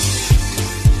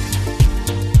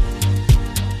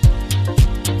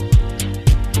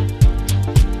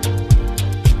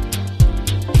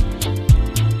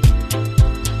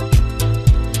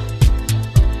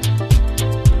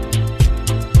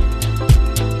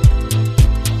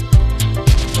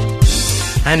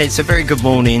And it's a very good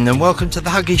morning and welcome to the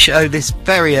Huggy Show this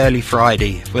very early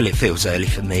Friday. Well, it feels early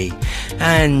for me.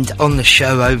 And on the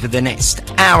show over the next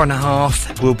hour and a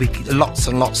half will be lots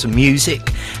and lots of music.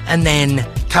 And then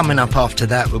coming up after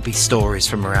that will be stories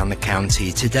from around the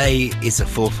county. Today is a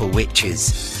 4 for Witches.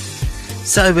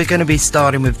 So we're going to be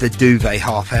starting with the duvet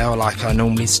half hour like I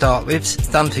normally start with.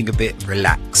 Something a bit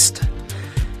relaxed.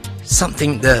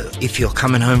 Something that if you're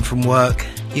coming home from work,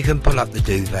 you can pull up the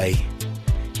duvet.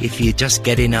 If you're just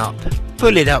getting up,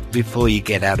 pull it up before you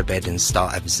get out of bed and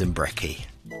start having some brekkie.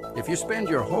 If you spend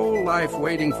your whole life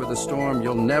waiting for the storm,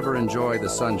 you'll never enjoy the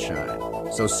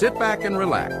sunshine. So sit back and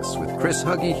relax with Chris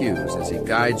Huggy Hughes as he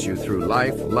guides you through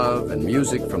life, love, and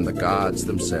music from the gods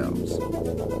themselves.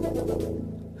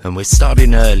 And we're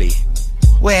starting early.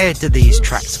 Where do these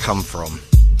tracks come from?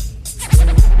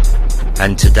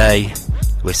 And today,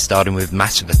 we're starting with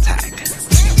Massive Attack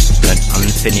and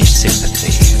Unfinished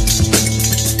Sympathy.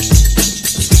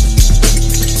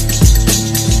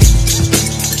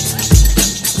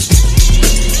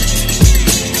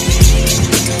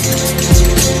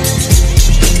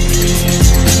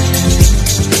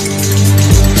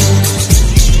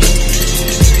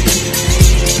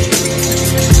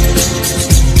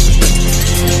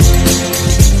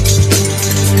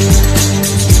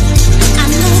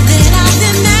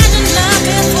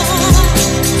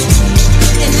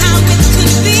 And how it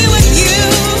could be with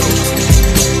you.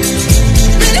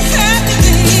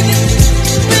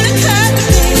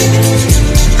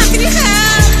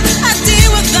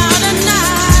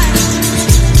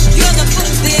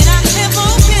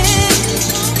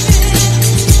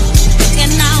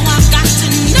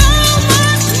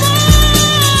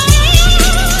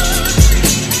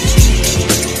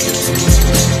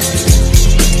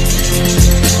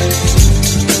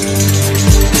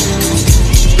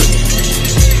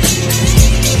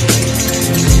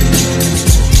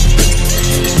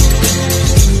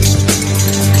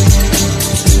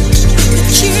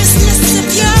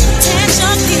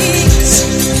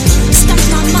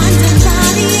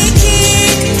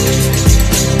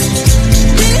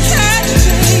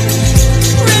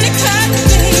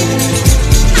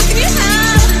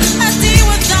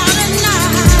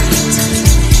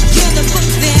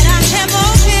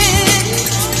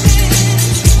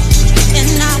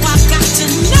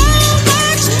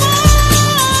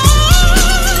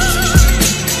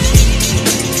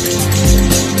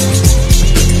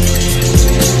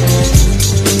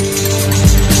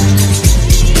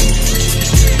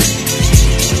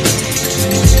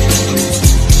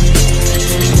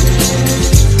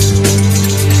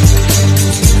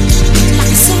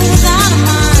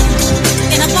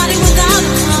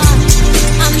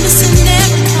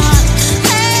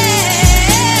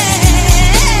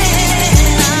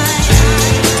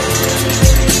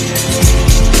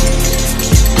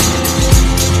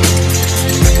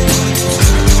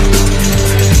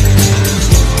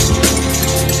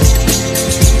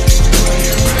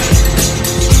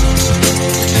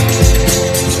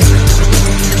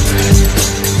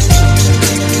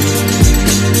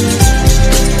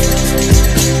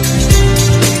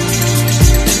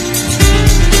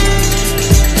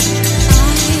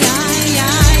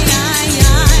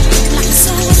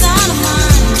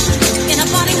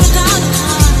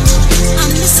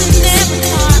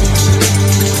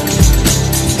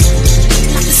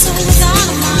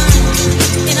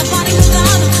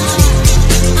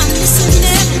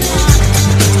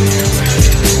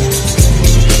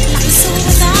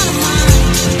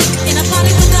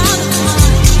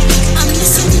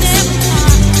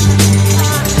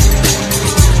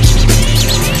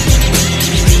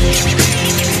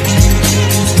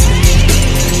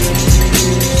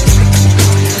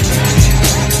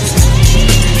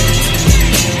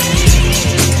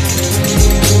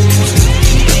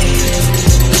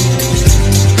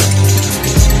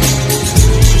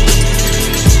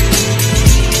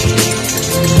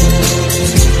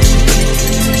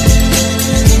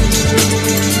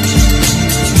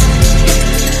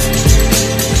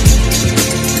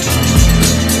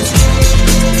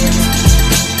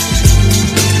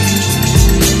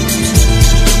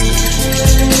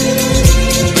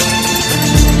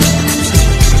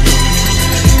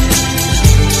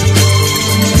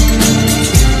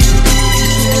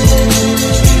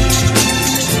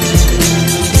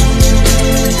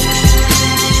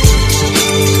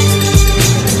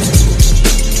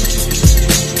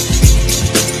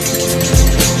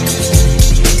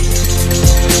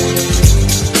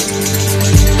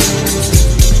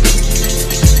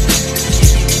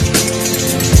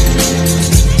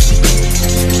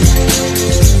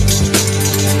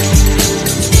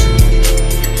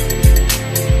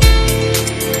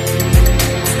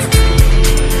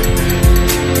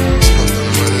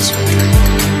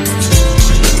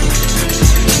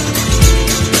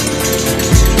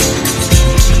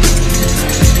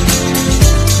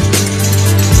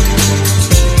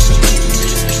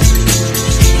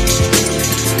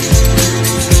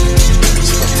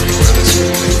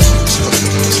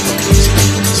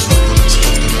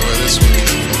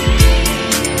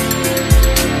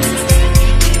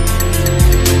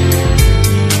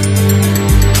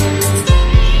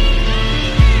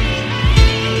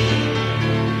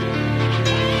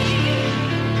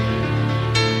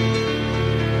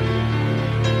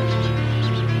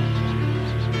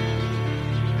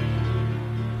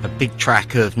 big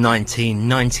track of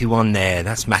 1991 there.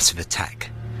 That's Massive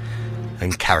Attack.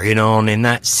 And carrying on in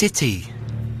that city,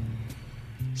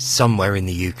 somewhere in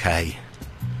the UK,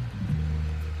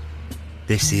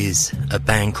 this is a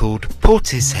band called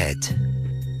Portishead.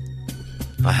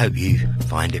 I hope you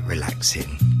find it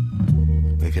relaxing.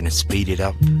 We're going to speed it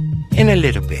up in a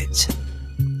little bit.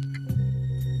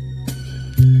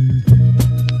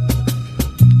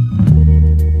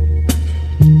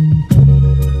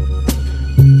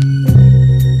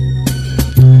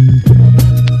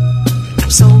 I'm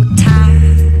so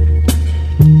tired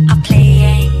of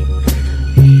playing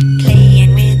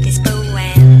with this bow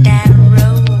and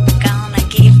arrow. Gonna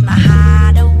give my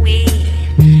heart away,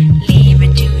 leave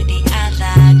it to the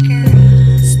other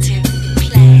girls to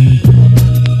play.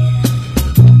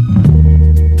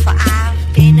 For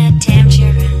I've been a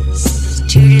temptress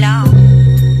too long.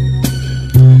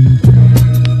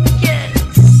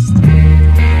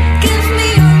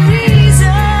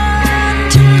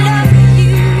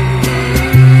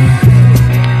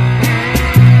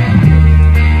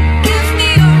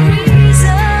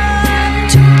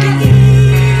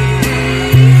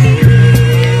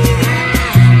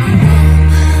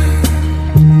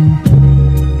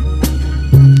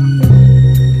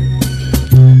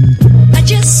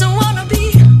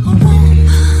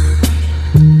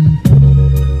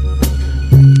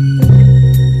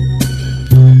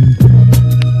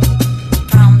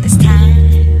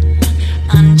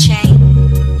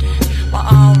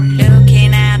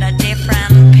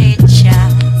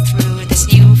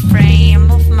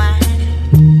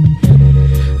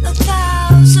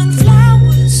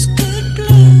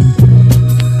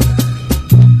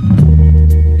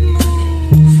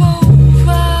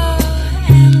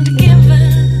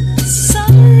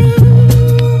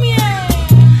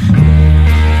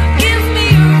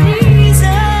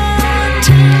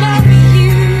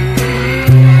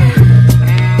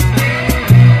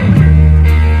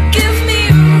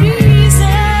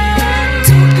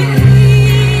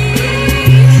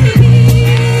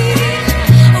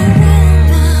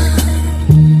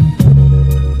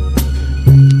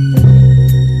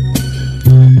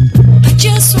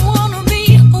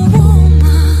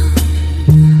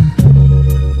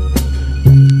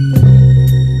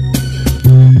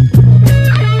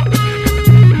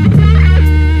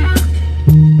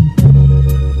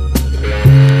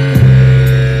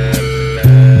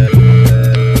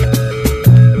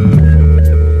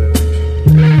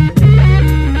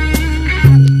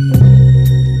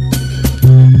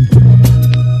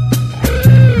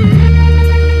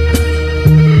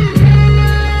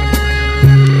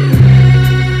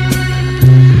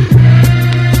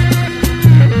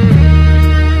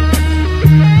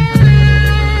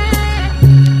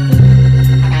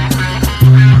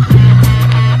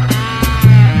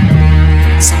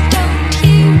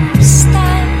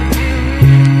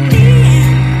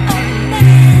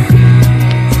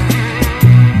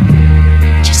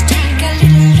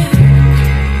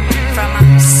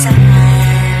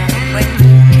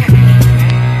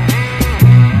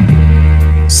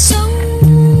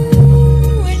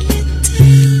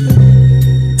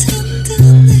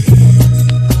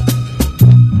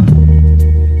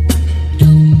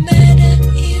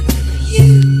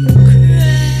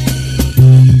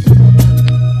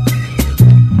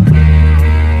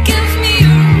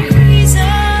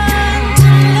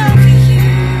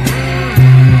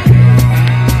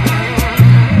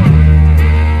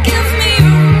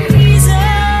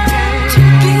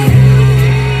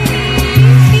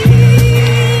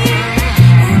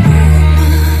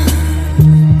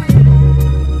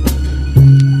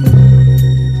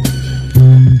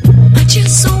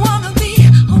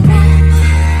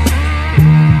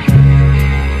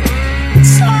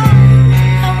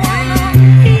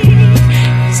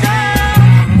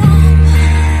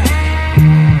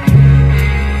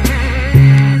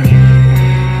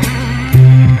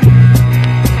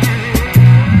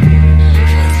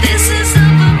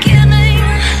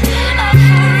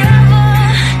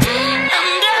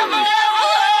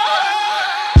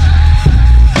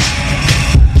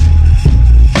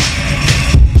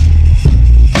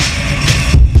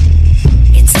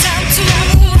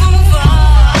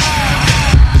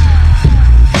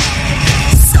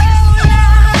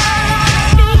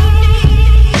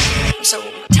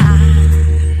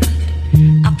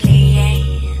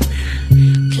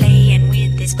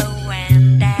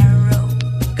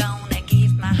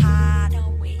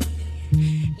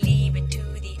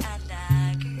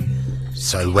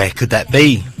 So where could that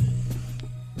be?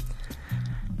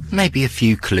 Maybe a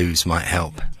few clues might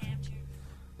help.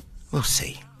 We'll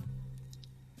see.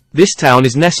 This town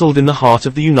is nestled in the heart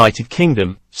of the United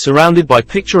Kingdom. surrounded by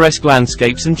picturesque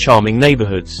landscapes and charming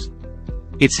neighborhoods.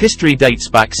 Its history dates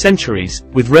back centuries,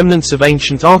 with remnants of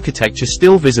ancient architecture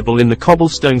still visible in the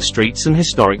cobblestone streets and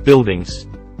historic buildings.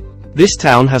 This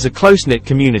town has a close-knit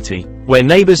community, where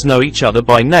neighbors know each other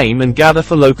by name and gather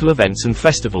for local events and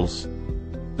festivals.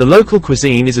 The local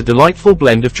cuisine is a delightful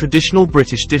blend of traditional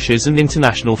British dishes and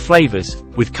international flavors,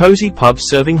 with cozy pubs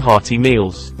serving hearty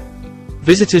meals.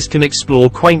 Visitors can explore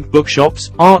quaint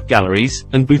bookshops, art galleries,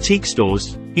 and boutique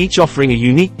stores, each offering a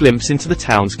unique glimpse into the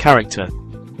town's character.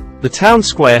 The town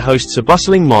square hosts a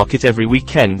bustling market every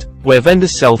weekend, where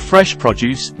vendors sell fresh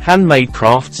produce, handmade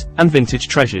crafts, and vintage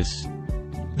treasures.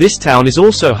 This town is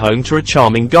also home to a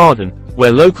charming garden,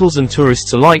 where locals and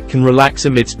tourists alike can relax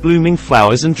amidst blooming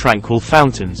flowers and tranquil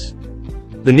fountains.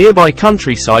 The nearby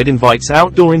countryside invites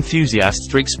outdoor enthusiasts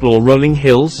to explore rolling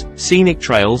hills, scenic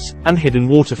trails, and hidden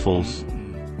waterfalls.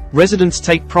 Residents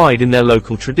take pride in their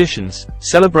local traditions,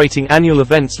 celebrating annual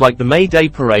events like the May Day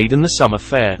Parade and the Summer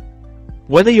Fair.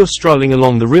 Whether you're strolling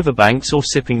along the riverbanks or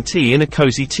sipping tea in a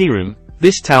cozy tea room,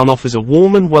 this town offers a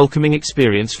warm and welcoming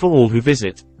experience for all who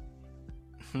visit.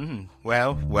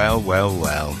 Well.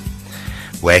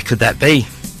 Where could that be?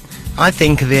 I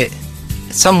think of it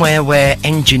somewhere where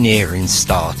engineering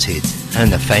started,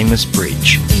 and the famous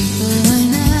bridge. People I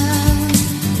know,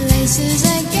 places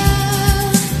I go,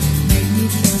 make me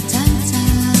feel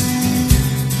tongue-tied.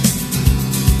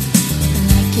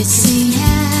 And I can see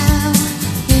how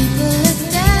people look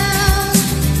down,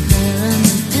 they're on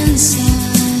the inside.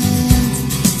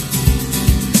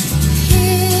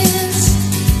 Here's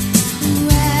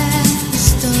where the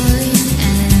story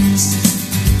ends.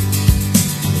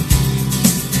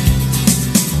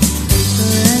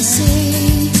 People I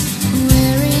see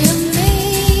weary of me,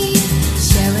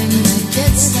 showing my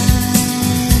good side.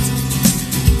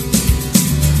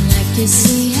 And I can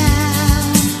see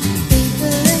how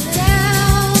people look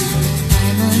down,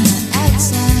 I'm on the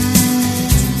outside.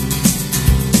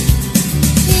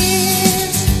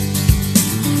 Here's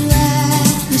where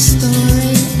the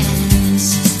story ends.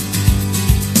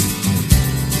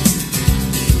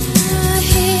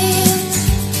 Here's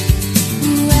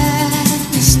where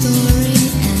the story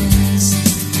ends.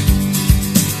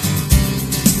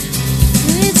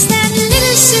 It's that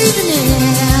little souvenir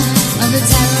of a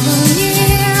terrible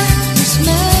year which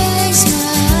makes my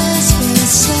eyes feel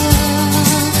sore.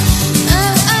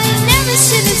 Oh, I never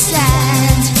should have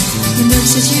said the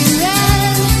books that you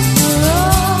read are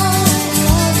all I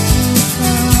love you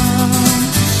for.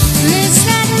 It's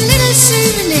that little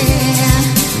souvenir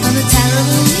of a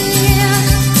terrible year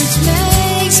which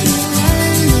makes me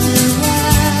wonder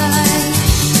why.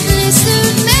 It's the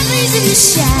memories that you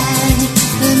shed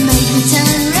that make me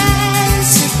turn red.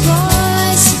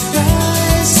 Surprise,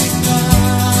 surprise, surprise.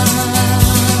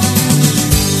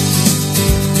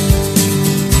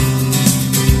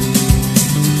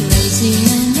 Lazy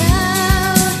and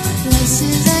out,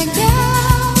 places I go,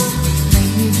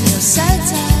 make me feel so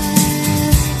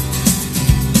tired.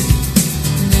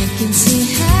 And I can see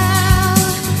how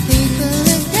people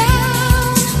look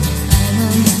down, I'm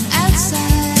on the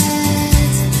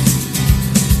outside.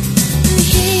 And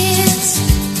here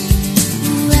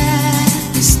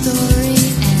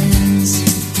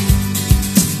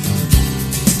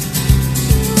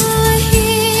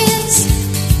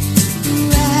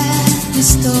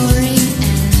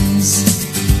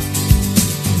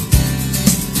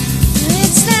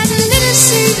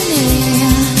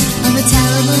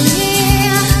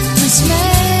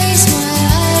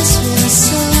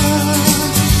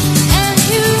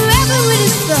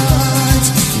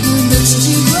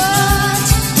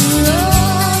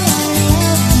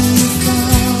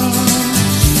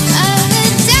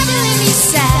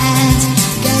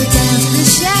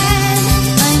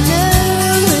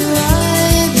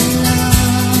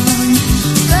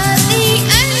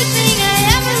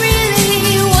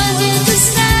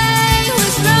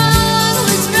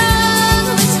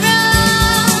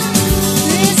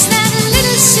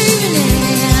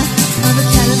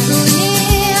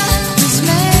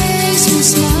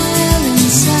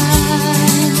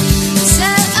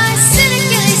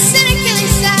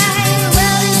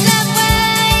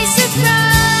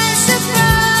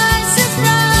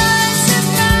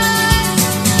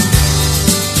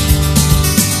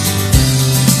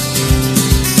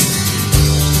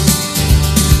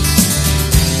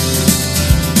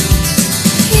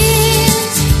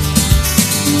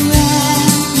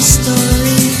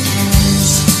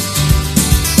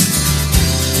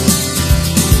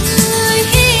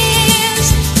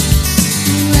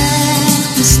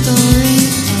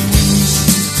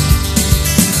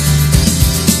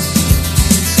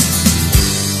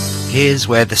Here's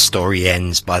Where the Story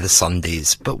Ends by the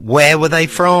Sundays. But where were they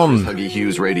from? Huggy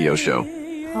Hughes radio show.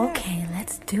 Okay,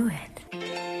 let's do it.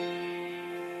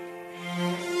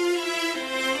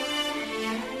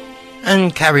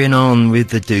 And carrying on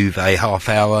with the Duvet half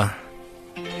hour,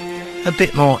 a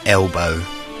bit more Elbow,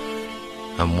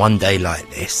 and One Day Like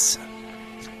This.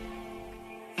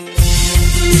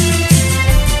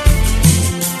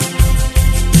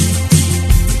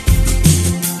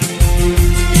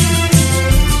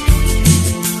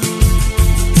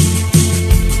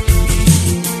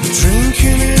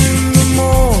 Drinking in the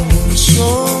morning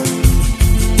sun,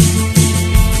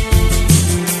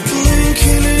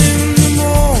 blinking in the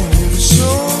morning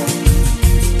sun,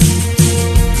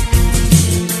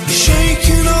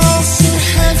 shaking off the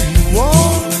heavy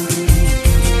wall.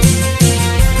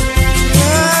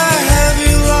 Yeah,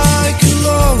 heavy like a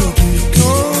loaded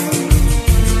gun.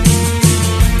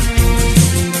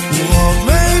 What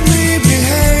made me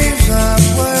behave that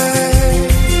way?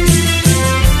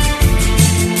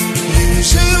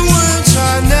 Using words I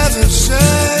never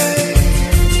say.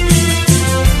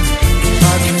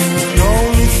 I can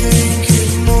only think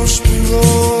it must be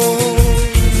wrong.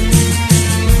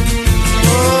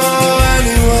 Oh,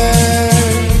 anyway,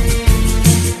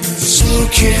 it's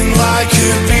looking like a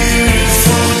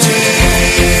beautiful day.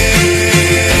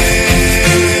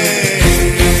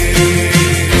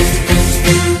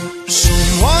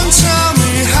 Someone tell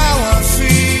me how I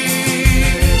feel.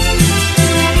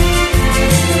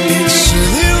 It's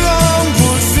silly wrong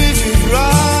but vivid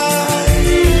right.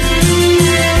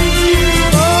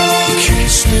 Oh,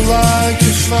 kiss me like a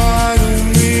final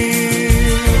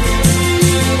meal.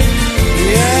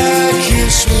 Yeah,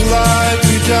 kiss me like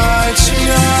we died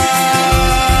tonight.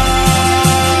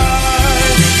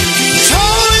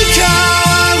 Holy cow,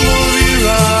 I love you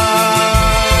right.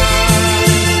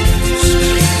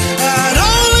 And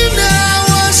only now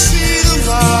I see the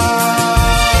light.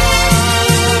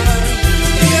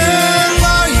 Yeah,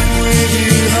 lying with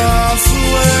you half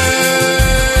away.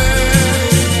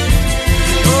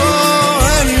 Oh,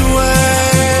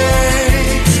 anyway,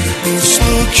 it's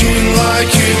looking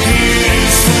like a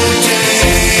beautiful day.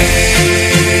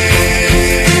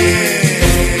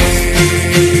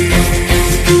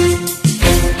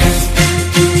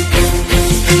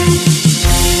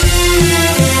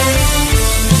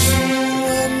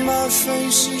 When my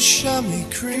face is chamois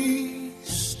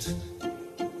creased,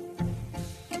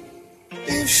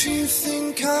 if you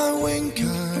think I wink,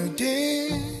 I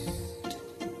did.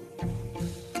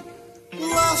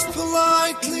 Laugh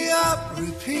politely at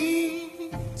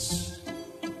repeats.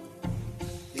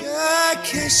 Yeah,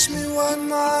 kiss me when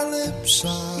my lips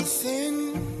are thin.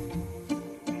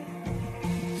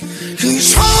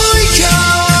 'Cause holy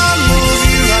cow, I love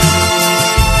you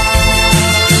right.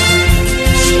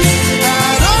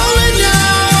 And only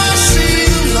now I see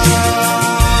the light.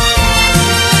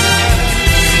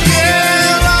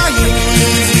 Yeah, lying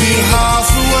with you half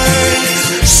away,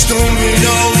 stumbling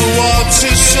over what to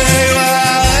say.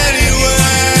 Well,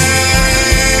 anyway,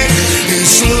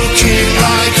 it's looking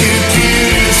like a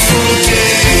beautiful day.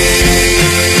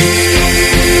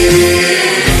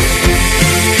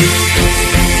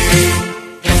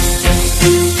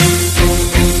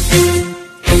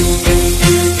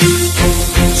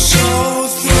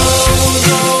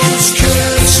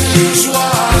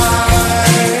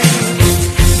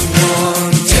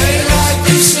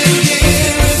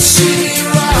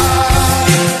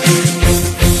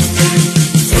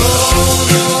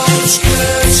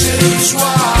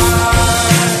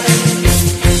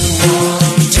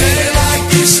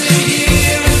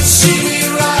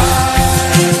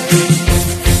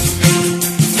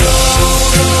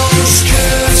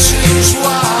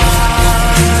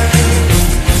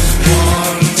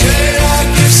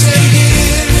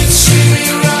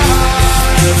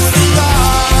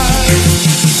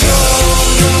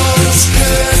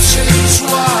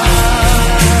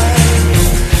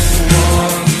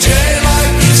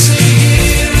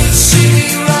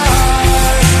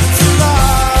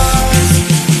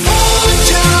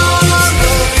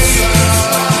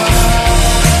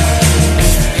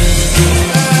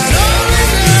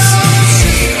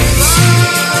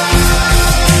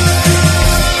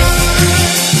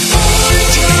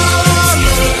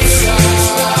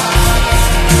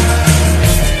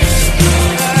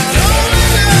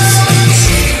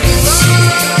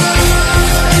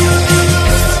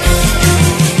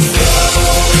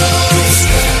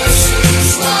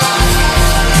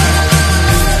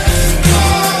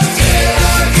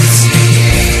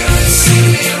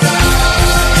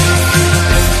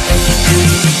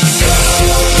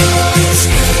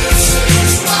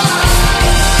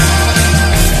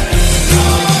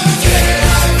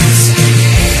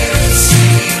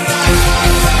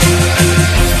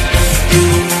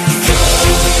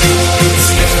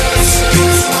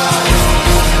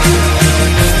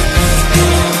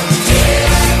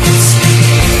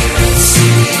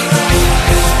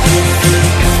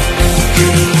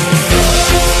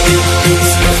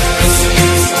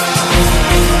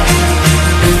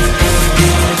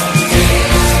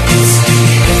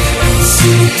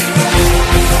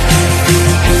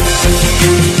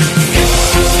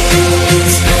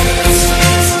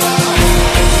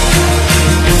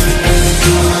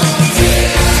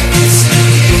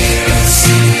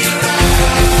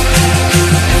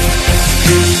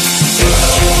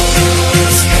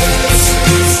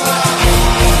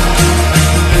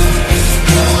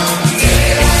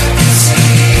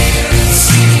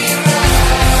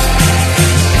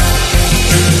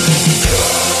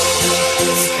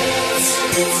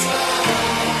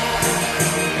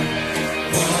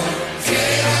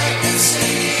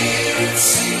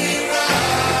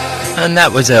 And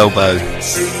that was Elbow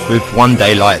with One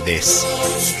Day Like This.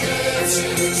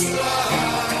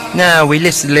 Now, we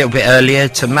listened a little bit earlier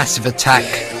to Massive Attack,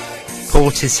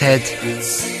 Portishead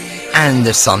and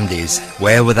the Sundays.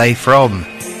 Where were they from?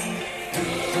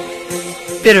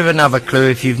 Bit of another clue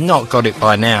if you've not got it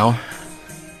by now.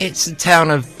 It's the town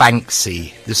of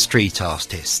Banksy, the street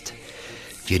artist.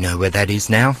 Do you know where that is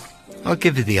now? I'll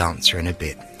give you the answer in a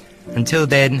bit. Until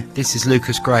then, this is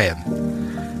Lucas Graham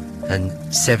and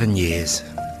 7 years.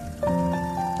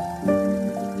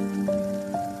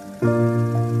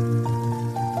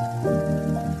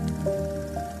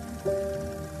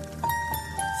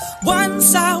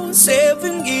 Once I was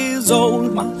 7 years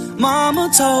old, my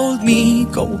mama told me,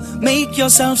 go make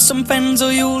yourself some friends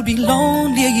or you'll be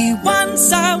lonely.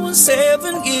 Once I was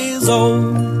 7 years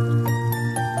old.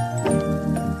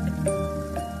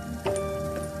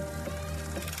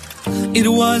 It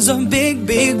was a big,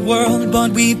 big world,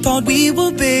 but we thought we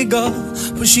were bigger,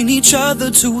 pushing each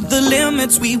other to the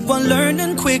limits. We were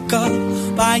learning quicker.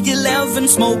 By 11,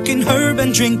 smoking herb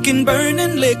and drinking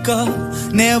burning liquor.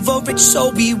 Never rich, so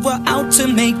we were out to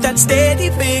make that steady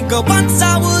figure. Once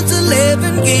I was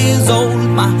 11 years old,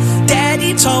 my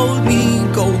daddy told me,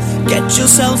 go get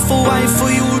yourself a wife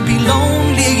or you'll be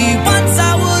lonely. Once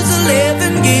I was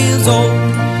 11 years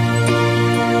old.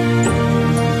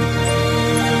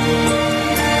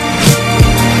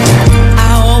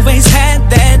 Always had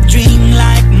that dream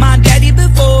like my daddy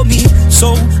before me.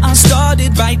 So I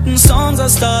started writing songs, I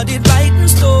started writing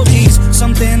stories.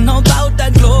 Something about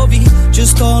that glory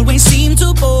just always seemed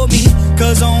to bore me,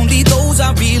 cause only those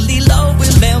I really love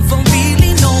will ever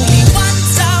really know me.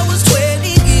 Once I was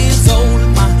 20 years old,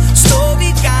 my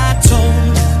story got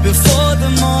told before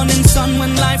the morning sun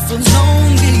when life was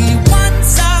lonely.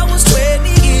 Once I was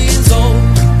 20 years old.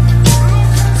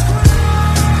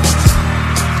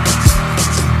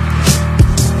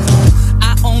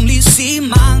 See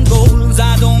my goals,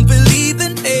 I don't believe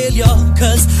in failure,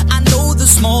 cause I know the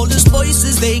smallest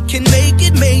voices, they can make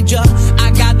it major. I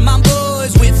got my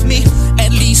boys with me,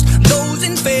 at least those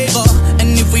in favor.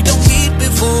 And if we don't meet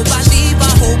before I leave,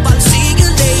 I hope I'll see you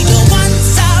later.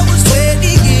 Once I was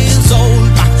 20 years old,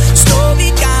 my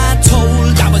story got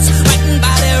told. I was writing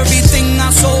about everything I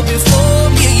saw before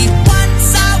me.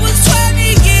 Once I was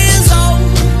 20 years old.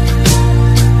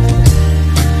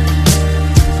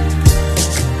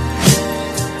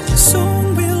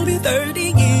 Soon we'll be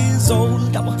 30 years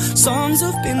old. Our songs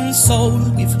have been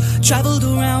sold. We've traveled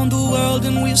around the world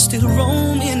and we're still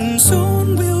roaming.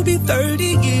 Soon we'll be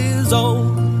 30 years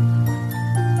old.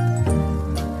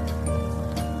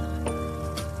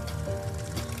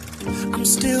 I'm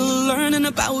still learning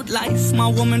about life. My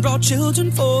woman brought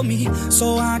children for me,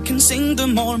 so I can sing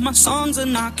them all my songs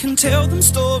and I can tell them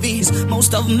stories.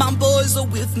 Most of my boys are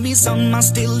with me, some are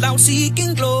still out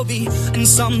seeking glory, and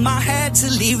some I had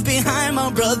to leave behind. My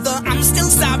brother, I'm still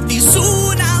savvy.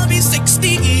 Soon I'll be 60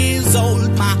 years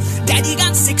old. My daddy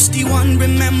got 61.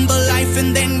 Remember life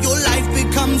and then your life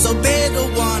becomes a better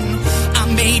one. I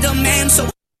made a man so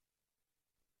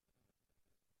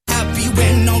happy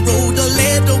when I wrote a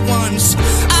letter once.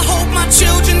 I hope my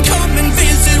children come and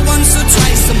visit once or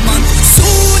twice a month.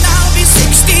 Soon I'll be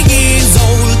 60 years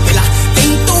old. Will I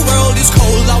think the world is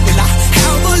cold, or will I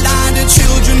have a lot of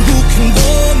children who can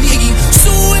bore me?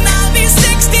 Soon I'll be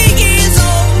 60 years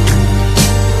old.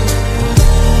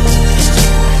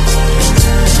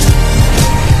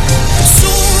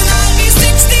 Soon I'll be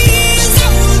 60 years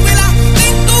old. Will I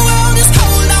think the world is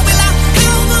cold, or will I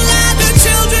have a lot of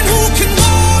children who can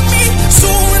bore me?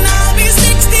 Soon I'll be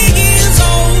 60 years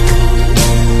old.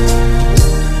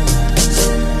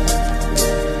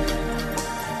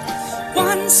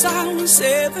 Once I was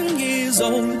 7 years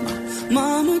old,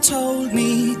 my mama told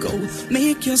me, go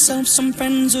make yourself some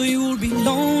friends or you'll be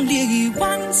lonely.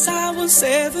 Once I was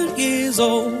 7 years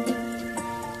old.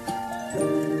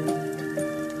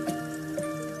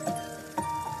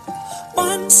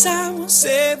 Once I was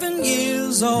 7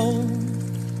 years old.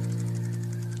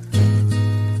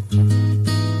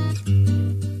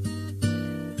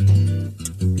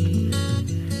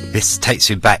 This takes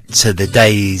me back to the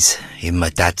days in my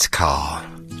dad's car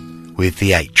with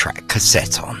the 8-track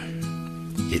cassette on.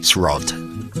 It's Rod.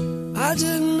 I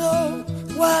didn't know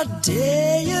what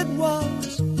day it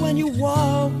was when you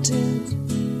walked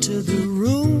into the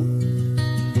room.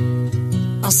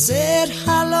 I said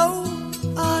hello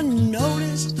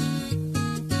unnoticed.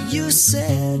 You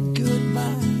said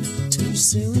goodbye too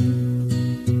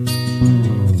soon.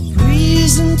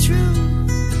 Breezing through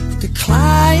the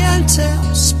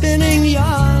clientele, spinning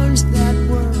yarns that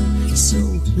were so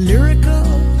lyrical.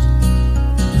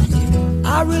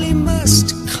 I really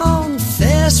must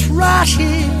confess right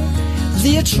here,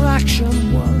 The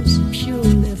attraction was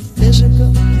purely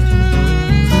physical.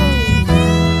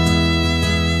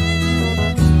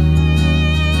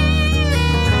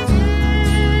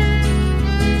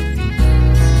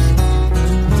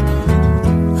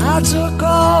 I took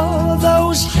all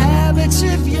those habits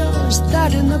of yours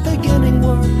that in the beginning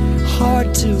were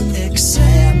hard to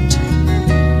accept.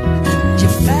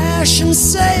 Your fashion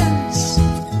sense,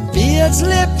 beards,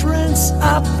 lip prints,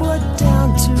 I put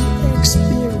down to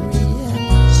experience.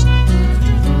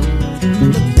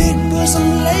 The big bosom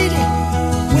lady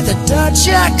with a Dutch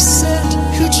accent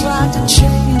who tried to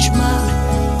change my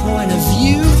point of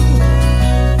view.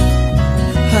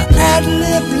 Her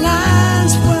ad-lib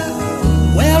lines were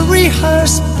well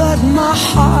rehearsed, but my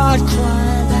heart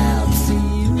cried out for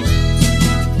you.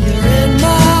 You're in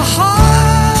my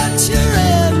heart, you're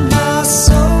in my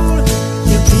soul.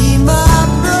 You be my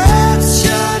breath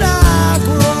should I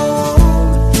grow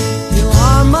old. You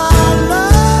are my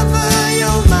lover,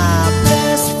 you're my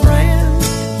best friend.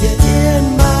 You're in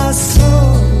my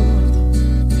soul.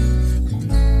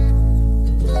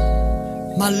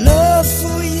 My love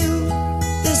for you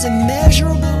is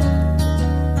immeasurable.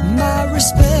 My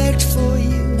respect for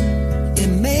you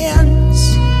immense.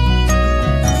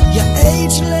 You're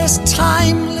ageless,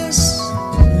 timeless,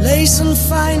 lace and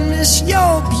fineness,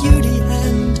 your beauty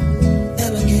and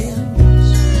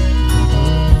elegance.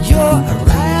 You're a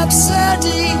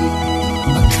rhapsody,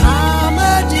 a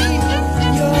comedy,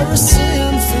 you're a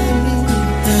symphony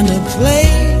and a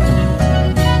play.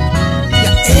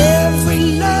 You're every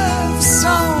love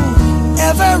song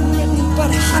ever written,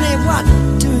 but honey, what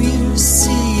do you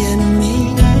see in me?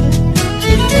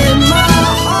 You're in my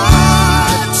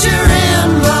heart, you're in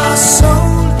my soul.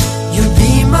 You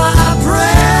be my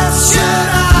breath should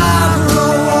I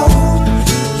grow old.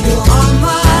 You are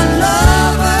my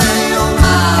lover, you're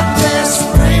my best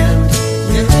friend.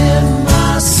 You're in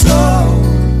my soul.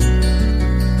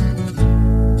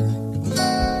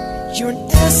 You're an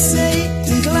essay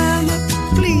in glamour,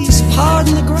 please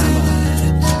pardon the grammar,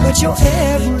 but you're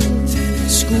every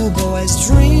schoolboy's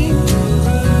dream.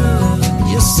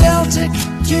 You're Celtic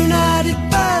United,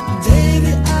 but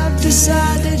baby, I've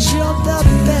decided you're the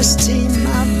best team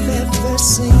I've ever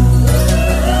seen.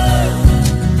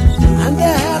 And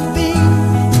there have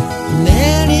been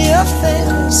many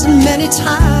affairs, and many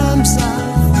times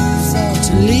I've thought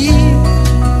to leave,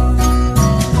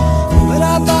 but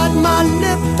I bite my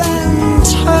lip and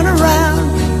turn around,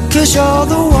 'cause you're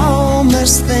the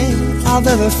warmest thing I've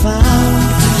ever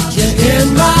found. You're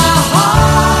in my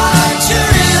heart,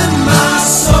 you're in my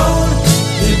soul.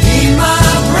 You be my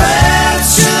breath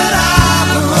should I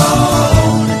grow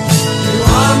old. You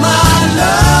are my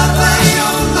lover,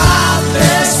 you're my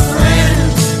best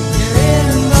friend. You're in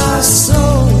my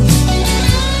soul.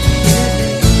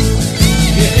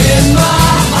 You're in my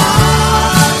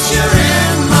heart, you're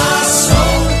in my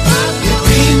soul. You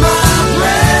be my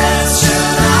breath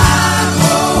should I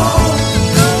grow old.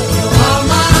 You are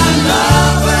my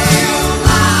lover.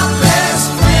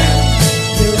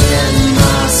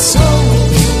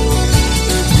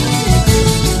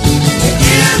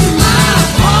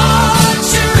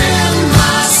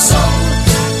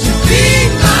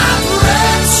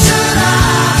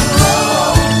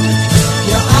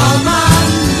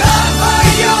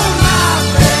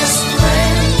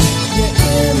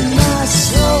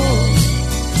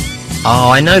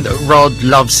 Oh, I know that Rod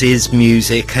loves his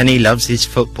music and he loves his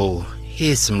football.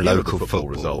 Here's some Here are the local football.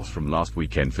 results from last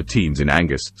weekend for teams in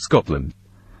Angus, Scotland.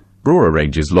 Brora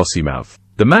Rangers Lossiemouth.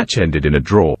 The match ended in a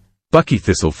draw. Bucky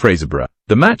Thistle Fraserburgh.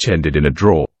 The match ended in a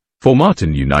draw.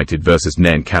 Formartine United versus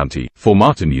Nairn County.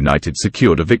 Formartine United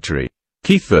secured a victory.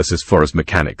 Keith versus Forest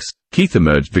Mechanics. Keith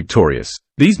emerged victorious.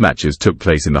 These matches took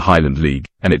place in the Highland League,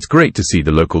 and it's great to see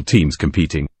the local teams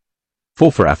competing.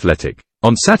 Forfar Athletic.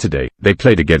 On Saturday, they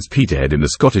played against Peterhead in the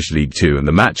Scottish League 2 and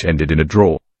the match ended in a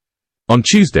draw. On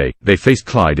Tuesday, they faced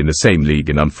Clyde in the same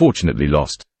league and unfortunately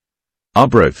lost.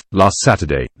 Arbroath. Last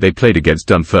Saturday, they played against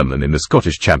Dunfermline in the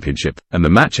Scottish Championship, and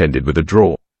the match ended with a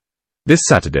draw. This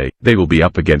Saturday, they will be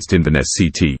up against Inverness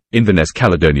CT, Inverness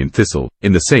Caledonian Thistle,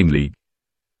 in the same league.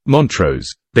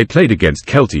 Montrose. They played against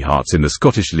Kelty Hearts in the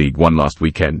Scottish League 1 last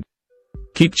weekend.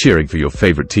 Keep cheering for your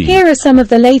favourite team. Here are some of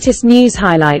the latest news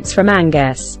highlights from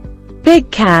Angus.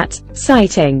 Big cat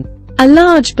sighting. A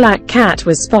large black cat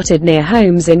was spotted near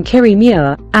homes in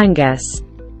Kirriemuir, Angus.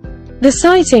 The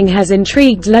sighting has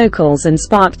intrigued locals and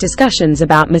sparked discussions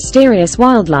about mysterious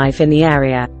wildlife in the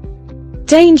area.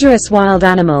 Dangerous wild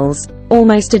animals.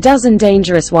 Almost a dozen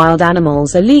dangerous wild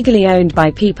animals are legally owned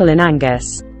by people in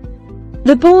Angus.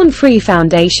 The Born Free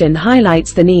Foundation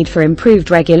highlights the need for improved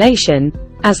regulation,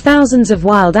 as thousands of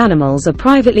wild animals are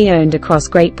privately owned across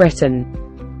Great Britain.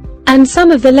 And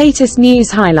some of the latest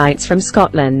news highlights from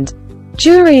Scotland.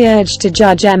 Jury urged to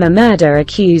judge Emma murder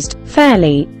accused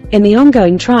fairly in the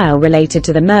ongoing trial related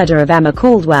to the murder of Emma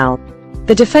Caldwell.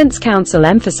 The defense counsel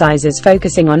emphasizes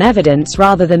focusing on evidence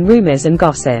rather than rumors and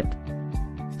gossip.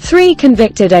 3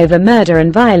 convicted over murder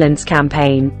and violence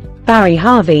campaign. Barry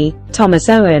Harvey, Thomas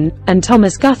Owen, and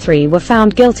Thomas Guthrie were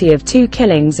found guilty of 2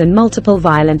 killings and multiple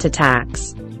violent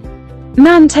attacks.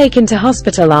 Man taken to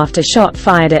hospital after shot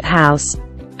fired at house.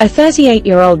 A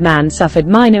 38-year-old man suffered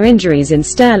minor injuries in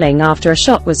Stirling after a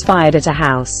shot was fired at a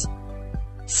house.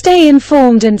 Stay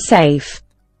informed and safe.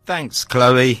 Thanks,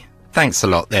 Chloe. Thanks a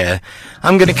lot there.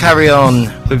 I'm going to carry on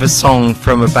with a song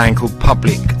from a band called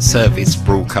Public Service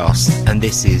Broadcast, and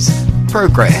this is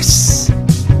Progress.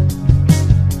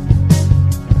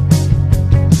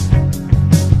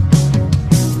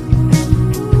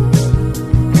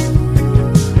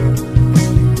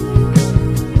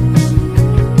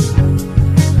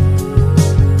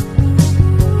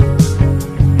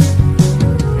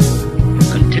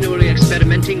 Continually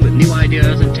experimenting with new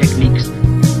ideas and techniques.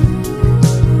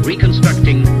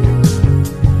 Reconstructing,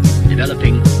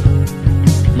 developing,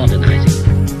 modernizing.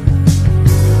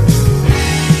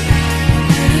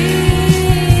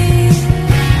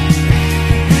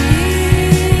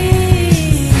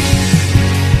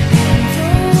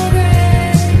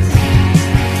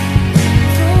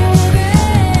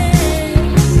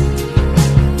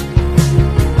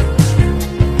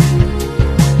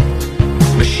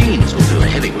 Machines will do the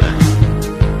heavy work.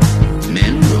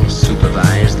 Men will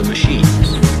supervise the machines.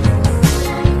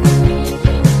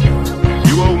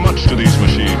 To these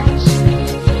machines.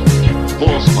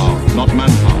 Horsepower, not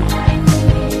manpower.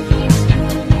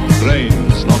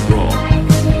 Brains, not raw.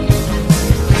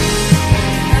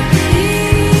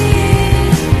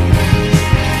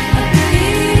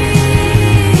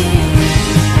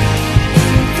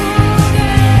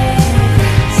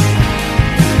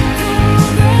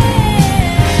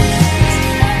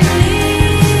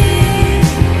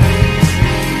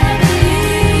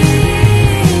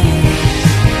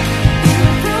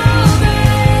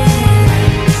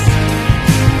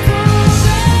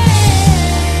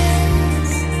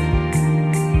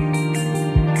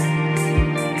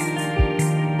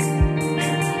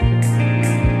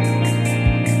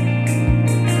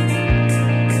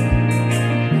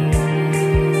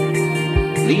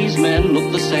 These men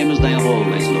look the same as they have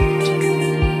always looked.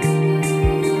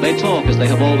 They talk as they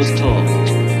have always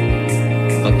talked.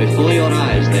 But before your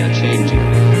eyes they are changing.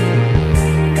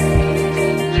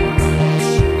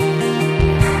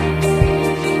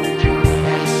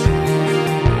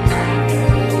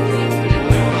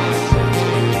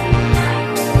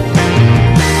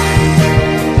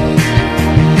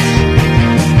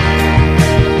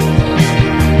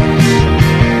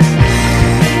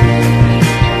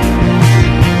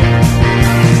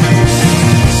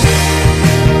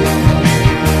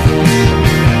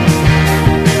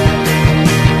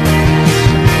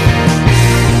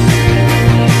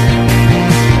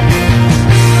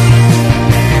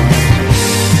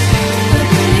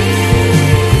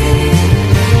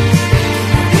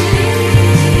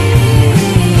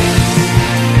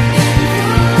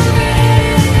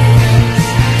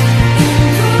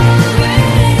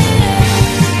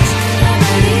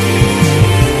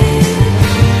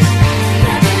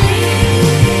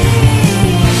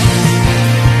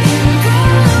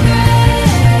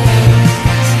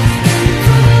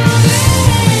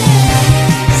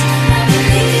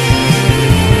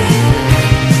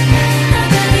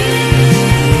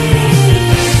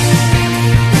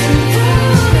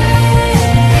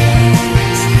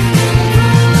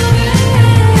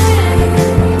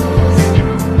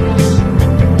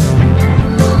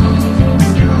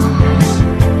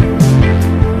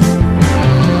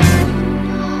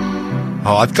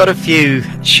 I've got a few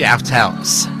shout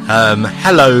outs,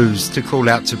 hellos to call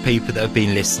out to people that have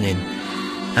been listening.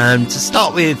 To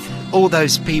start with, all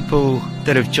those people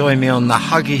that have joined me on the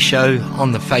Huggy Show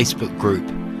on the Facebook group.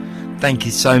 Thank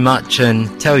you so much,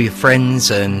 and tell your friends,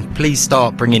 and please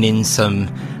start bringing in some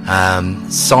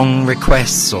song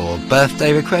requests or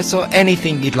birthday requests or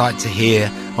anything you'd like to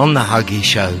hear on the Huggy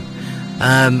Show.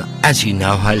 As you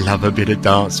know, I love a bit of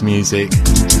dance music,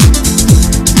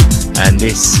 and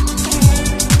this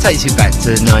takes you back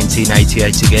to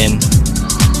 1988 again,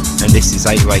 and this is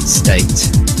 808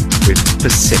 State with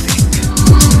Pacific.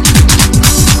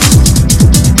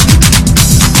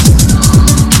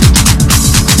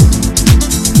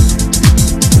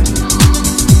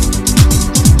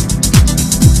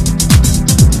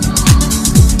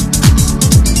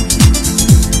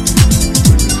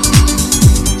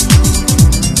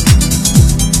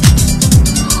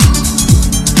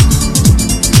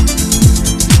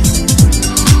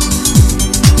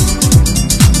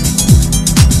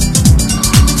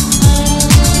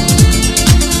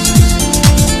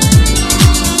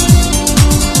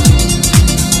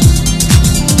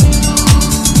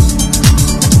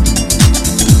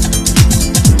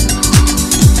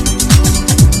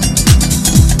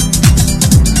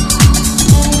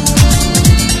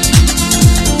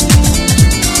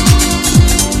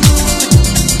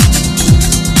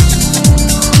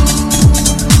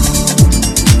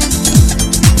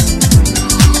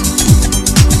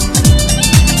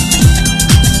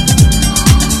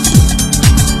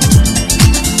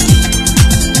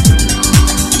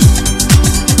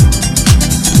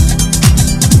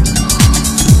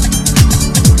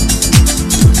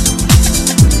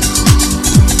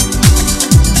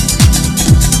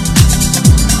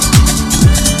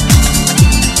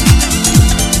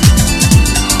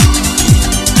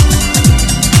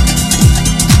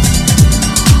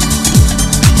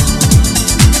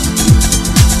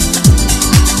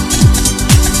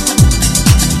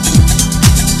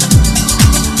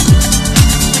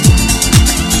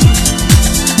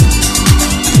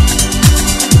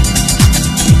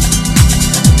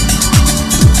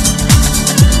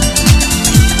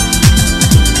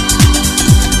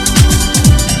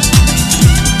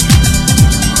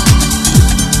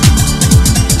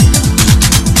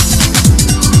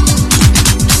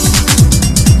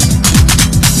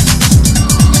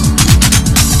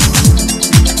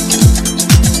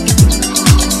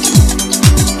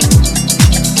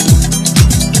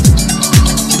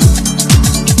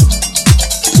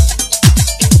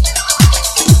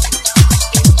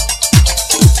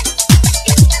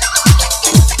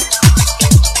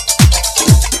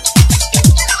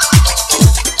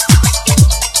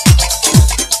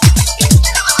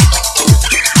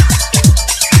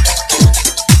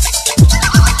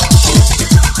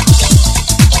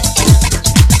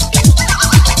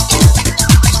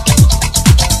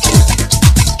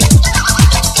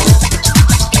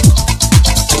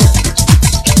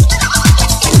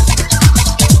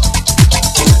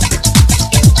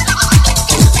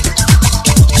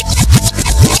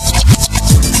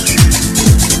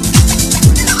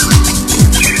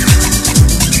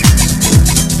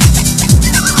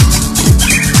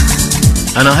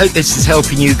 And I hope this is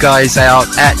helping you guys out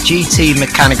at GT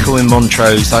Mechanical in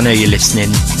Montrose. I know you're listening,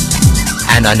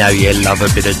 and I know you love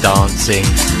a bit of dancing.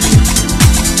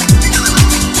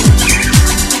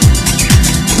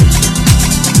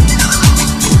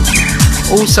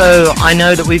 Also, I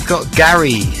know that we've got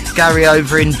Gary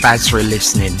over in Basra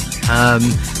listening.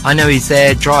 I know he's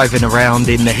there driving around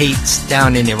in the heat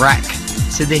down in Iraq.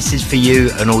 So this is for you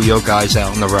and all your guys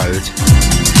out on the road.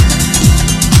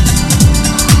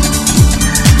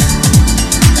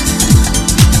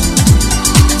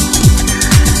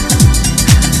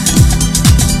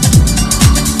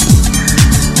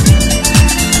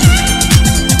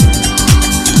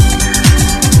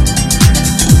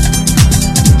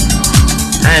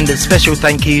 And a special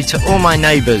thank you to all my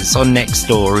neighbours on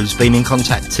Nextdoor who's been in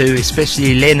contact too,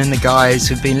 especially Lynn and the guys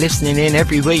who've been listening in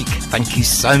every week. Thank you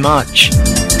so much.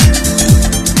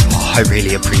 Oh, I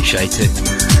really appreciate it.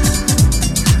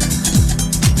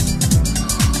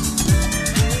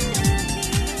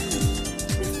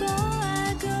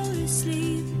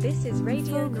 This is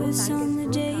Radio North on the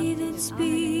day that's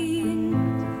been.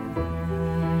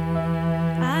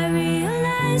 I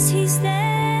realize he's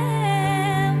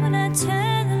there when I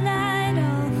turn the light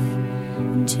off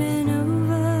and turn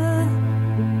over.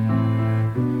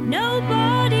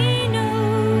 Nobody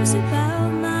knows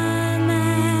about my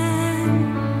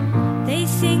man. They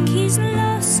think he's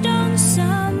lost on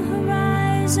some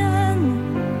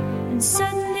horizon, and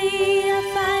suddenly I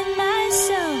find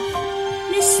myself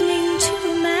listening to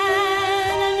a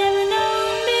man I've never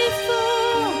known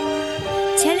before,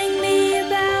 telling me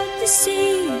about the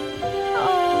sea,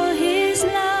 all his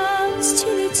loves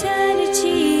till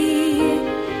eternity.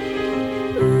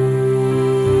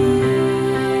 Ooh,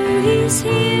 he's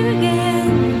here again,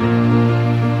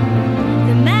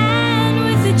 the man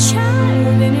with the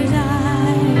child in his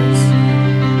eyes.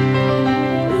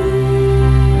 Ooh,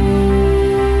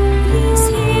 he's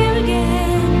here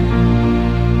again,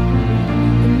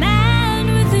 the man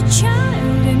with the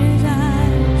child in his eyes.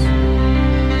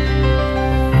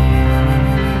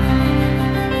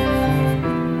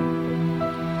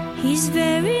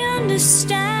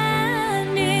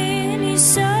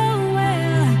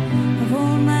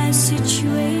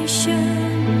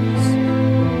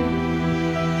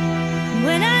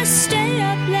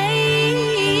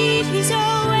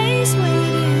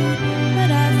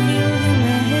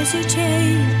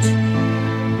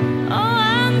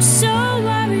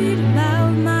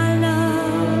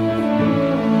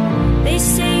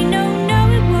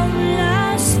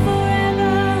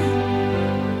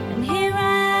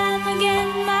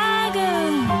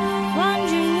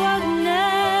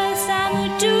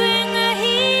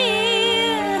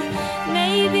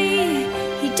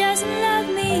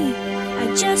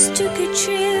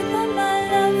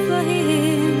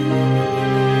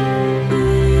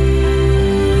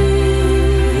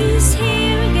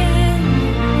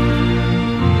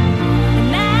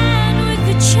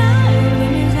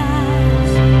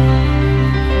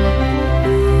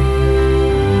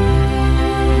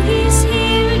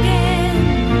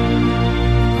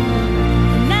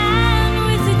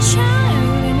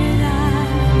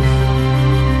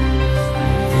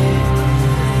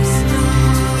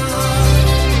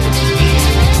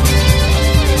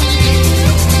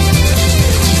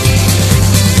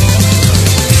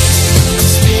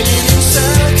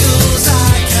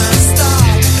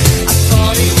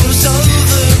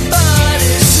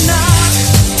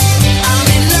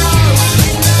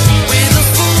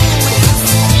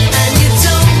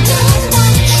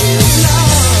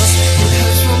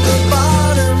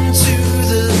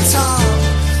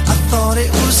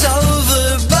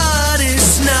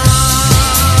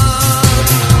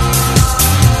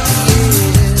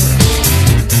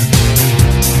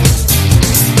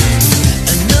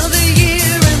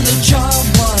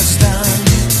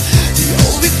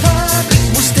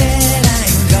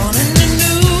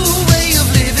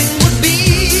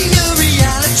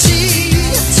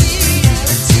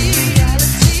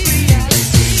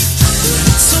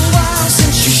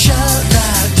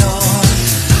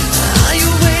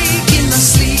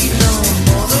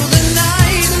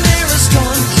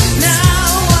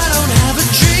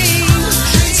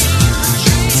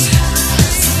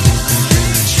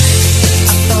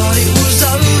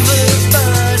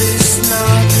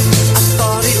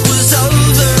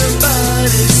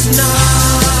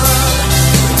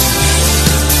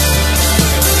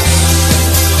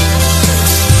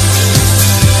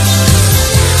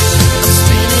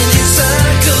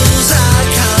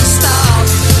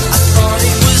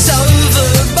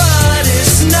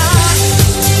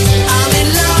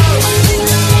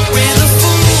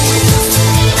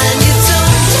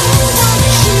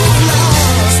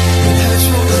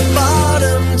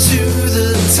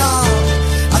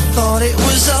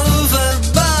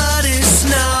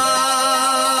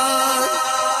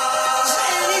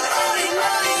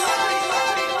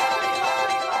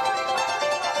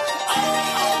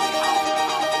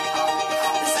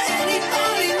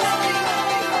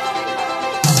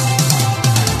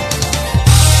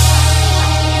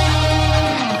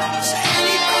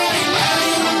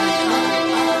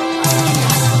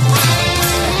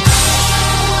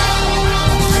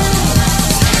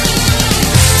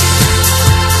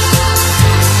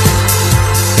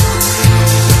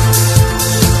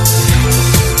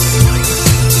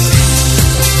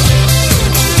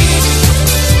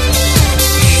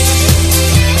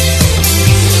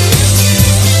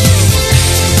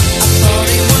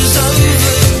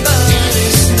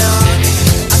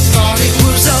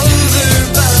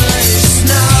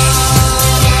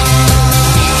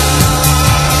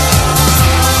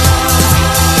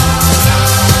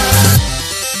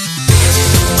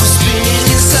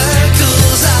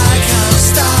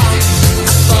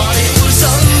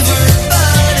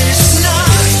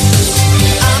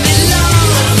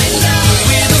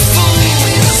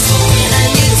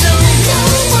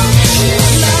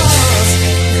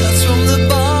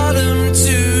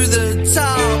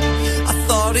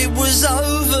 was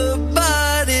over,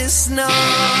 but it's not.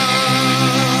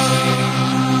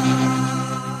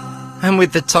 And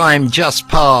with the time just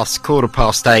past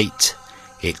 8:15,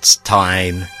 it's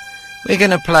time. We're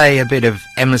going to play a bit of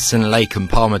Emerson, Lake and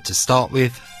Palmer to start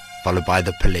with, followed by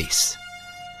The Police.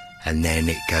 And then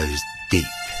it goes deep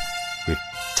with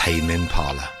Tame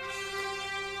Impala.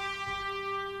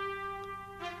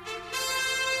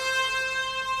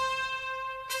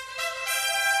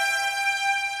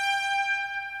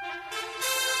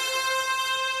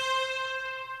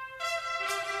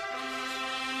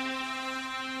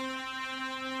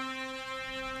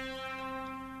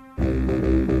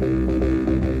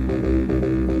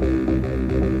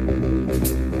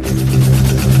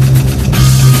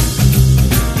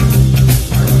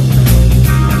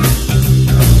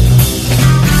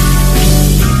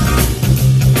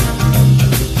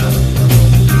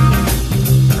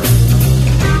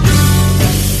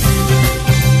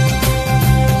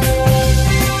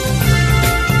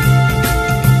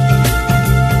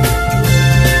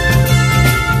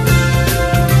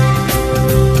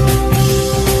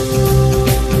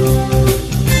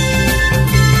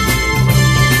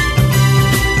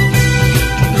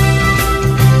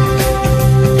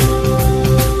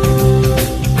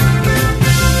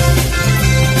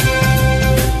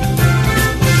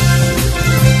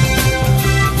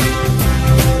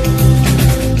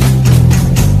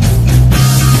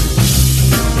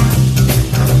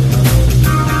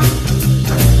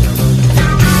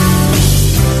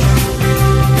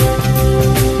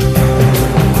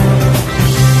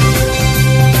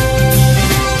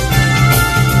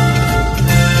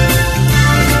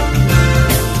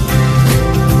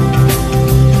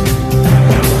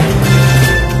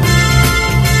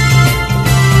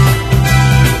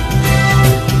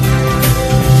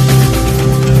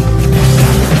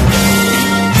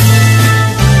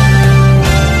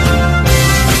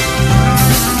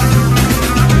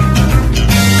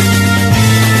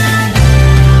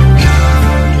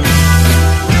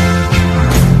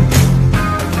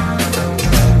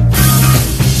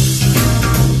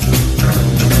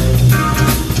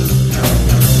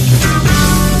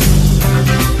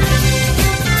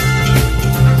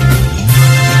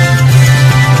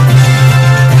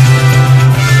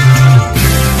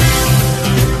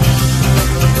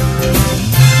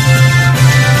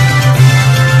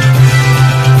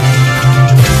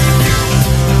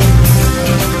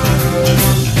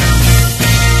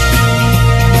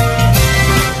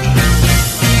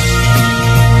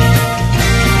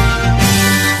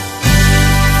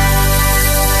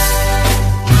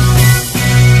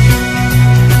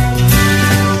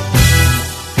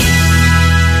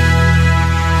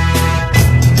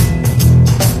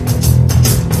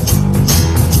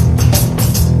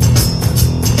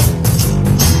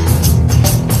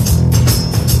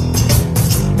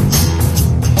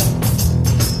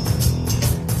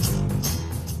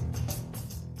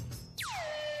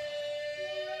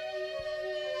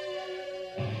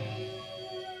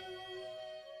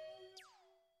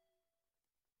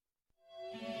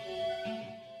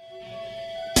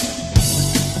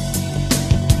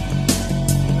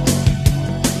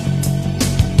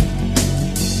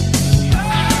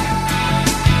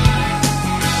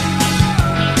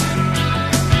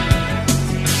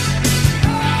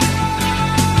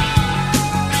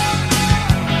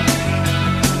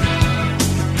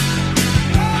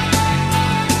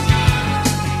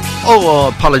 Oh,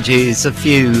 apologies, a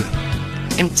few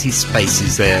empty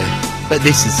spaces there, but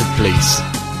this is The Police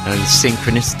and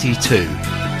Synchronicity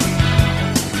 2.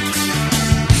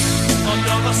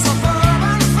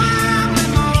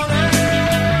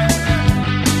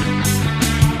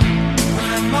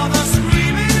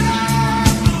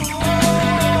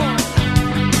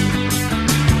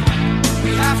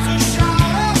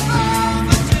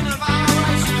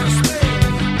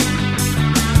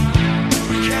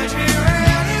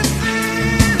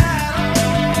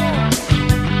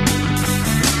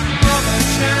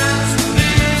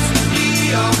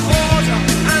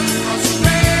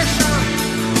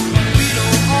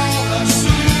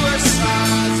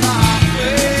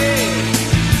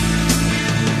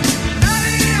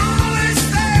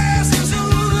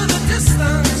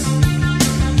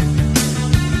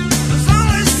 There's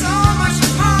only so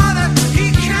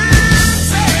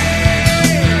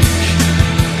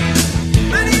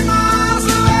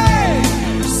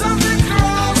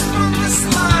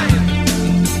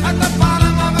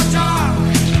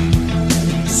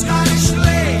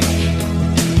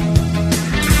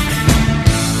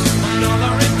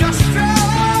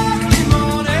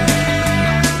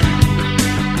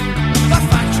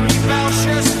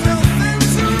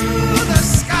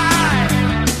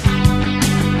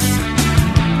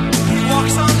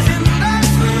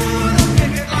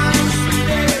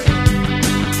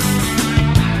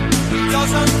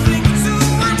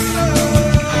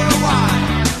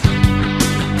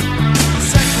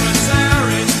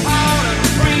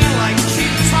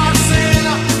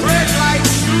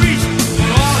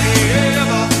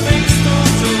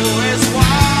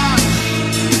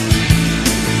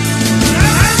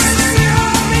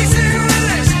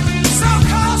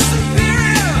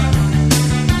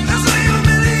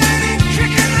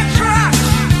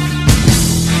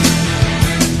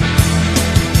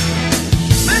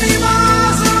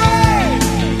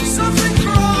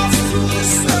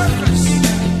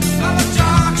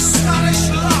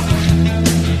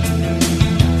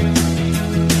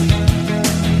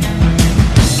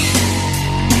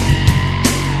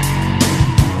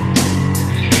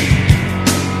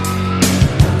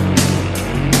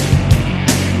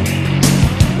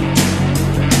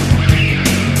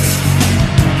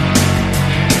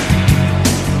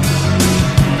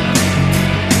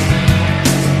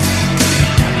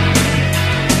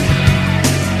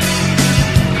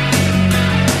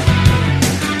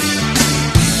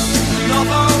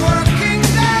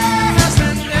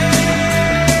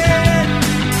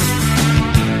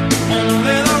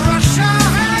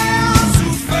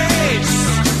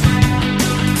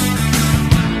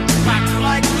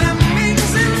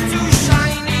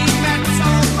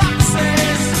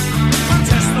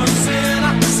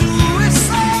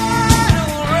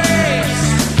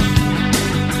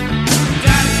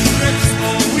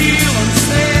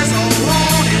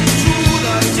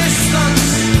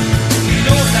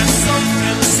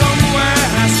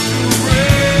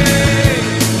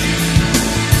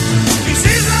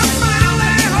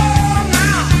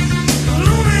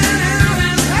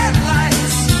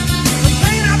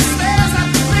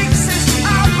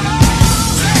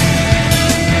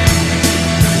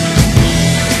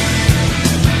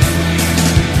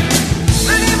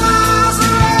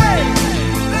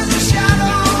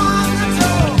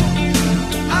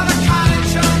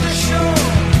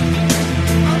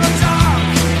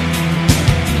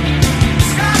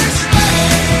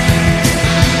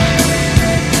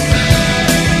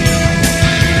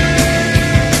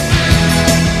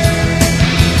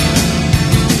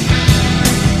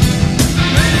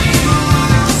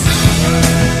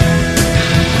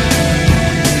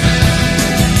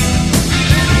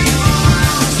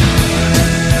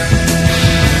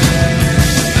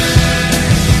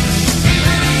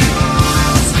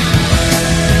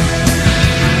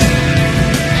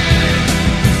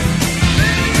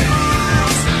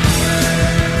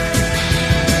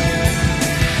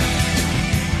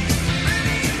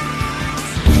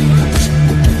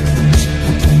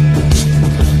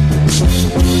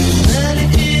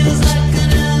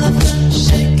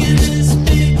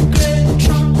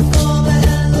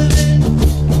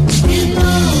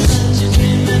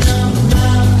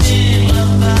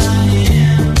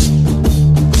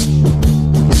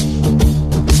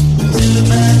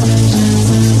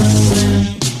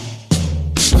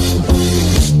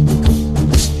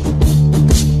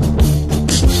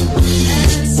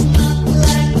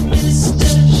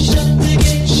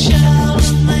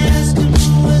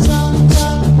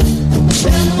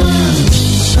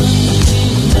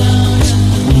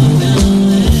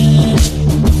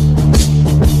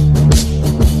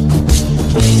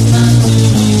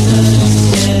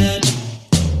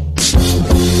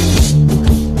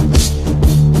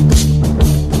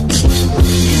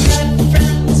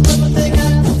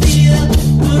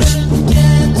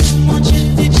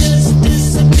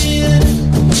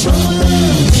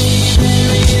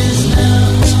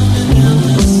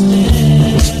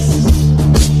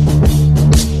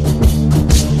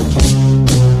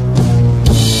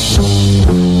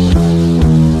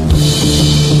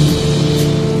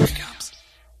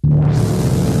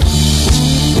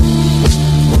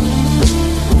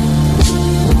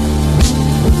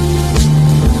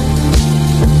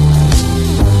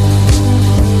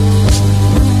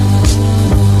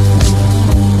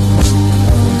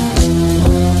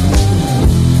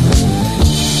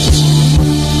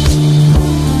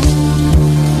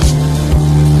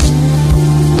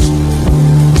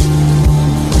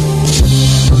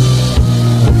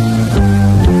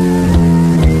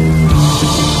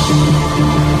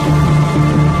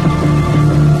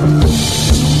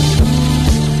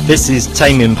This is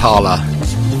Tame Impala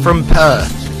from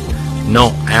Perth.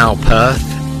 Not our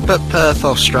Perth, but Perth,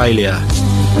 Australia.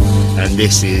 And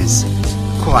this is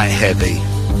quite heavy.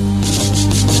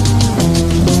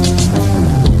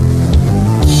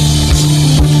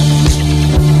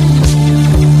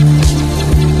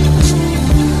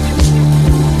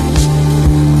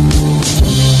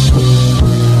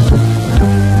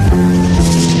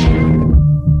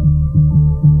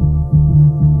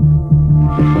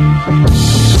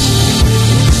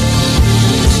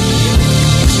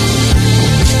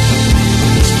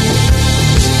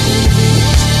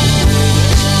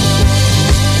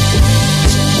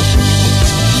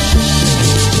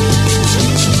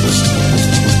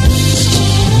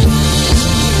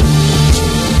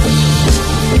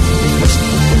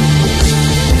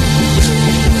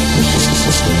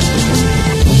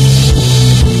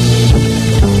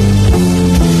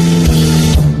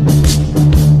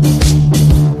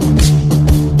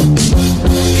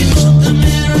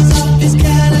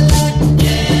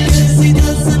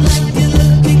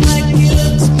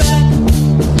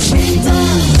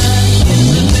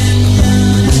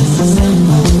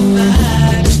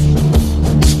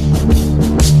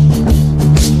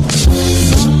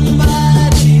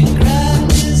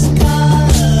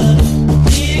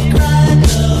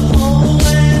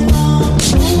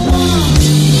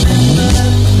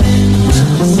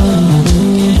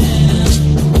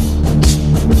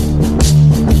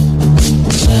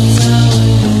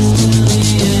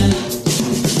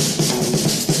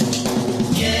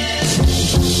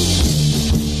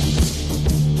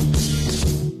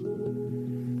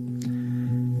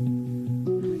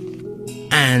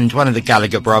 And one of the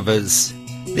Gallagher brothers.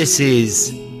 This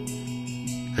is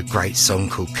a great song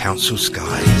called Council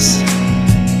Skies.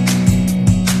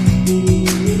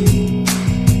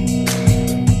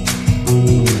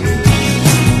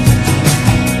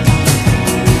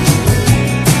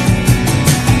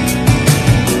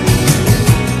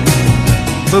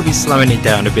 We'll be slowing it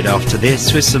down a bit after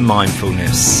this with some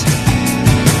mindfulness.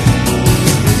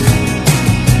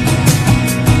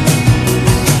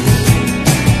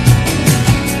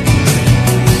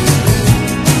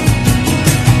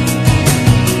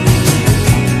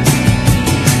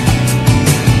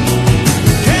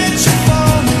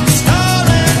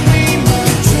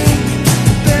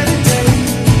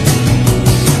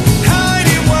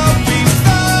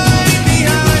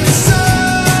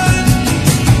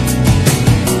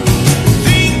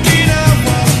 Thinking of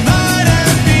what might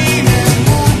have been.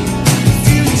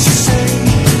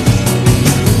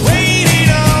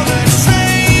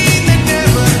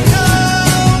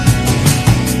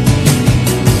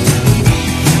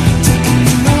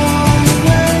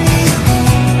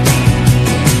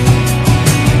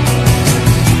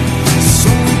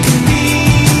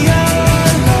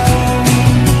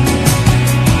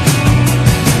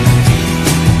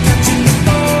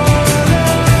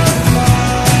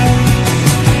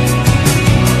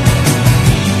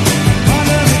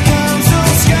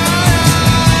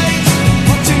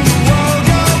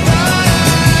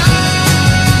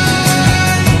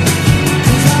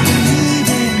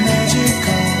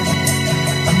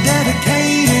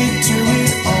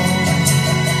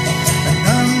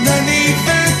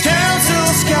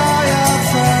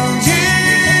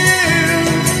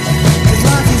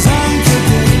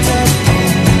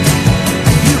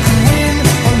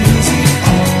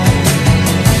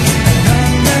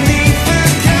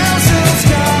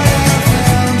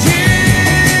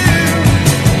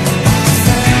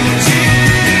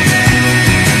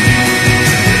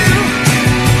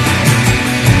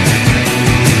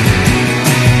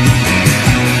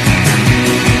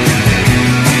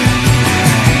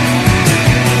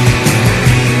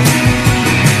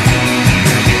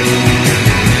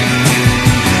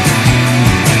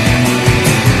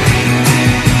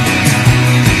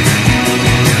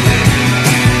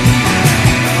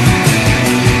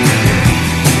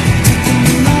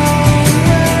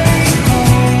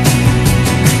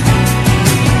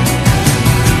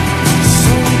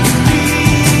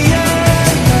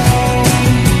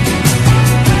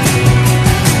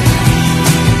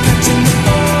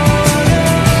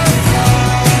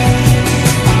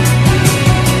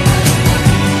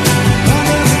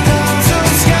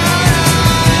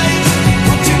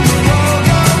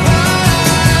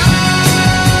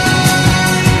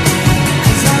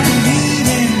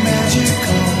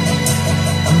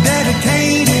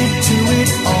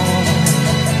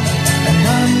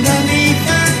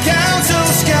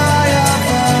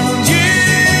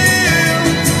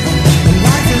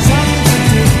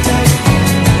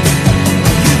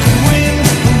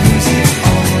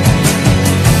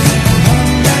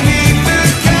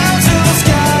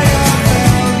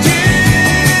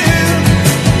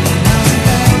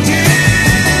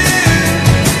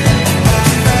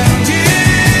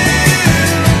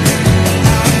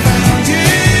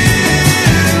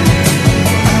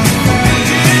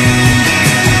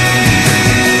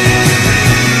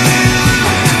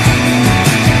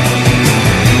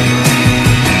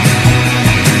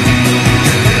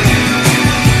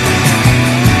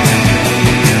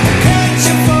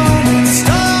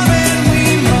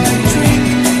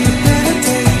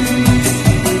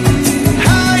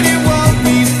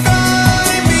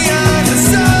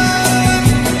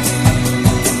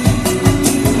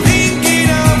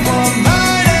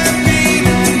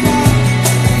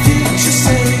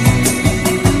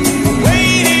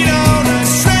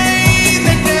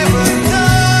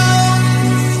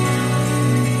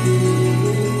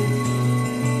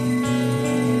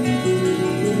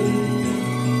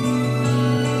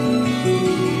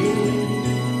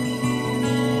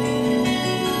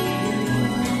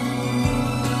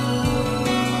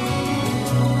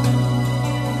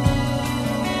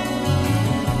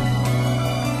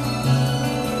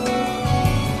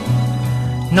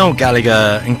 Noel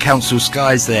Gallagher and Council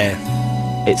Skies there.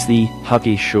 It's the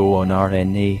Huggy Show on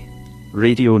RNA,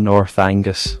 Radio North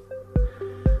Angus.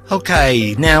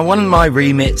 Okay, now one of my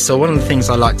remits, or one of the things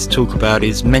I like to talk about,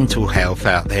 is mental health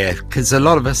out there, because a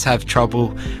lot of us have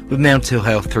trouble with mental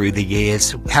health through the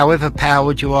years. However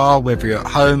powered you are, whether you're at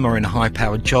home or in a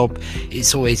high-powered job,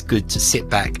 it's always good to sit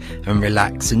back and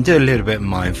relax and do a little bit of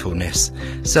mindfulness.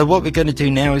 So what we're going to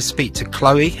do now is speak to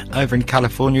Chloe over in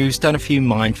California, who's done a few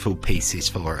mindful pieces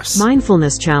for us.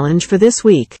 Mindfulness challenge for this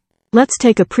week. Let's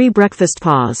take a pre-breakfast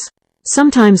pause.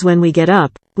 Sometimes when we get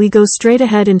up, we go straight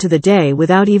ahead into the day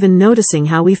without even noticing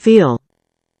how we feel.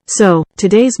 So,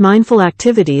 today's mindful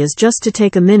activity is just to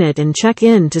take a minute and check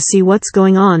in to see what's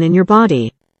going on in your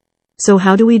body. So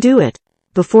how do we do it?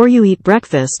 Before you eat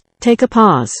breakfast, take a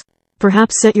pause.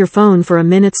 Perhaps set your phone for a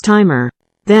minute's timer.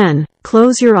 Then,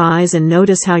 close your eyes and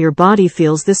notice how your body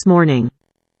feels this morning.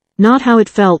 Not how it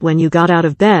felt when you got out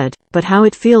of bed, but how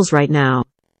it feels right now.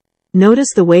 Notice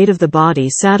the weight of the body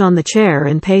sat on the chair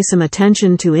and pay some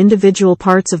attention to individual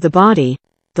parts of the body,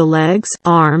 the legs,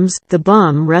 arms, the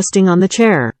bum resting on the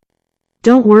chair.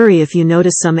 Don't worry if you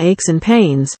notice some aches and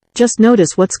pains, just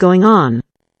notice what's going on.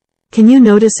 Can you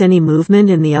notice any movement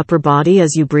in the upper body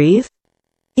as you breathe?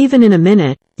 Even in a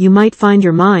minute, you might find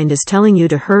your mind is telling you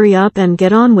to hurry up and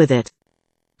get on with it.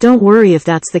 Don't worry if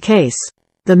that's the case.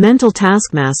 The mental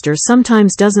taskmaster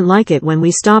sometimes doesn't like it when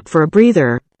we stop for a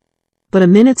breather. But a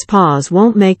minute's pause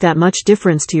won't make that much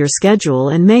difference to your schedule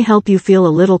and may help you feel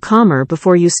a little calmer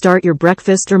before you start your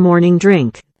breakfast or morning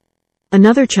drink.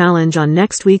 Another challenge on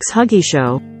next week's Huggy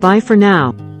Show. Bye for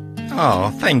now. Oh,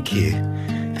 thank you.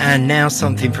 And now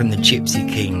something from the Gypsy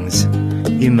Kings.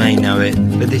 You may know it,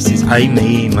 but this is Ay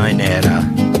Mi Manera.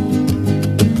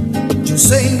 Yo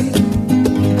sé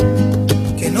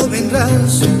que no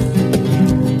vendrás,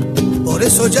 por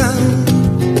eso ya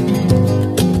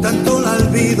tanto la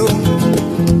olvido.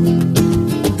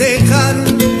 Dejar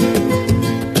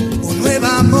un nuevo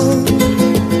amor,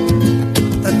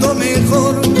 tanto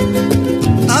mejor,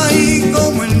 ay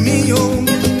como el mío.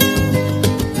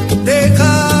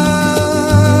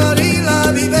 Dejar y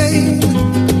la vive,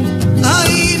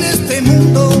 ay en este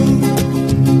mundo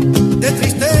de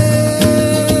tristeza.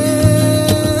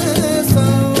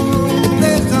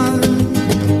 Dejar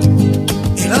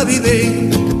y la vive,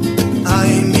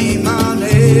 ay mi manera.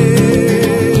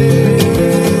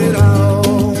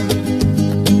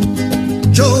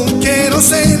 Yo quiero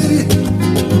ser,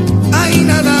 hay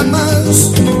nada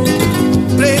más,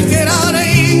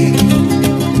 preferiré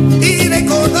y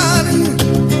recordar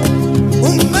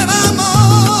un nuevo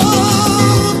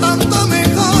amor, tanto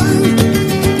mejor.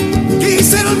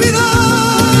 Quisiera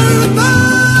olvidar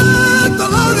tanto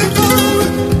lo dejó,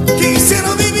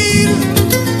 quisiera vivir,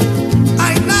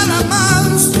 hay nada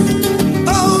más,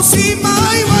 oh sí,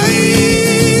 my way.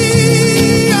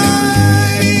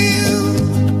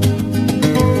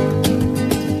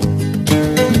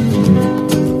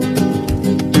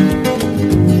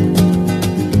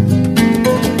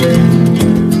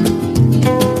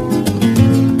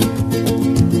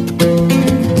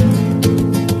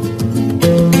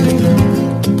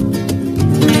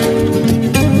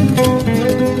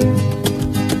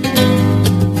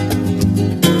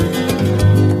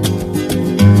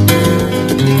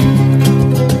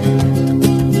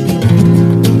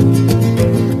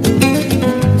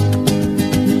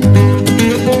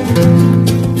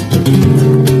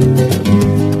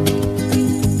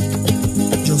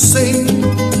 Yo sé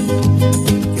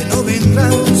que no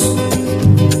vendrás,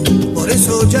 por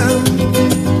eso ya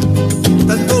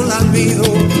tanto la olvido.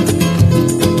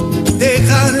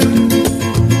 Dejar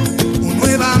un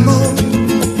nuevo amor,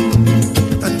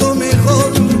 tanto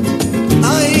mejor,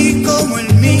 ay como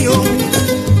el mío.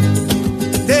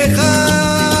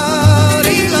 Dejar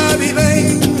y la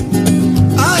vive,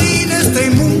 ay en este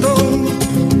mundo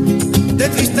de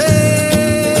tristeza.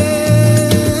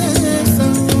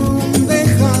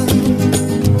 Dejar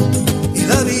y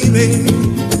la vive,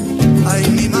 ay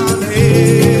mi manera.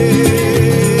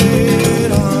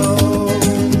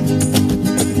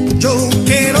 Yo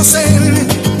quiero ser,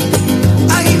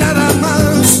 hay nada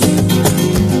más,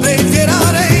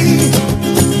 preferiré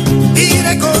y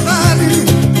recordar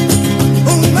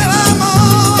un nuevo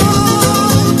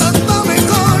amor, tanto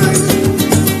mejor.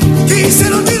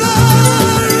 Quisiera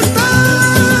olvidar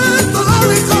tanto lo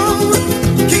mejor,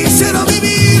 quisiera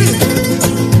vivir,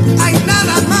 hay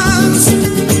nada más,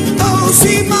 oh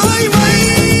sí, my way.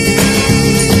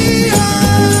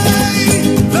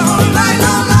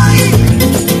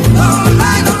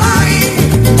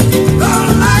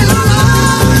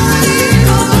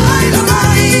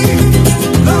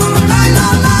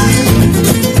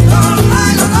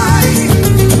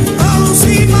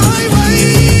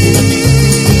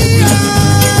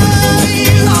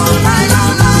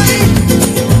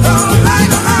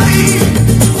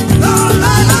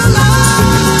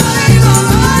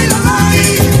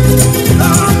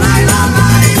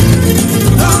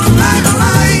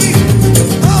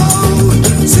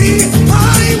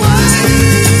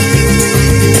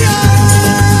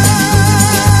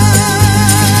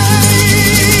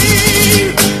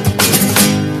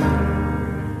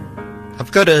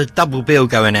 got a double bill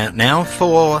going out now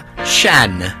for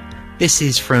Shan. This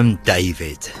is from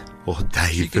David, or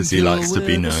Dave as he likes to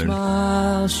be known.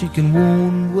 Smile, she can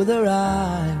wound with her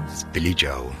eyes. It's Billy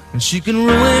Joel. And she can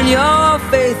ruin your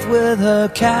faith with her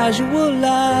casual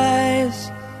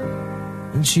lies.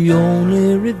 And she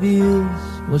only reveals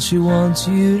what she wants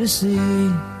you to see.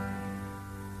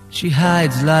 She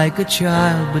hides like a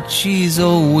child, but she's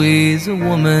always a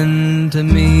woman to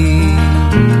me.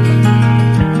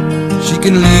 She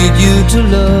can lead you to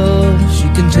love, she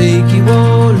can take you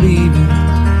or leave you.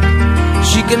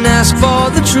 She can ask for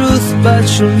the truth, but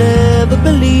she'll never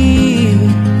believe.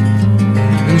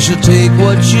 And she'll take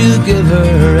what you give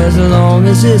her as long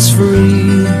as it's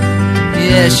free.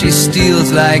 Yeah, she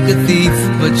steals like a thief,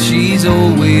 but she's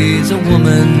always a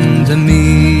woman to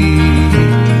me.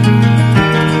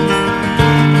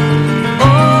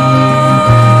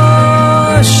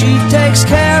 She takes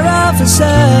care of herself.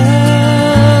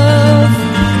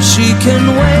 She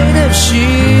can wait if she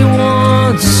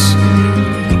wants.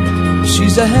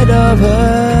 She's ahead of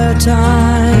her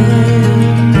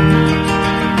time.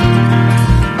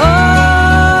 Oh,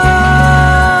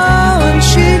 and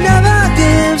she never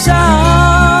gives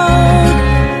out.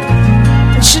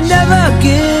 And she never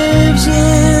gives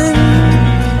in.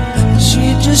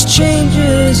 She just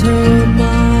changes her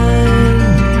mind.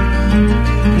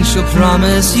 She'll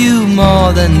promise you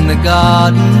more than the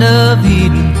Garden of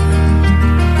Eden.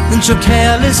 Then she'll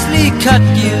carelessly cut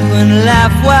you and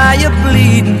laugh while you're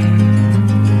bleeding.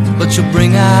 But she'll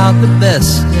bring out the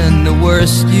best and the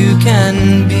worst you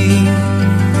can be.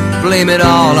 Blame it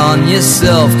all on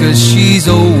yourself, 'cause she's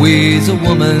always a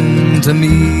woman to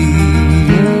me.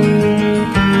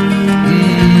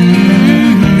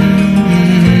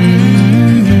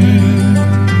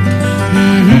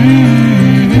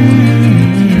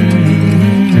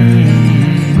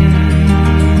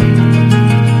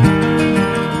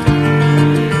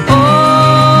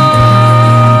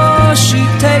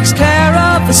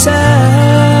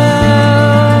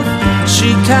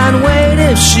 She can wait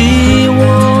if she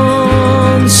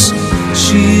wants.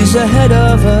 She's ahead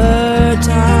of her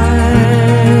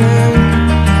time.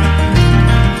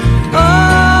 Oh,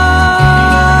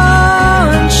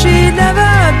 and she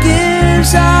never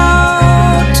gives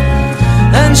out,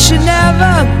 and she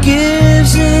never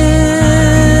gives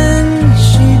in.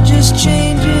 She just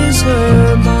changes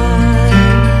her mind.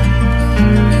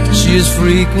 She is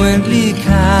frequently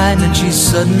kind and she's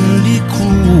suddenly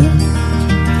cruel.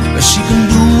 But she can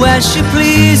do as she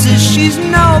pleases, she's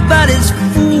nobody's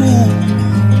fool.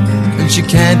 And she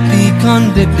can't be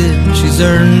convicted, she's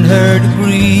earned her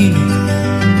degree.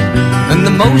 And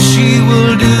the most she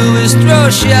will do is throw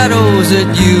shadows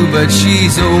at you, but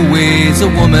she's always a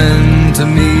woman to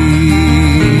me.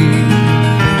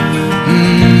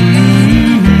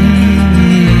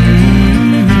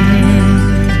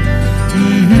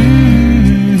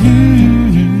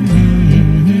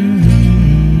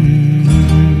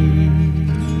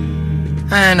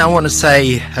 And I want to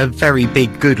say a very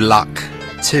big good luck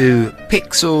to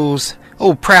Pixels,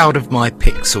 all proud of my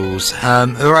Pixels,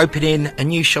 who are opening a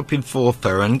new shop in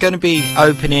Forfar and going to be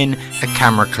opening a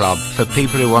camera club for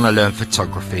people who want to learn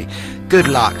photography. Good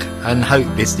luck and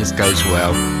hope business goes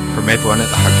well from everyone at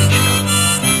the Huggy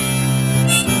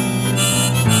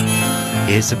Show.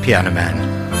 Here's the Piano Man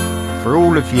for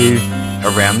all of you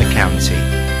around the county.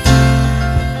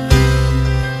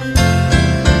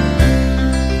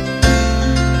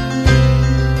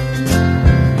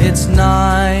 It's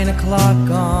 9 o'clock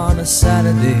on a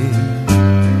Saturday.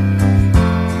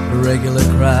 A regular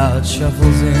crowd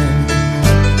shuffles in.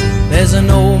 There's an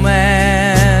old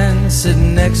man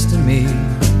sitting next to me,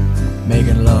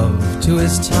 making love to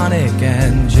his tonic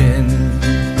and gin.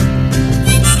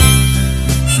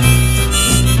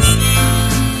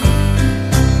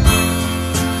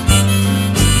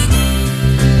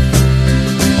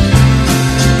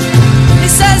 He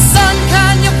says, son,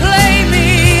 can you play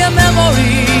me a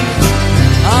memory?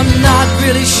 I'm not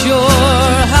really sure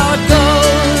how it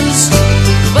goes,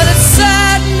 but it's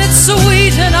sad and it's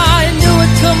sweet and I knew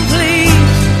it complete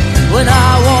when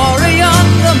I wore a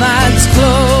younger man's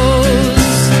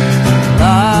clothes.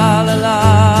 La la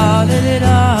la la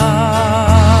la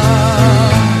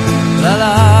la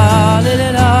la la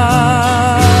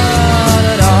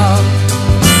la la.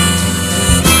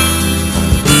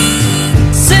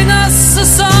 Sing us a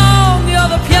song, you're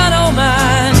the piano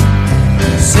man.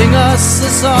 Sing us a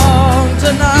song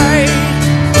tonight.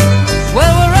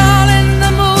 Well, we're all in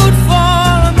the mood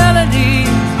for a melody,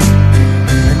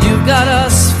 and you've got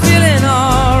us feeling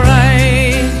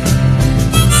alright.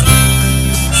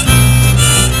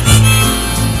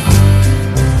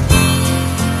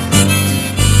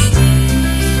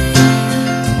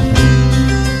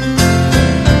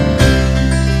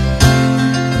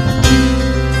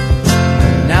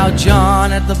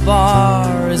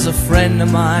 bar is a friend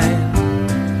of mine.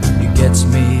 He gets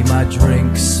me my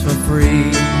drinks for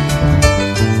free,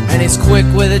 and he's quick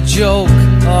with a joke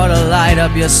or to light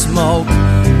up your smoke,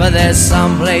 but there's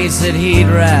some place that he'd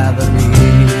rather be.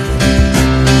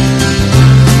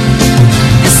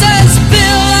 He says,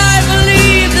 Bill, I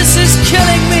believe this is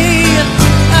killing me,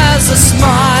 as a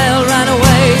smile ran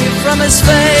away from his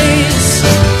face.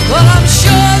 Well, I'm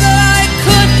sure that I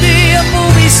could be a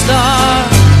movie star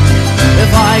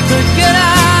if I could get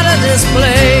out of this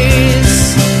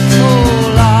place.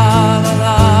 Oh, la la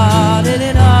la, did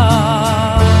it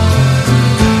all.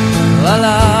 La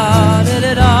la, did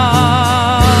it all.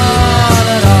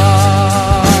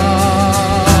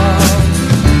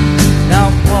 Now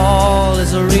Paul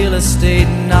is a real estate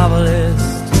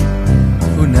novelist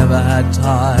who never had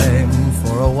time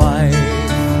for a wife,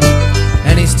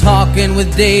 and he's talking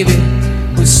with Davy,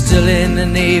 who's still in the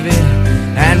Navy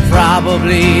and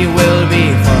probably will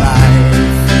be for life.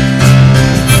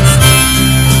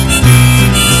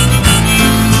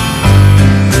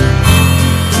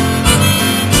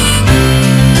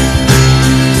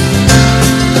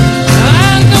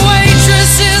 And the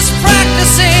waitress is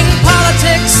practicing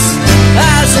politics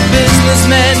as the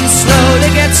businessmen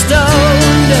slowly get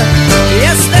stoned.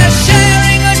 Yes, they're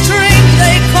sharing a drink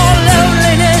they call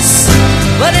loneliness,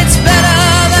 but it's better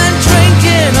than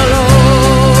drinking alone.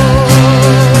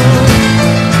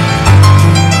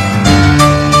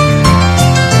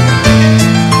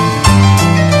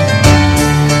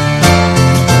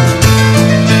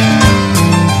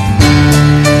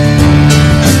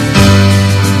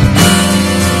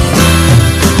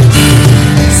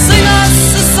 Sing us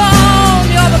a song,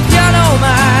 you're the piano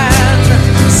man.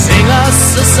 Sing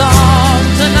us a song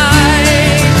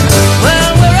tonight.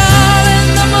 Well, we're all in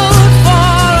the mood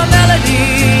for a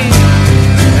melody,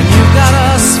 and you got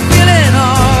us feeling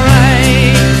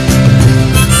alright.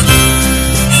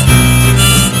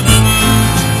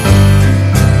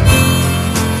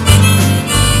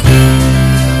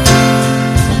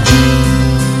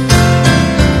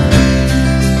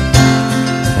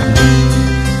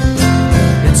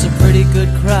 It's a pretty good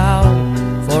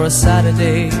crowd for a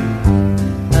Saturday,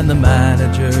 and the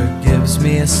manager gives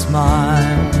me a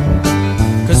smile,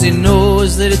 'cause he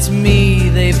knows that it's me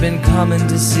they've been coming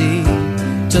to see,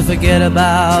 to forget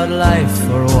about life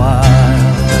for a while.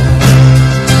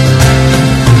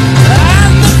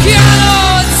 And the piano,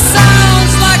 it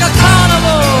sounds like a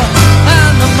carnival,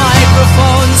 and the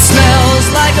microphone smells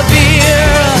like a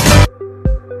beer.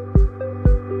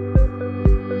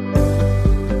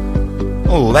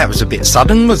 Oh, that was a bit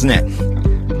sudden, wasn't it?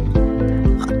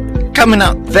 Coming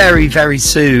up very, very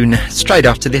soon, straight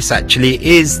after this actually,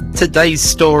 is today's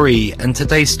story. And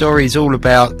today's story is all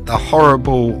about the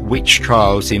horrible witch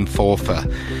trials in Forfar.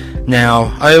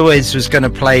 Now, I always was going to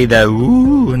play the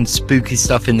ooh and spooky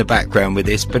stuff in the background with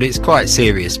this, but it's quite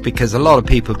serious because a lot of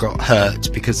people got hurt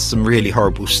because of some really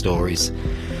horrible stories.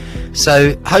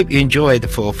 So, hope you enjoy the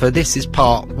Forfar. This is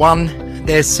part one.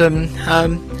 There's some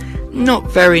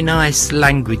not very nice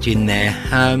language in there.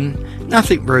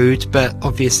 Nothing rude, but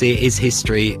obviously it is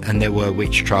history, and there were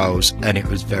witch trials, and it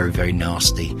was very, very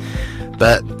nasty.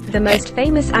 But the most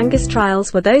famous Angus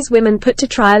trials were those women put to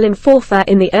trial in Forfar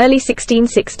in the early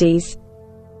 1660s.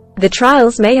 The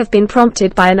trials may have been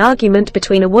prompted by an argument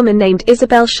between a woman named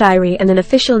Isabel Shirey and an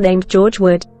official named George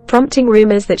Wood, prompting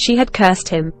rumors that she had cursed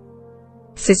him.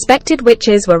 Suspected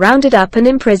witches were rounded up and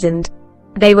imprisoned.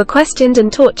 They were questioned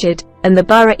and tortured, and the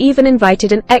borough even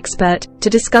invited an expert to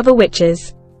discover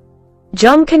witches.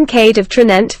 John Kincaid of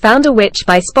Tranent found a witch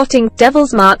by spotting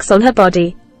devil's marks on her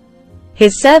body.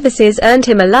 His services earned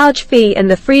him a large fee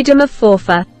and the freedom of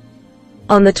Forfar.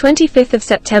 On the 25th of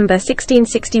September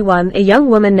 1661, a young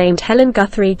woman named Helen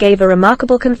Guthrie gave a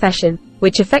remarkable confession,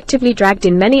 which effectively dragged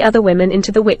in many other women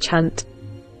into the witch hunt.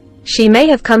 She may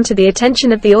have come to the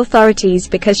attention of the authorities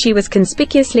because she was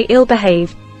conspicuously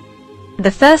ill-behaved. The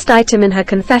first item in her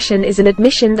confession is an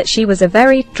admission that she was a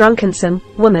very drunkensome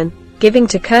woman, giving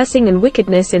to cursing and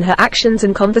wickedness in her actions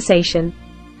and conversation.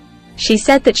 She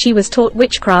said that she was taught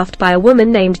witchcraft by a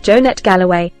woman named Jonette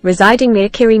Galloway, residing near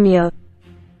Kirriemuir.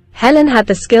 Helen had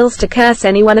the skills to curse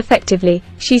anyone effectively,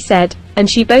 she said, and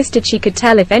she boasted she could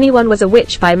tell if anyone was a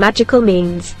witch by magical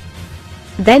means.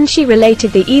 Then she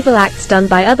related the evil acts done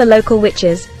by other local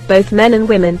witches, both men and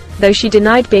women, though she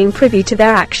denied being privy to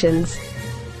their actions.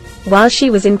 While she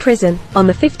was in prison, on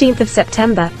the 15th of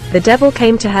September, the devil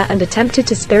came to her and attempted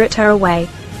to spirit her away.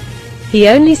 He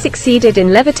only succeeded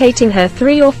in levitating her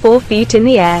 3 or 4 feet in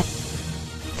the air.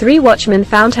 3 watchmen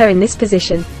found her in this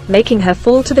position, making her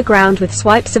fall to the ground with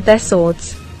swipes of their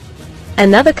swords.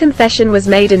 Another confession was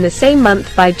made in the same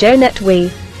month by Jonette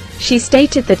Wee. She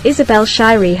stated that Isabel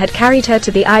Shirey had carried her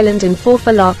to the island in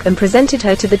Forfar Loch and presented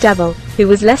her to the devil, who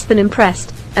was less than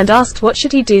impressed, and asked what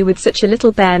should he do with such a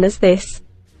little bairn as this.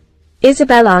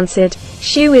 Isabel answered,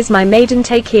 "Shoo is my maiden,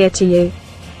 take here to you."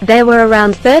 There were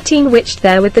around 13 witched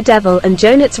there with the devil, and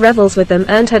Jonet's revels with them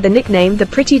earned her the nickname the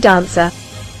Pretty Dancer.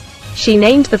 She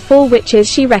named the 4 witches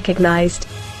she recognized.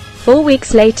 4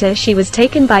 weeks later she was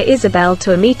taken by Isabel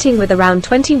to a meeting with around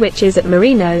 20 witches at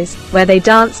Marino's, where they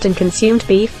danced and consumed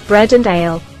beef, bread and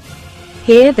ale.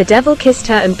 Here the devil kissed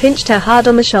her and pinched her hard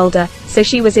on the shoulder, so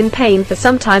she was in pain for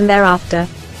some time thereafter.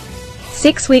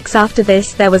 6 weeks after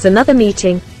this there was another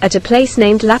meeting, at a place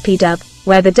named Lapidub,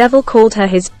 where the devil called her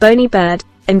his bony bird,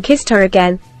 and kissed her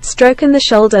again, stroking the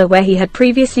shoulder where he had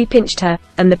previously pinched her,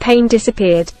 and the pain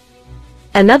disappeared.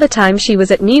 Another time she was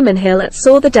at Newman Hill and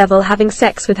saw the devil having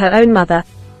sex with her own mother.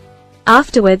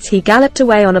 Afterwards he galloped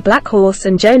away on a black horse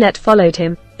and Jonette followed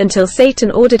him, until Satan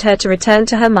ordered her to return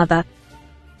to her mother.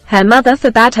 Her mother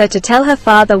forbade her to tell her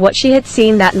father what she had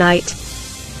seen that night.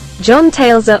 John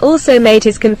Tailser also made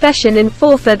his confession in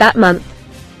Forfar that month.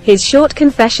 His short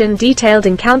confession detailed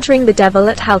encountering the devil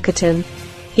at Halkerton.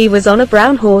 He was on a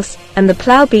brown horse, and the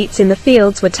plough beats in the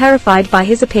fields were terrified by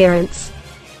his appearance.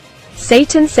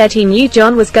 Satan said he knew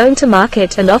John was going to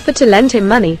market and offered to lend him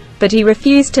money, but he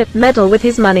refused to meddle with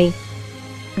his money.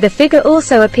 The figure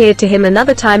also appeared to him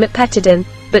another time at Petterdon,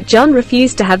 but John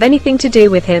refused to have anything to do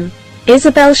with him.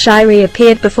 Isabel Shirey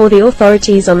appeared before the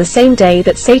authorities on the same day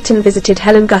that Satan visited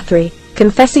Helen Guthrie,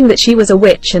 confessing that she was a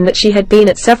witch and that she had been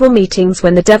at several meetings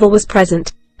when the devil was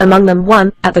present, among them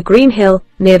one, at the Green Hill,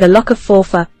 near the Loch of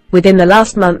Forfar, within the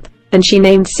last month, and she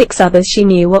named 6 others she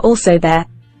knew were also there.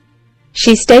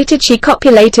 She stated she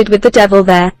copulated with the devil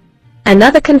there.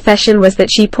 Another confession was that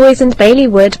she poisoned Bailey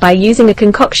Wood by using a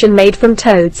concoction made from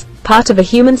toads, part of a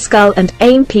human skull and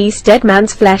a piece dead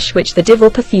man's flesh which the devil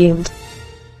perfumed.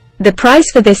 The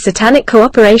price for this satanic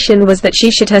cooperation was that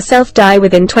she should herself die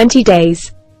within 20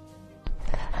 days.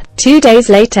 2 days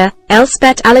later,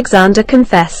 Elspeth Alexander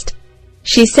confessed.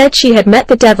 She said she had met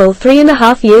the devil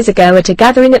 3.5 years ago at a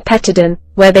gathering at Petterdon,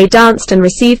 where they danced and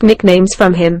received nicknames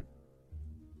from him.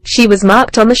 She was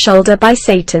marked on the shoulder by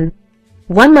Satan.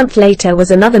 1 month later was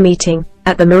another meeting,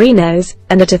 at the Marinos,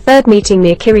 and at a third meeting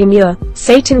near Kirriemuir,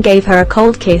 Satan gave her a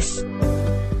cold kiss.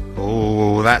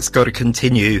 Oh, that's got to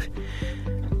continue.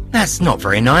 That's not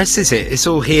very nice, is it? It's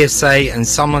all hearsay and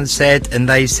someone said and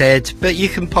they said, but you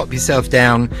can pop yourself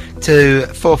down to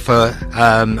Forfar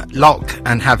Loch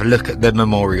and have a look at the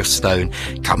memorial stone.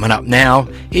 Coming up now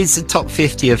is the top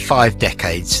 50 of 5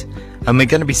 decades. And we're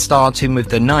going to be starting with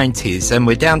the 90s, and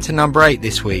we're down to number 8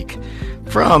 this week.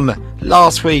 From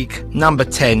last week, number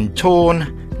 10,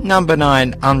 Torn, number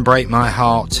 9, Unbreak My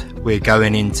Heart. We're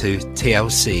going into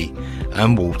TLC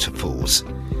and Waterfalls.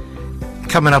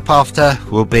 Coming up after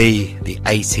will be the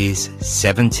 80s,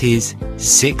 70s,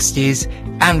 60s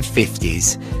and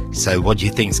 50s. So what do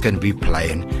you think is going to be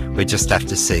playing? We'll just have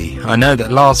to see. I know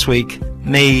that last week,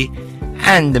 me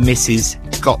and the missus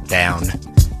got down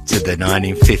to the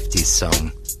 1950s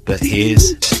song, but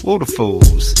here's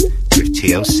Waterfalls with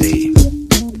TLC.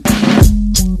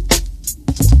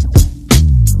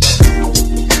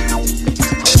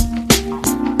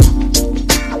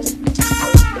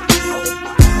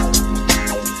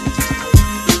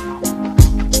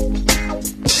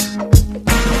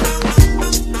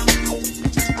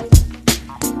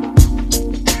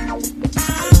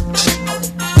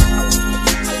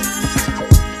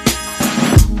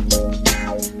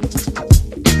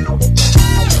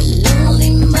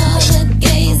 Lonely mother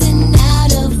gazing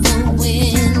out of the window.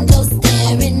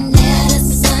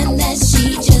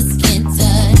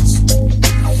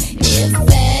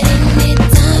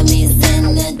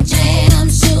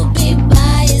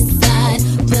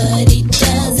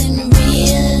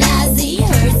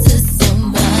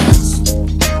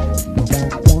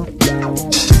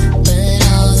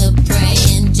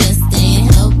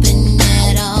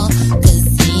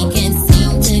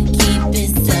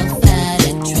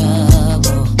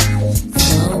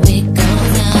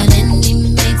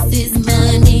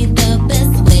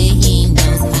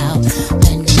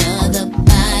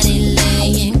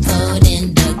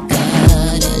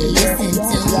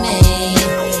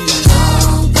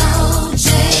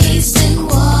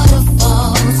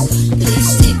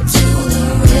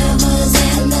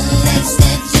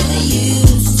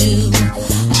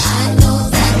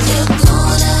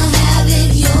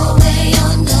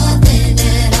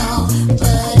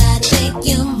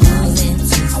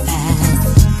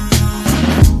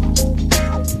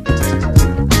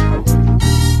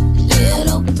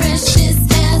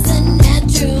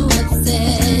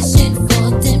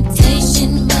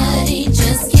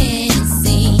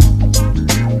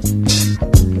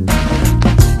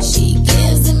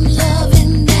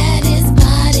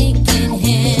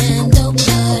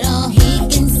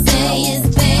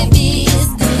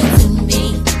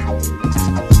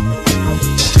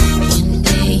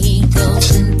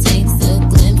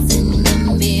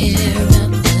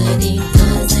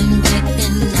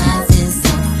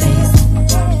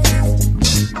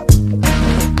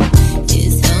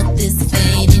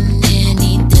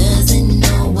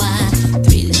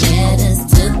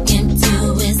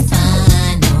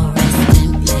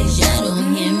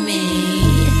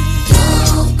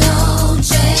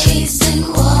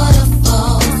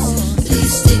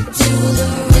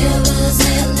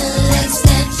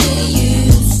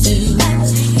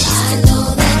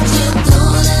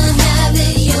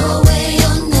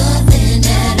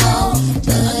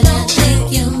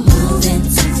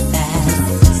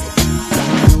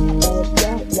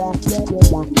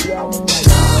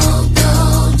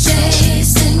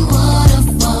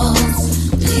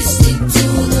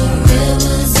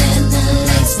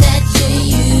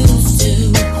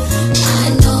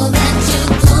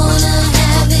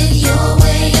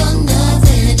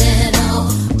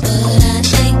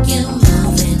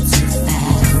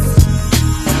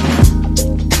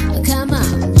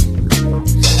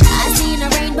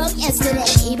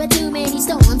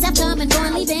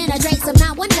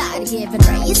 gotta give and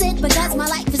praise it, because my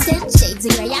life is 10 shades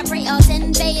of gray. I pray all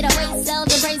 10 fade away,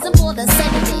 seldom praise him for the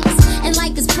 7 days. And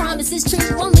like his promise is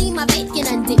true, only my faith can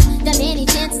undo the many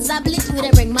chances I blew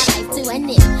to bring my life to an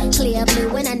end. Clear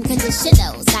blue and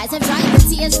unconditional skies have dried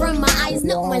the tears from my eyes,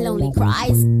 no one lonely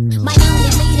cries. My only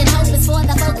bleeding hope is for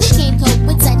the folk who can't cope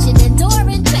with such an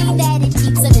enduring pain that it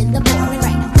keeps them in the pouring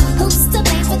rain. Who's to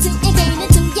blame for two and gain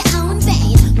into your own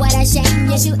vein? What a shame,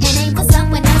 you shoot and aim for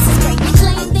someone else's brain. You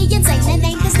claim the insane and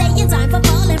aim to stay in time for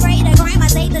falling prey to crime. I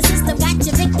say the system got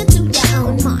you victim to your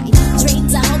own mind.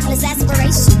 Dreams are hopeless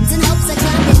aspirations and hopes are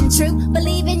coming true.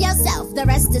 Believe in yourself, the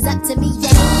rest is up to me. Yeah.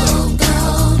 Don't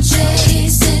go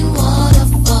chasing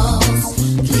waterfalls.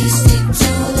 Please stick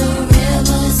to the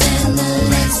rivers and the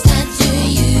lakes that you're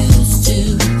used to.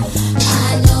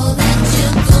 I know that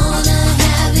you're gonna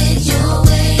have it your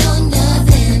way or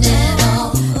nothing at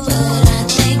all, but I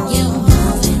think you're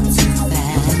moving too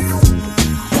fast.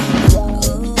 Don't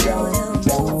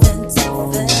go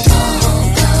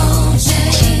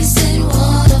chasing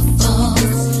waterfalls.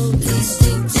 Please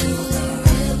stick to the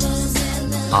rivers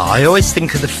and the I always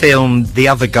think of the film The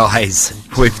Other Guys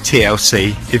with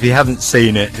TLC. If you haven't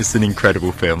seen it, it's an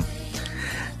incredible film.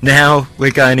 Now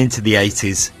we're going into the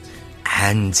 80s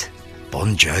and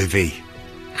Bon Jovi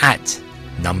at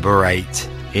number 8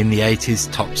 in the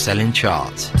 80s top selling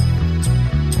chart.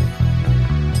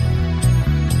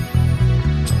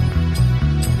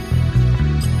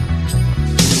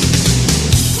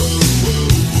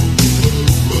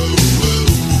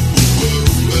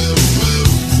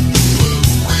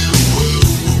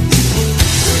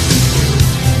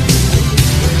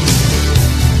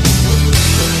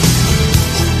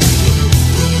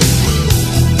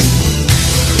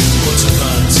 What's a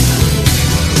bad time?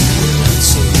 Not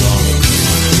so long ago.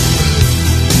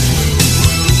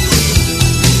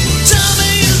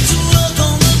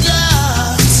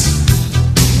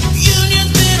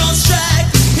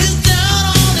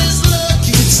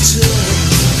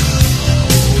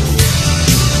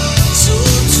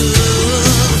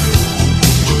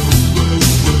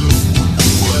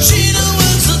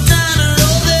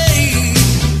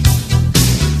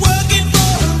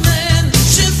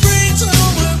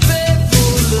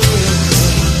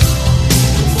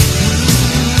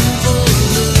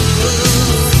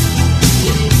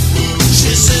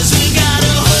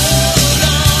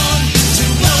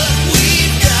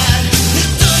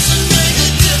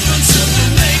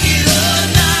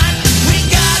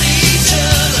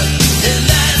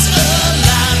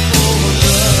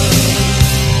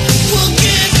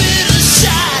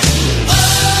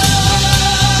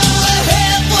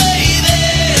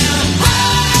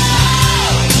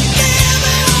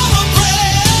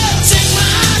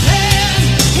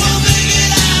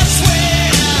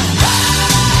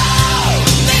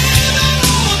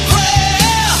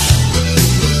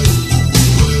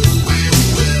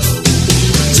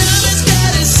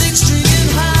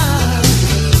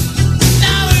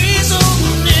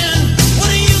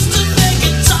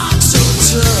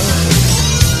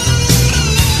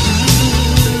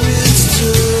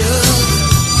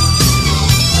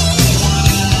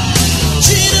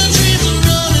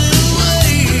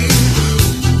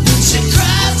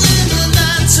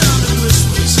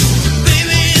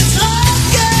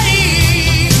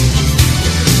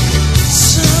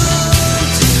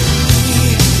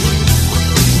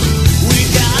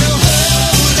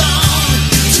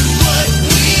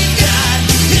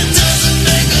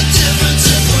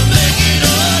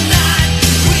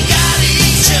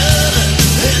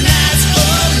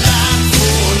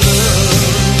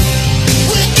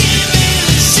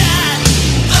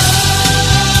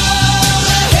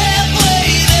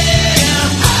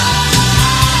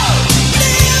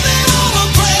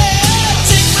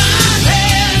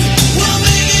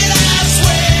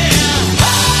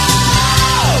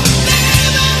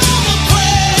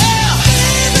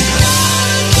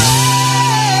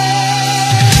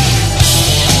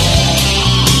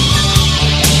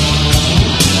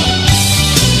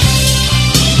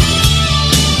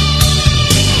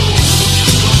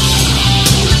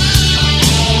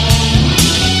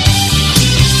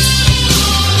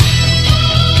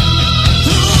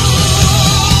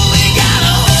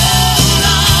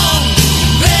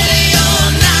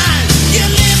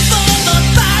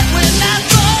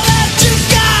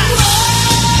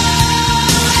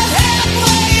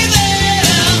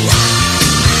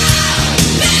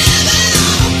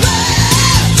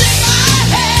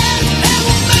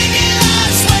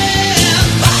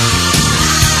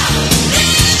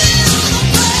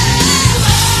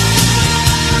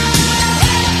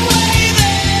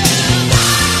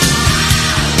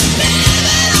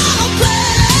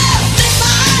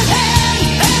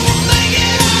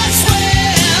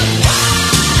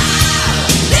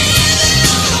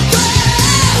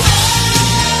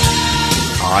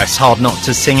 hard not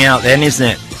to sing out then, isn't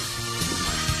it?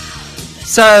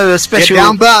 So, a special... Get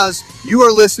down, Buzz. You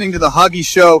are listening to the Huggy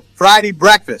Show Friday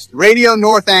Breakfast, Radio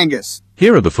North Angus.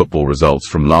 Here are the football results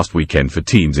from last weekend for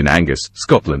teams in Angus,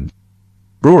 Scotland.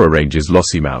 Brora Rangers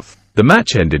Lossiemouth. The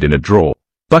match ended in a draw.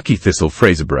 Bucky Thistle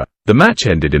Fraserburgh. The match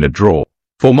ended in a draw.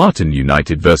 Formartine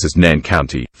United versus Nairn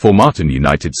County. Formartine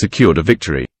United secured a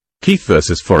victory. Keith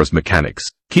versus Forest Mechanics.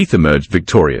 Keith emerged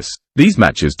victorious. These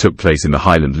matches took place in the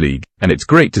Highland League, and it's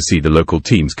great to see the local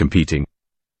teams competing.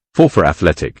 Forfar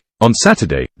Athletic. On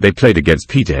Saturday, they played against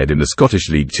Peterhead in the Scottish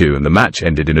League 2 and the match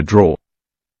ended in a draw.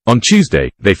 On Tuesday,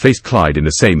 they faced Clyde in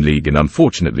the same league and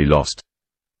unfortunately lost.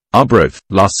 Arbroath.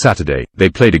 Last Saturday, they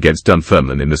played against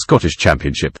Dunfermline in the Scottish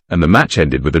Championship, and the match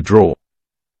ended with a draw.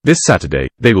 This Saturday,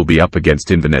 they will be up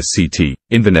against Inverness CT,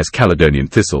 Inverness Caledonian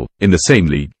Thistle, in the same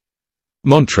league.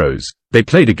 Montrose. They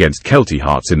played against Kelty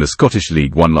Hearts in the Scottish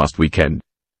League 1 last weekend.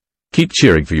 Keep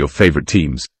cheering for your favourite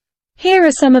teams. Here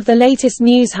are some of the latest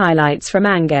news highlights from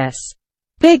Angus.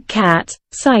 Big cat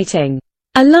sighting.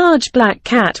 A large black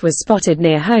cat was spotted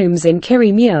near homes in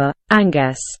Kirriemuir,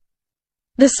 Angus.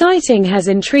 The sighting has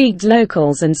intrigued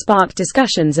locals and sparked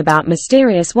discussions about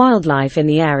mysterious wildlife in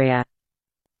the area.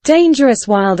 Dangerous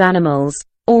wild animals.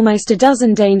 Almost a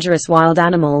dozen dangerous wild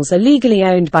animals are legally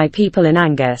owned by people in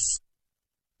Angus.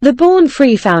 The Born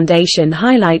Free Foundation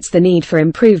highlights the need for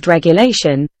improved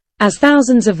regulation, as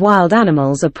thousands of wild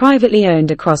animals are privately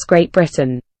owned across Great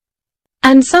Britain.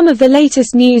 And some of the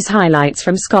latest news highlights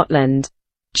from Scotland.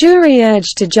 Jury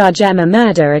urged to judge Emma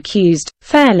murder accused,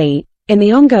 fairly, in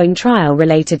the ongoing trial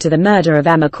related to the murder of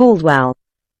Emma Caldwell.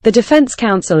 The Defence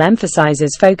Counsel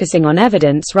emphasises focusing on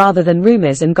evidence rather than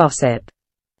rumours and gossip.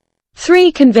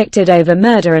 3 convicted over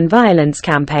murder and violence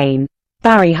campaign.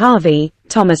 Barry Harvey,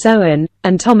 Thomas Owen,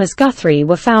 and Thomas Guthrie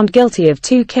were found guilty of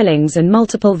 2 killings and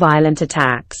multiple violent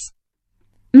attacks.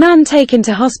 Man taken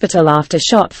to hospital after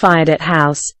shot fired at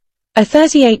house. A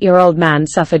 38-year-old man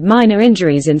suffered minor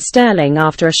injuries in Stirling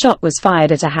after a shot was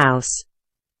fired at a house.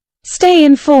 Stay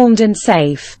informed and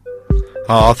safe.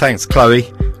 Oh, thanks,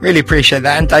 Chloe. Really appreciate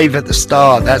that. And Dave at the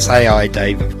start. That's AI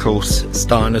Dave, of course,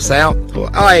 starting us out.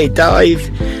 Well, hi, Dave.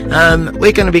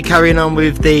 We're going to be carrying on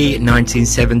with the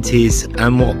 1970s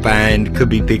and what band could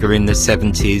be bigger in the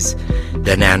 70s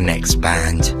than our next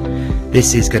band.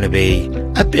 This is going to be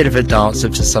a bit of a dancer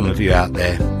for some of you out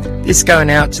there. This is going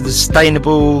out to the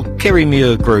Sustainable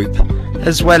Kirriemuir Group,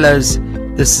 as well as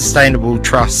the Sustainable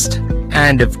Trust,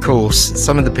 and of course,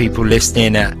 some of the people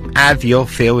listening at Have Your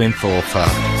Feel in Forfar.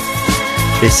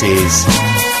 This is,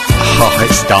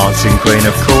 it's Dancing Queen,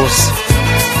 of course.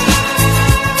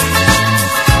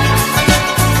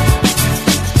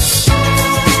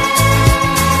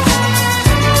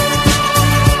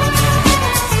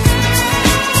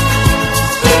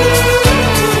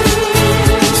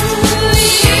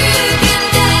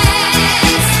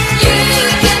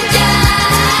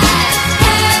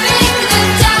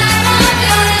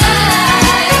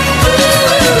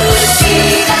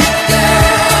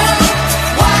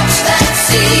 Watch that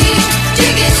scene,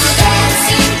 digging the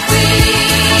dancing queen.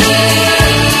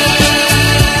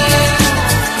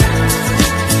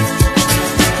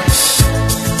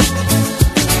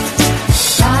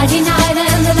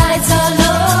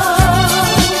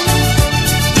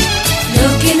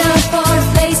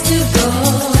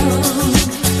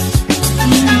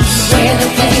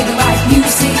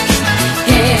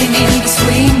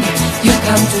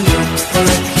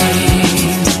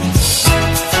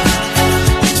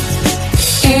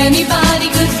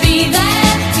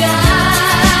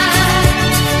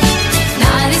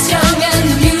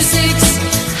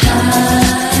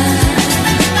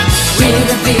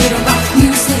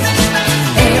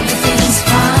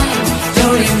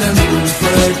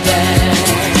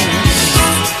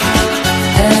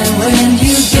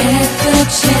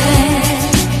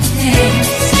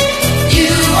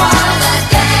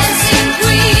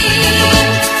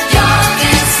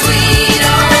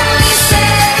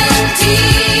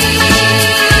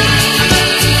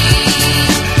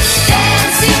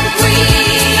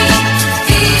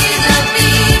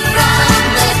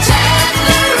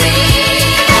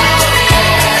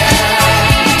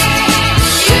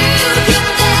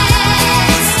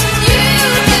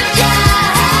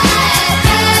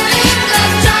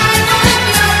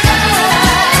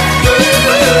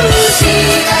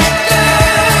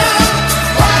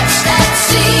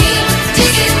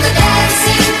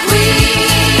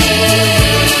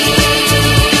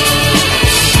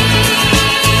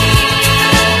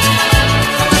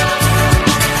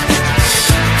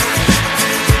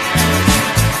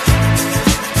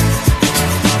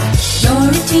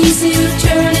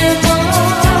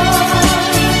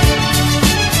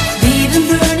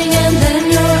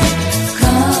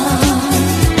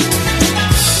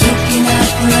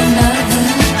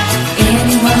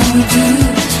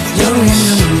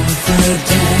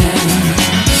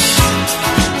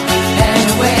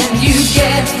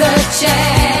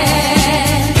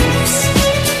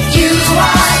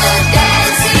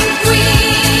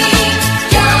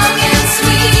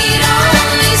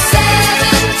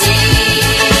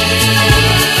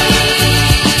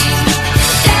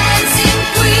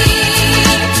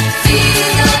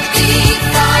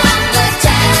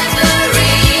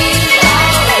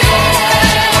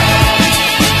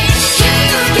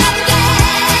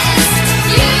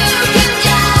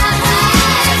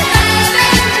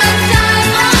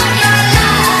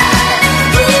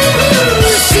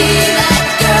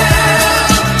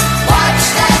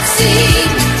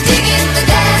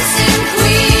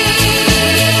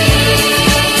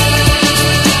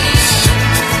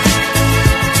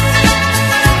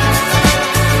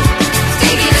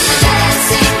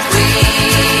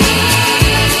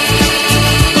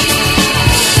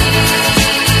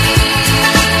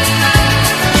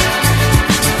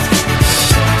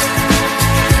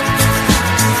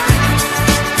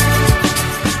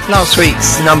 Last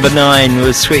week's number 9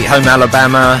 was Sweet Home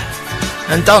Alabama,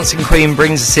 and Dancing Queen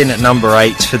brings us in at number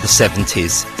 8 for the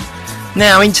 70s.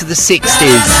 Now into the 60s,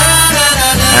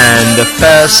 and the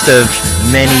first of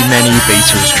many, many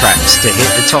Beatles tracks to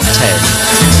hit the top 10.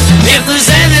 If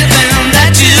there's anything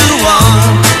that you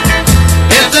want,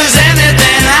 if there's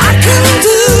anything I can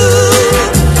do,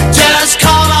 just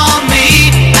call on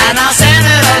me and I'll send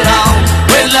it along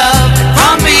with love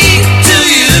from me to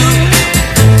you.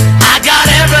 I got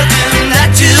everything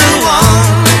that you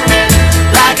want,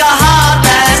 like a heart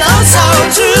that's oh so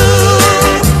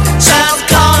true. Just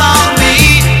call on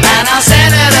me and I'll send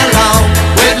it along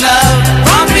with love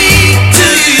from me to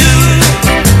you.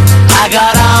 I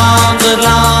got arms that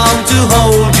long to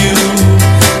hold you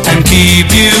and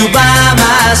keep you by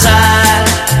my side.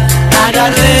 I got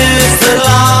lips that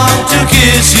long to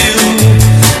kiss you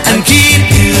and keep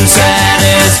you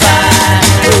satisfied.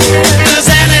 If there's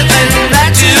anything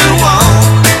that you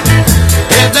want,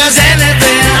 if there's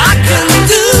anything I can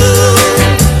do,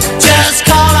 just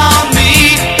call on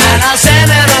me and I'll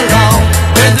send it along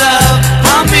with love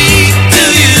from me to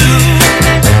you.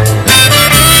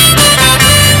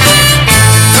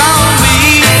 From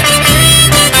me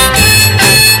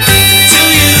to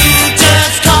you,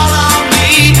 just call on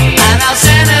me and I'll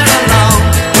send it along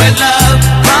with love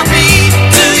from me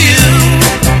to you.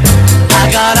 I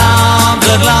got arms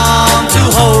that long to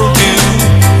hold you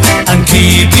and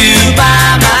keep you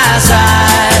by my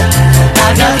side.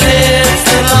 I got lips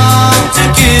that long to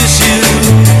kiss you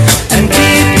and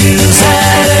keep you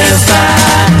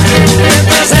satisfied. If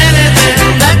there's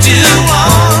anything that you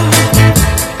want,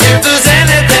 if there's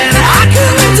anything I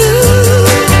can do,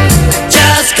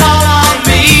 just call on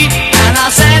me and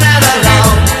I'll send it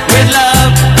along with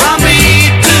love from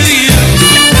me to you,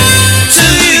 to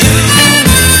you,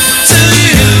 to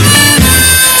you,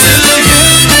 to you.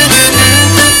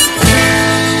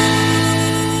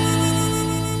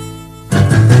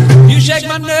 You shake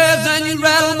my nerves and you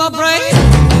rattle my brain.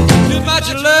 Too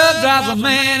much love drives a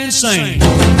man insane.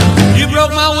 You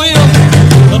broke my will,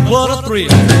 but what a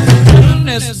thrill.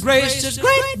 Goodness gracious,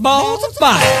 great balls of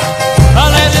fire. I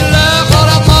let you love what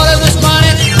I thought it was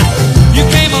funny. You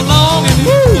came along and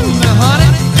woo, now honey,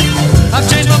 I've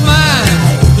changed my mind.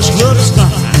 This love is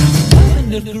fine.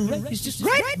 Goodness gracious,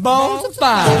 great balls of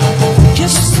fire.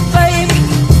 Kisses, baby.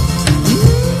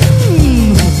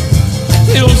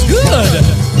 Feels good.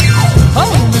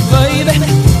 Hold me, baby.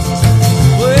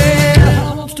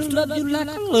 Well, I want to love you like I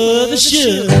love a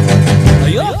should.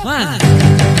 You're fine,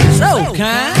 so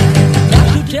kind. Got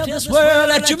to tell this world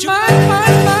that you're mine,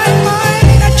 mine, mine,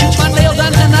 mine. I chew my nails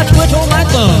down and I twiddle my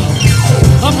thumb.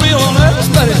 I'm real nervous,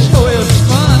 but it sure is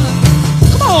fun.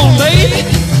 Come on, baby,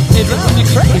 it drives me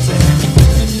crazy.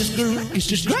 And it's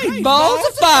just great balls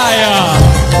of fire.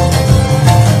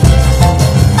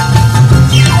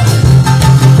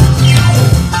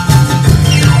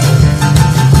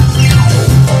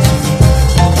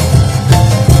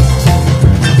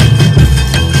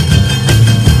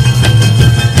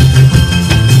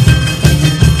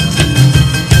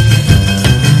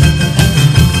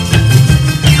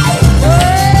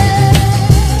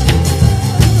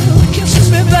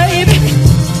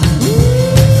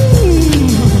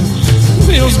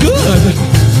 Good.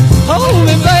 Hold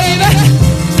me, baby.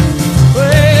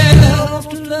 Well, I want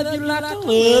to love you like I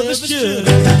love is should.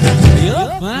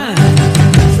 You're fine,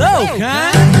 so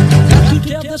kind. Got to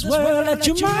tell this world that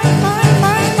you're mine, mine,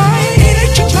 mine, mine.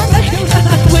 Ain't you trying to hear that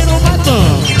I twiddle my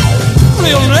thumb?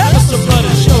 Real nervous, but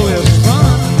it sure is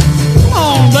fun. Come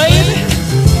on, baby,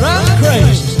 drive me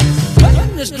crazy.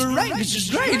 Goodness gracious,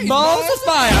 great balls of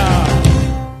fire.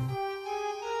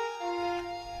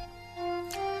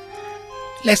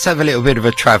 Let's have a little bit of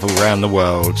a travel around the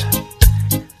world.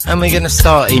 And we're going to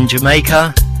start in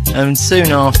Jamaica, and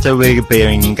soon after we're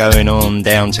being going on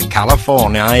down to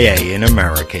California in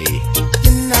America.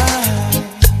 The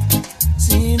night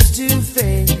seems to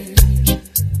fade,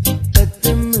 but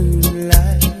the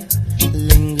moonlight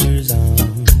lingers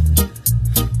on.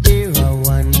 There I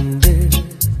wonder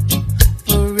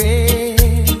for everyone.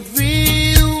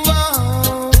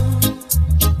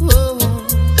 Oh.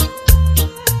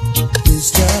 The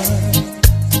stars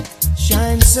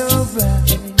shine so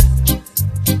bright,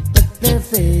 but they're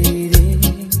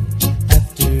fading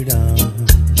after dawn.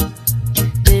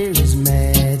 There is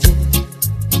magic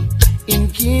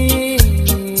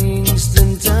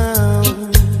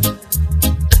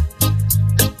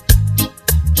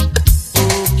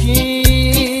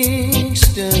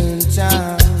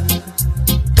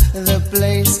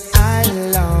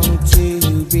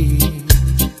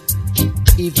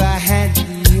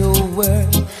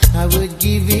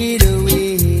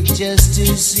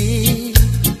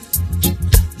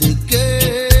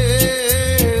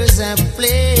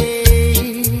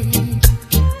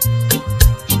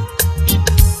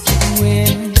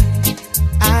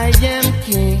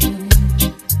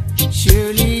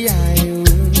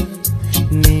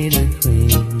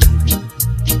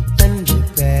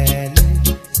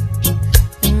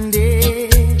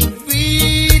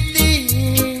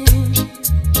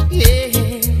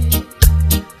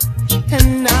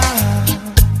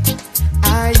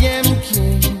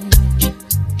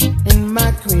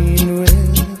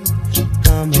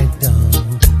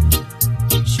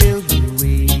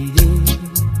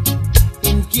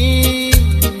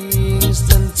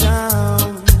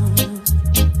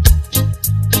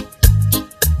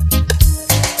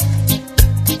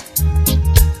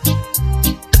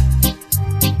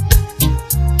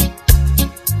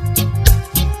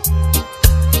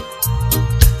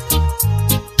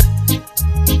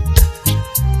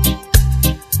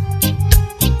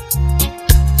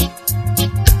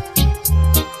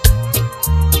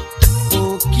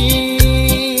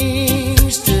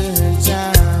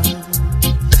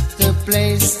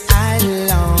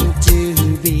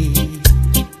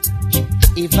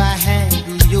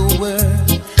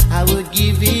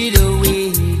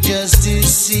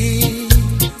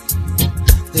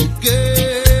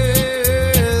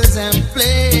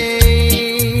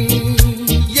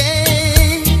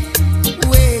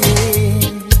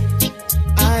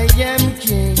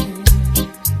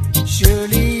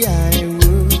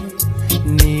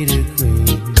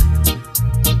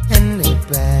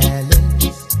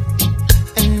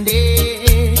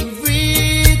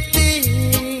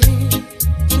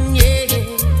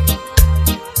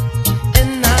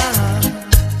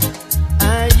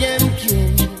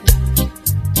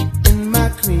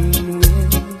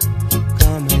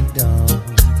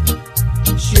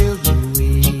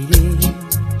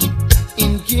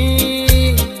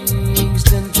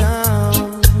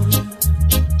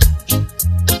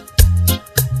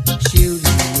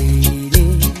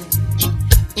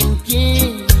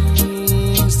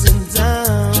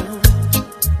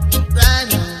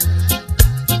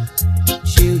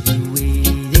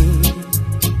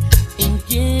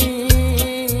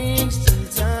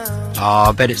Oh,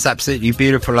 I bet it's absolutely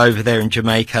beautiful over there in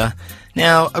Jamaica.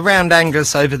 Now, around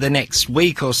Angus over the next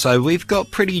week or so, we've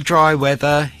got pretty dry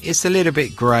weather. It's a little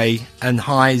bit grey and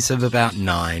highs of about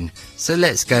 9. So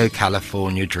let's go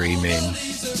California dreaming.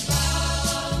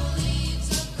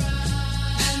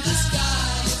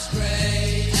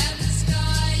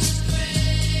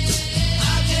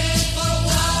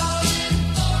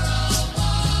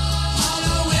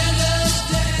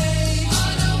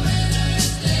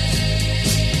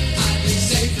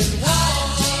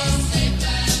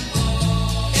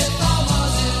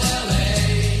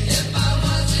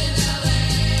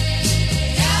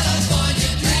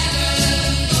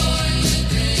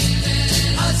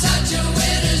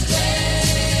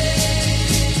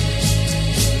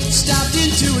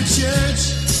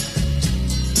 Church,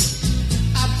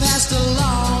 I passed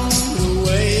along the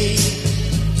way.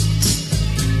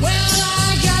 Well,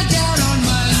 I got down on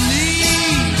my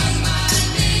knees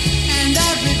and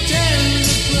I pretend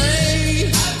to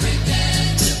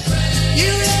pray.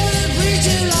 You know the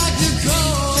preacher like the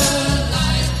cold.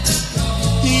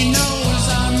 He knows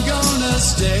I'm gonna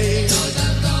stay.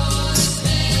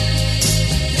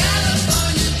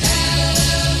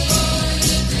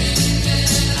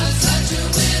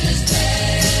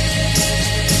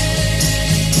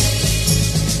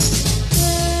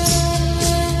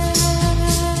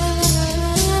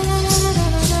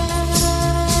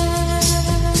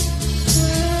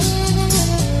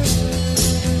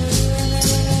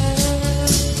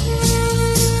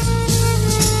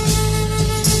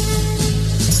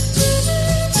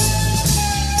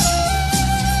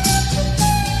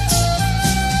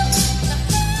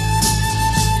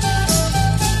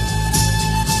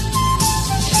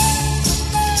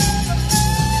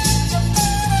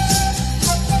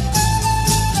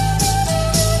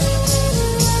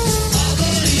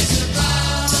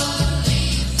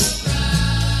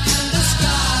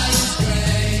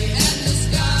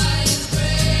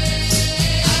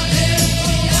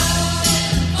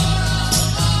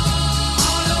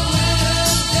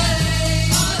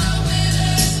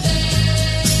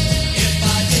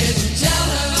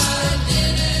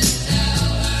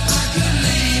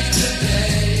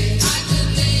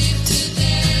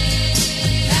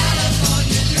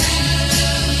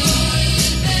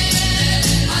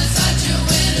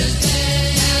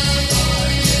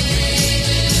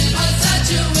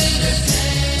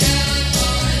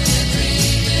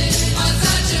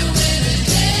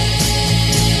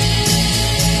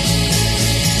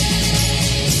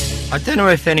 I don't know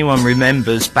if anyone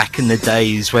remembers back in the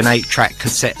days when 8-track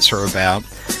cassettes were about.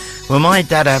 Well, my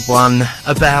dad had one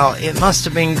about, it must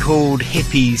have been called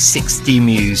Hippie 60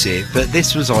 Music, but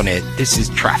this was on it. This is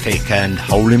Traffic and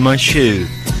Hole in My Shoe.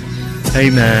 Hey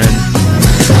man.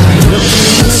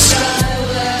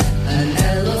 An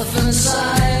elephant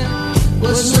sign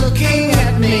was looking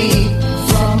at me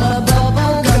from a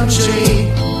bubble gum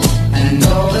tree, and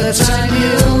all the time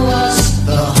you was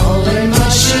the hole in my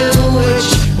shoe,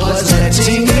 which was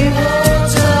letting me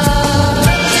water.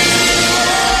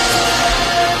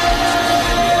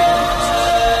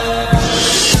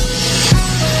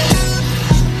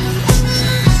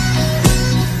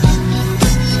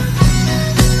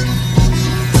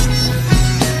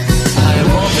 I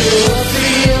walked through a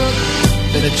field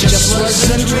that just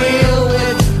wasn't real,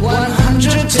 with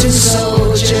 100 tin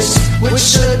soldiers which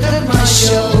stood at my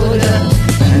shoulder,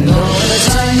 and all the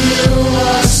time you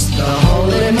was the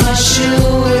hole in my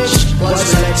shoe, which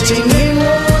was letting me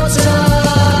water.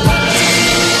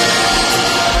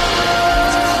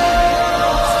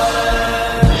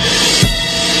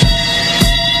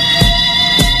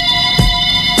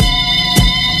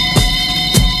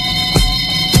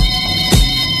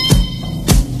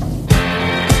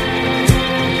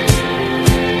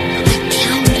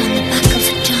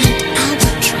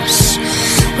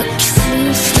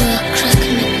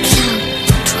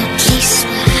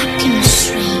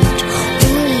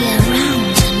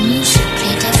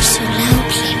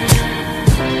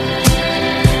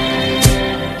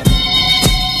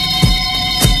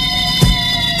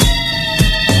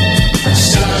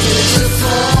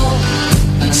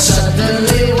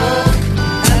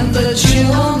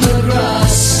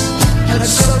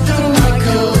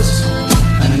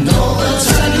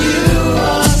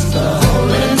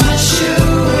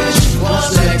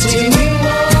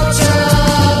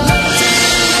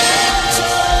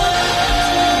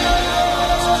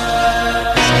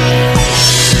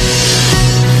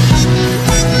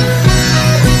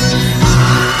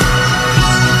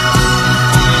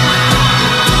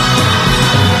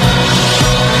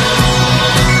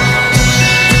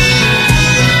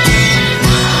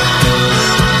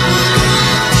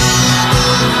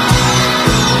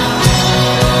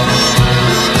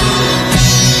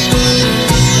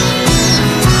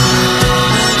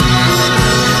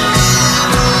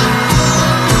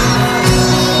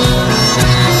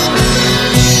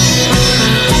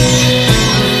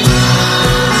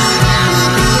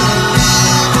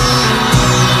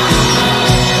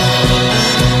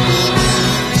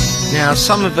 Now,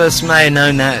 some of us may have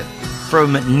known that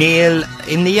from Neil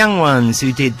in The Young Ones,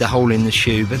 who did The Hole in the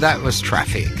Shoe, but that was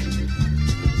Traffic.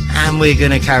 And we're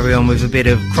going to carry on with a bit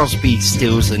of Crosby,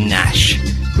 Stills and Nash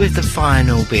with the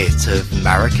final bit of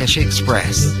Marrakesh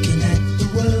Express. Looking at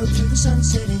the world through the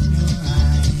sunset in your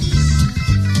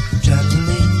eyes,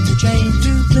 traveling the train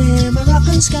through clear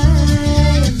Moroccan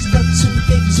skies, ducks and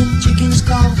pigs and chickens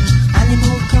call,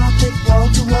 animal carpet wall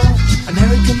to wall,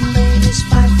 American ladies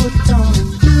 5 foot tall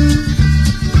and blue,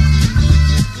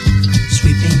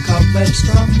 sweeping cobwebs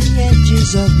from the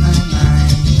edges of my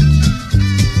mind.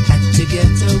 Had to get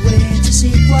away to see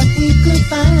what we could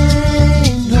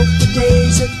find. Hope the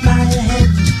days that lie ahead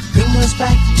bring us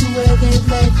back to where they've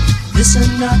led. Listen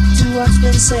not to what's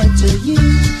been said to you.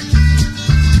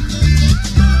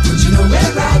 Would you know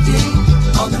we're riding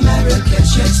on the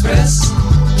Marrakesh Express?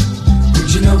 Would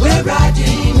you know we're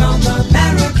riding on the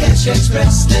Marrakesh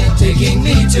Express? They're taking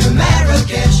me to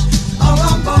Marrakesh, all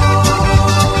on board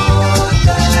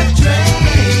the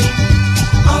train,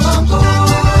 all on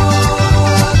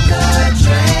board the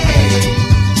train.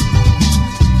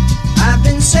 I've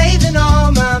been saving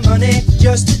all my money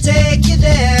just to take you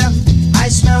there. I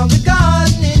smell the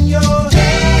garden in your hair.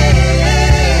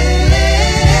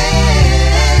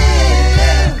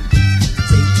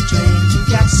 Take the train to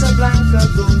Casablanca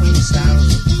going south.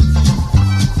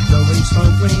 Blowing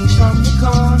smoke rings from the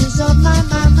corners of my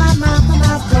mouth.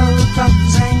 Gold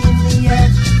buttons hang in the air,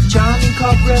 charming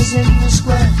cobras in the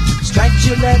square. Stripes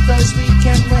your leathers we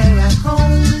can wear at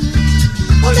home.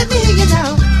 Oh, let me hear you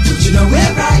now. Would you know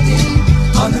we're riding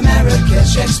on the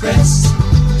Marrakesh Express?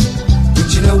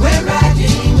 Would you know we're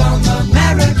riding on the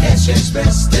Marrakesh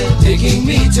Express? They're taking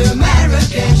me to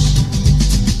Marrakesh.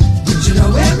 Would you know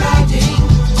we're riding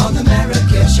on the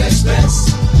Marrakesh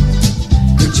Express?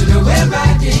 Would you know we're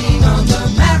riding on the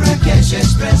Marrakesh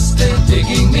Express? They're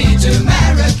taking me to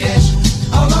Marrakesh,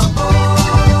 all on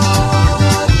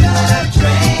board the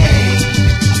train,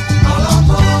 all on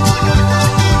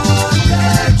board the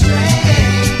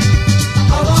train,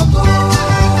 all on board.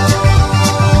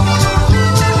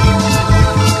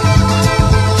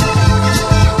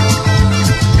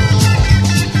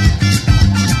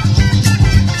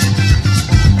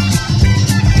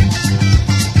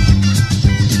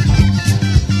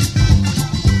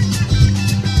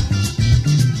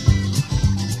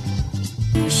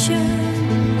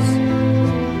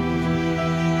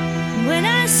 When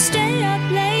I stay up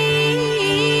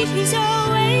late, he's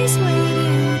always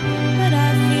waiting, but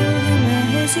I feel him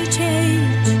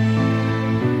hesitate.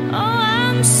 Oh,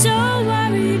 I'm so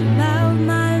worried about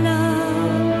my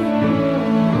love.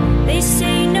 They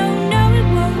say no, it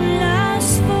won't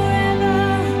last forever.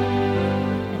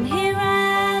 And here I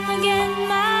am again,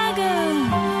 my girl,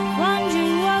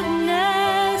 wondering what on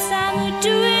earth I'm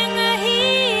doing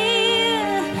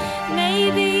here.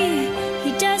 Maybe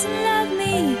he doesn't love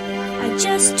me. I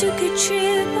just took a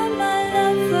trip on my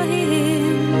love for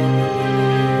him.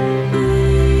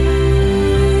 Ooh,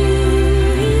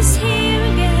 he's here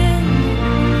again,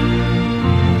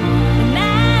 the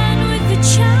man with the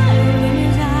child in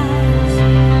his eyes.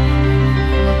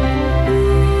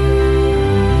 Ooh,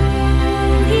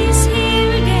 he's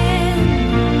here again,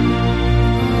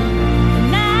 the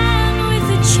man with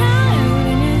the child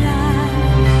in his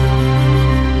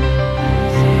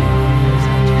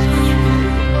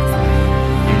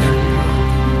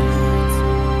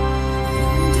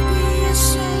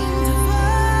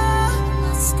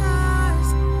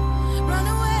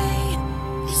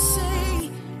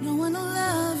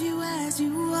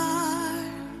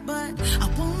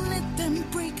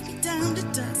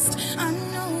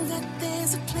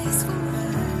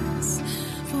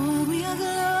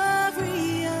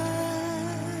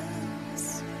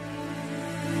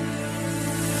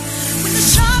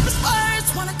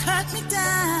cut me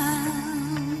down.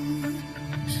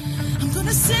 I'm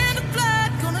gonna send the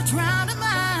blood, gonna drown him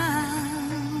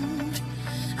out.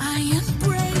 I am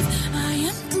brave, I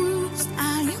am bruised,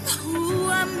 I am who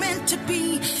I'm meant to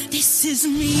be. This is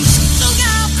me. Look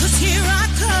out, 'cause here I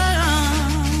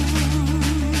come.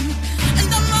 And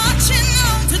I'm marching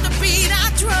on to the beat I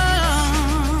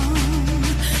drum.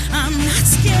 I'm not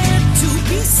scared to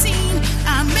be seen,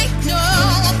 I make no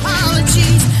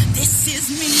apologies. This is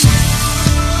me.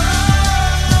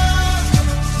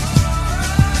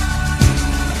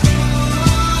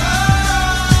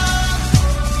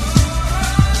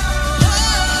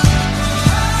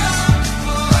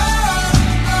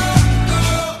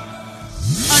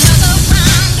 Another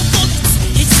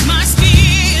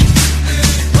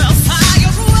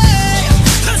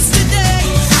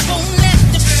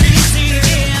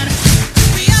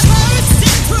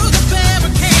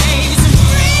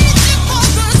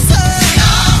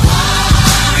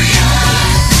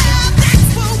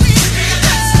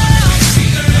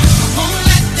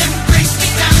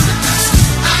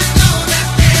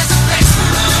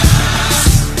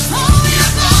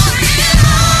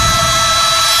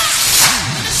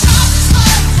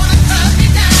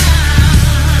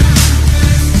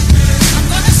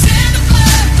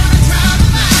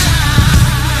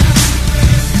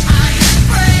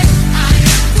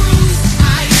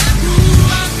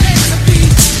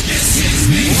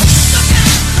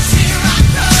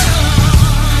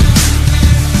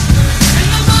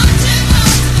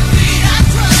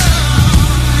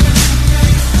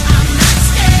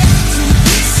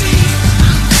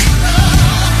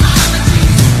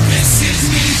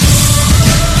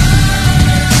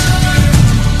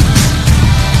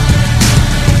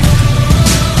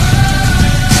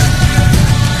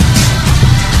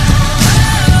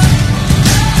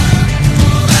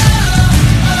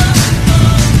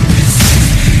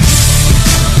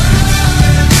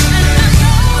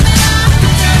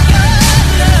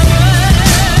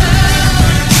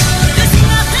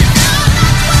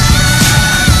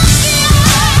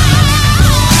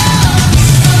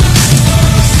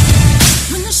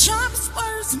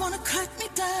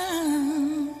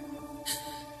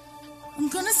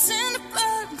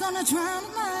gonna drown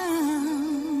a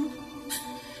man.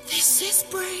 This is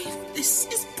brave, this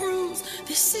is bruised,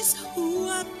 this is who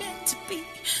I'm meant to be,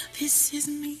 this is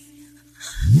me.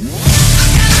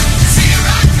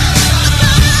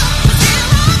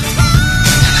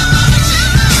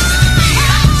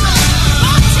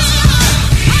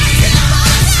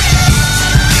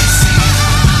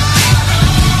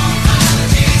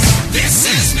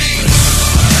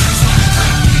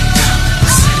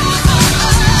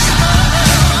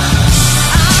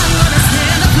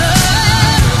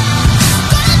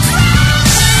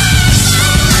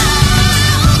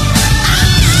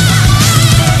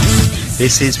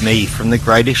 This is me from The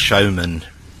Greatest Showman.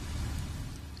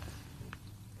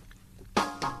 The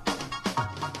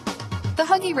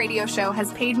Huggy Radio Show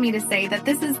has paid me to say that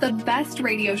this is the best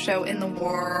radio show in the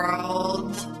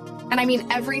world. And I mean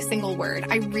every single word.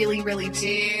 I really, really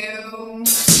do.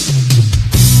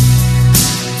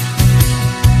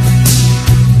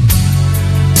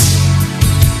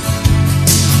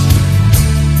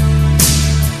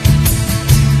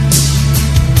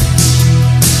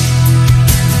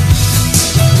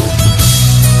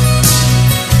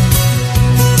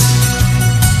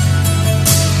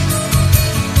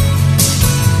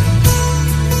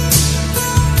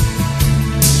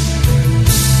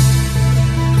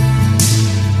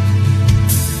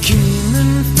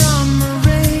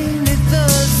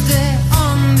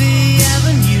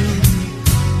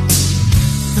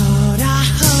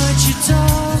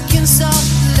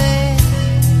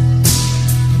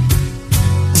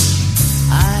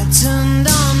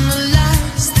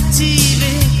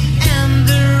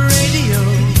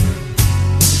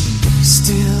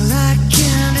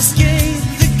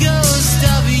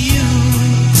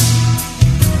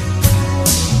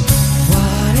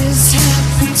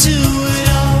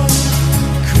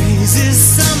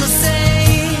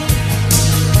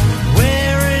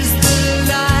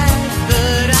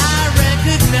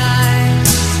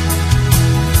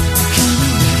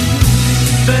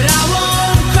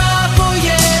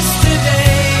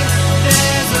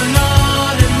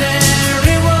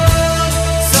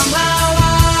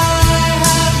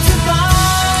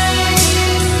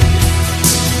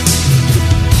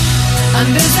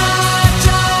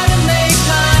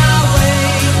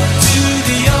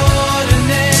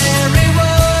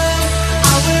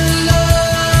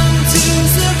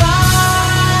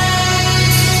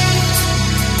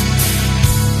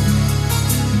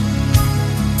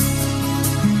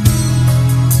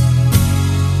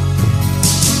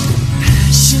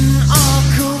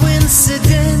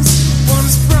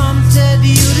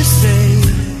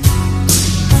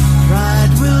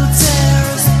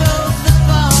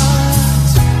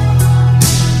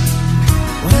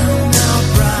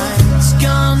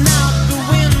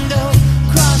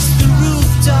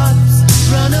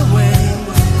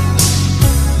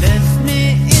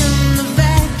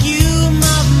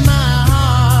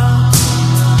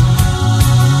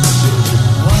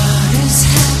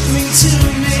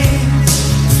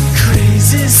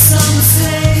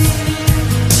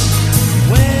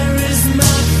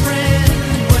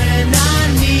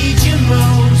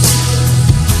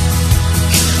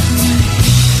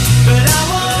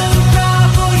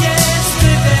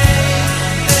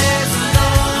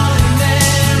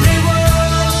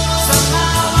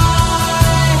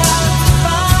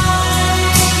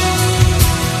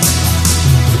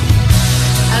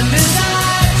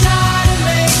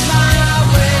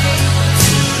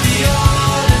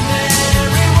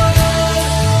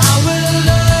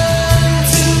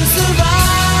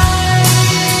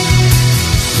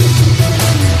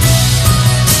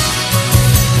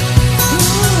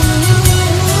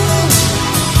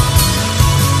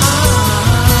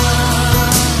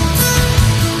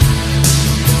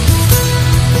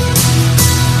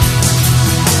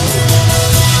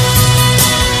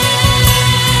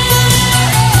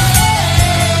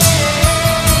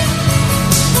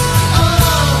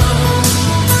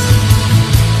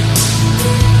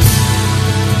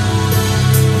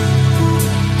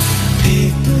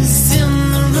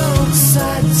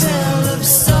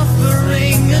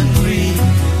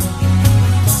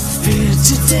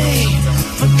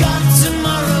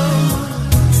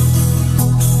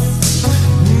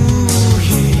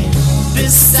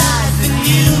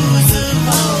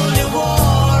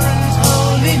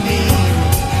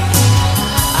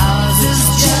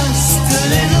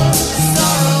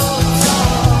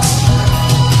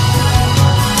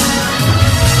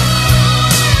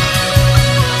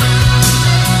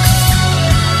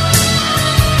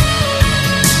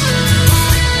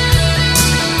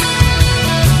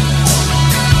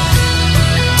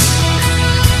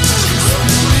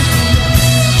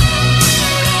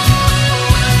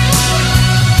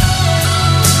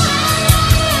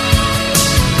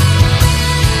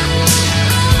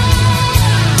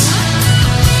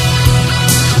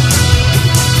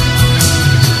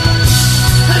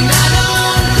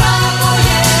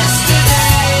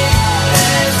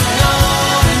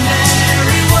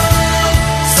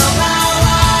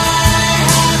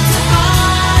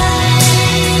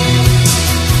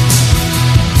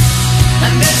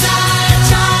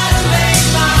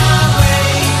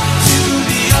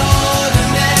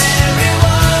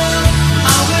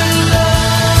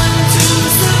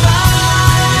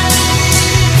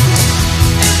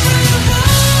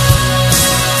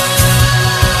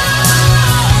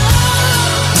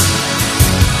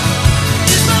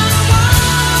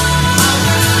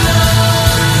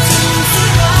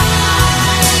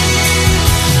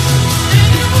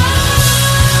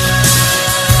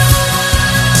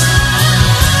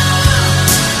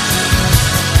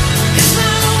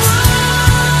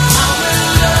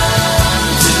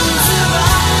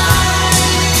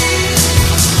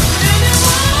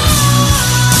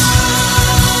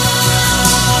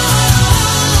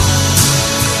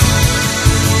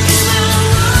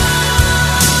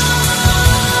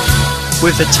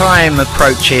 With the time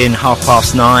approaching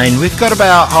 9:30, we've got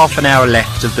about half an hour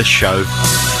left of the show.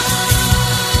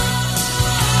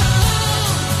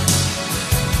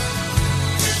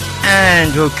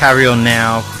 And we'll carry on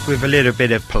now with a little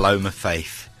bit of Paloma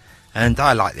Faith. And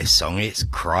I like this song, it's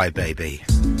Cry Baby.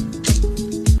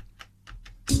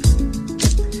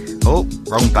 Oh,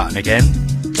 wrong button again.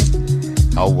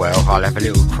 Oh well, I'll have a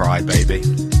little cry baby.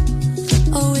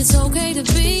 Oh, it's okay to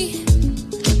be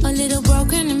a little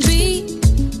broken and beat,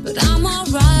 but I'm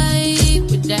alright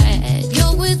with that.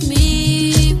 You're with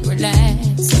me,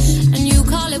 relax. And you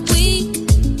call it weak,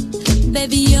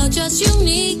 baby, you're just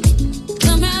unique.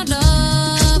 Come out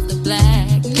of the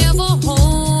black, never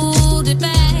hold it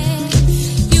back.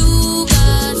 You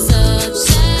got such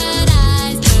sad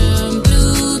eyes, turn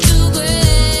blue to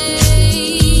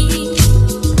gray,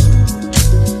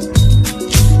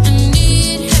 and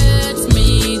it hurts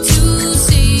me to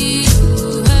see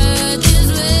you hurt this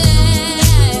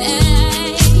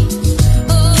way.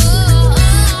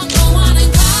 Oh, go on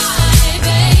and cry,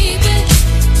 baby,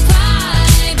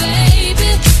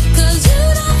 'cause you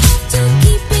don't have to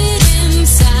keep it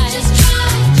inside. Just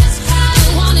cry,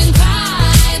 go on and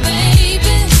cry,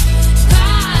 baby,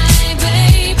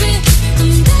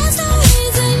 and there's no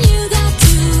reason you got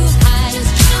to hide.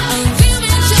 A real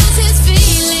man shows his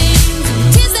feelings,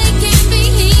 tears they can be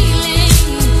healing,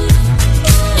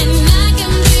 and I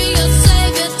can be your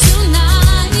savior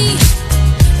tonight.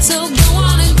 So go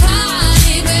on and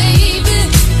cry, baby,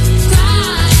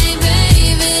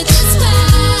 just cry.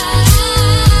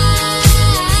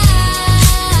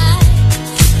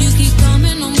 You keep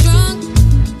coming on drunk,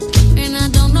 and I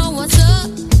don't know what's up.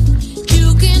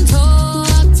 You can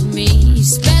talk to me,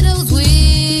 spare those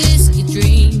whiskey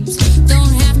dreams.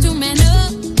 Don't have to man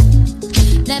up,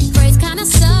 that phrase kinda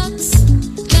sucks.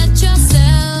 Let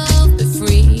yourself be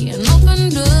free and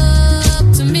open up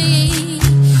to me.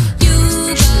 You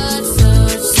got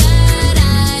such sad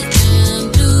eyes and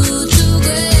blue to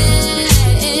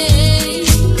gray,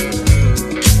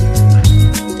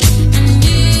 and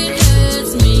it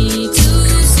hurts me to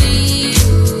see you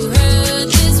hurt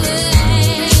this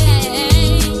way.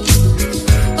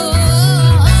 Oh,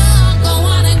 go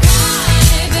on and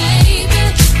cry, baby,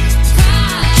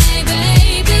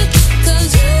 'cause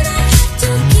you don't have to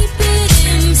keep it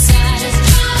inside.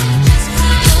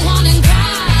 Go on and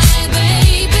cry,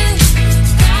 baby,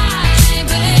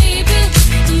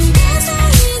 and there's no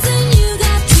reason you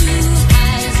got to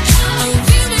hide. A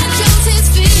real man shows his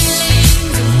feelings,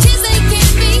 tears they can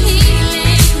be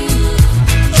healing,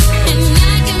 and I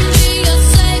can be your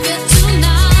savior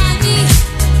tonight.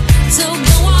 So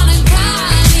go on and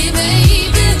cry,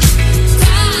 baby,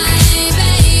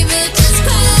 just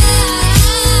cry.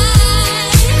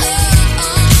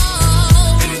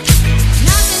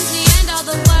 Nothing's the end of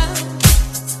the world.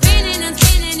 Spinning and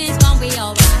spinning, it's gonna be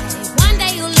alright. One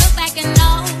day you'll look back and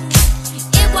know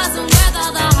it wasn't worth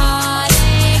all the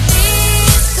heartache.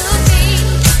 This could be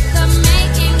the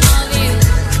making of you.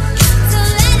 So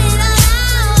let it all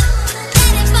out,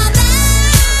 let it fall down,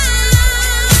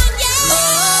 yeah. Oh,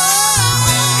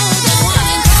 go on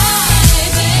and cry,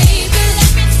 baby, 'cause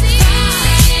you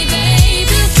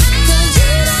don't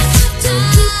have to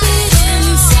keep it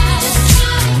inside.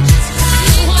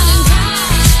 Go on and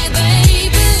cry,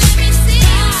 baby,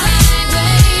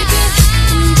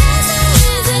 and there's no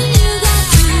reason you got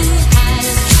to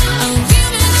hide. A real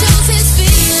man shows his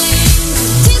feelings,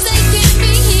 tears they can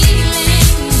be healing,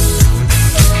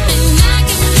 and I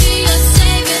can be your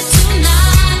savior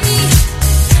tonight.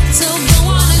 So go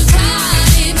on and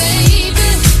cry, baby,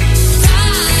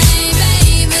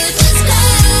 just cry.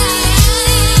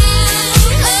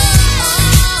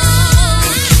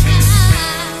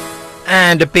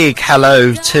 And a big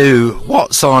hello to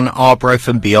What's on Arbroath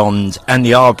and Beyond and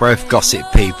the Arbroath Gossip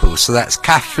people. So that's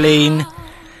Kathleen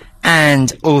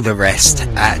and all the rest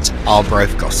at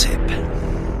Arbroath Gossip.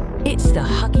 It's the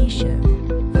Huggy Show.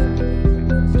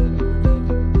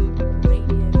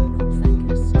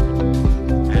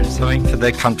 And something for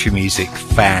the country music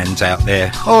fans out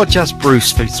there, or just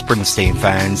Bruce Springsteen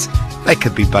fans. They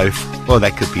could be both, or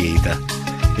they could be either.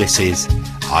 This is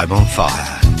I'm on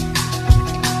Fire.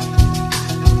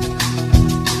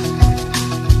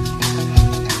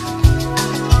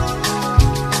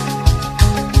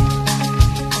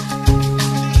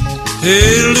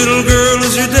 Hey, little girl,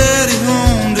 is your daddy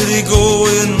home? Did he go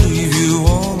and leave you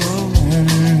all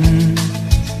alone?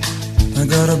 I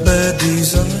got a bad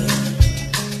desire.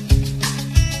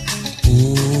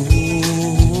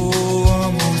 Oh,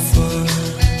 I'm on fire.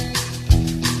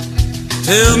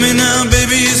 Tell me now,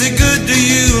 baby, is he good to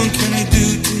you? And can he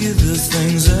do to you the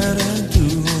things that I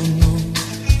do? Oh,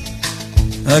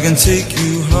 no. I can take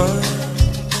you high.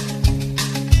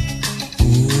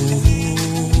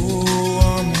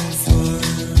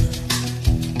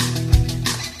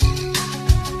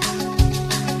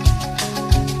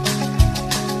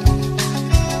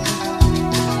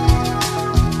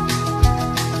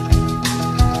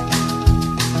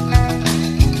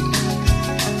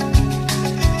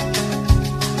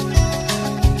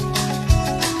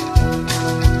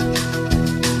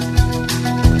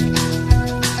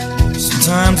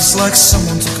 It's like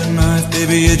someone took a knife,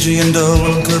 baby, edgy and dull,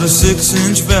 and cut a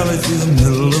 6-inch valley through the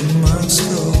middle of my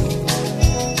skull.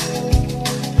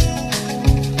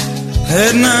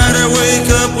 At night I wake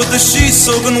up with the sheets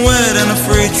soaking wet and a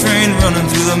freight train running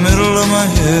through the middle of my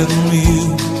head. Only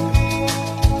you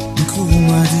can cool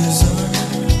my desire.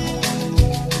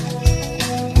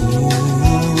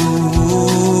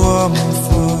 Oh, I'm on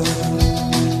fire.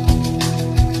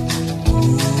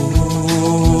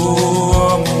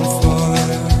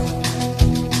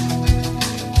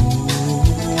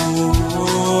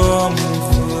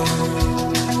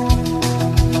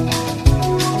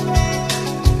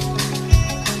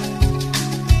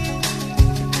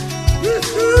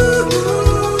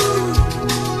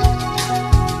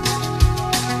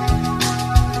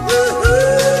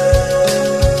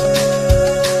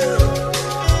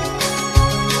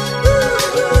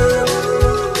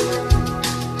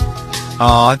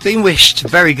 Oh, I've been wished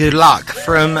very good luck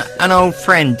from an old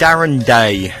friend, Darren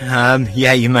Day.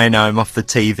 Yeah, you may know him off the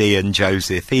TV and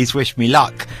Joseph. He's wished me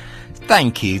luck.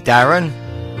 Thank you, Darren.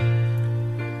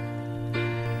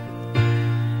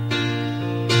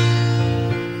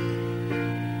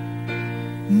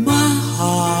 My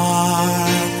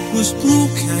heart was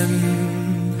broken.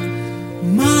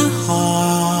 My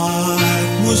heart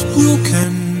was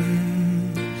broken.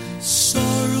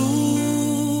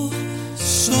 Sorrow,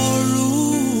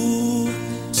 sorrow,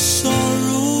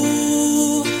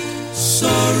 sorrow,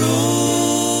 sorrow.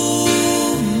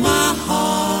 My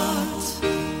heart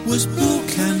was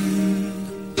broken.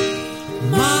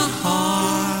 My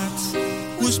heart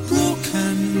was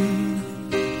broken.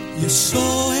 You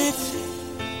saw it.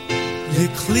 You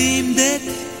claimed it,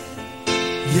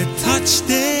 you touched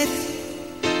it,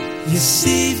 you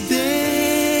saved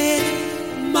it.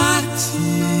 My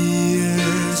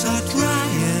tears are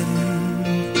drying,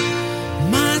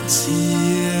 my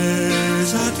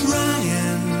tears are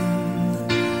drying.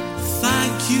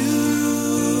 Thank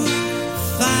you,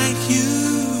 thank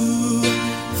you,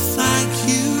 thank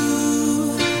you,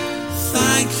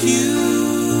 thank you.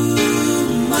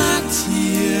 My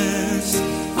tears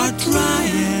are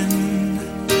drying.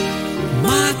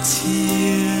 My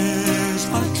tears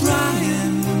are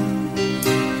drying.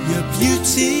 Your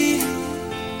beauty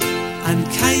and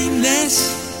kindness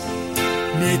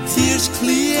made tears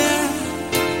clear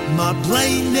my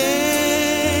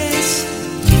blindness.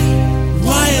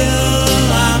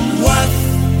 While I'm worth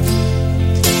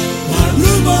my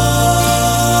room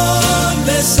on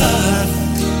this earth,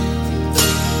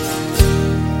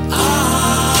 I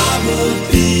will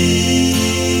be.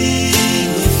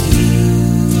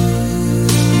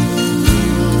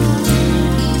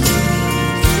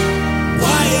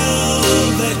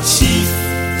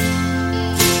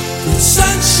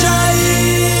 Sunshine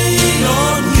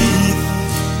on me,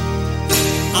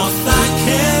 I'll thank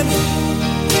him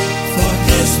for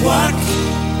his work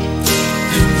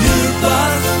in your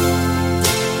birth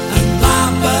and my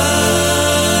birth.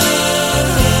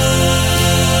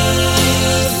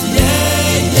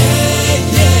 Yeah, yeah,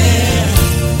 yeah.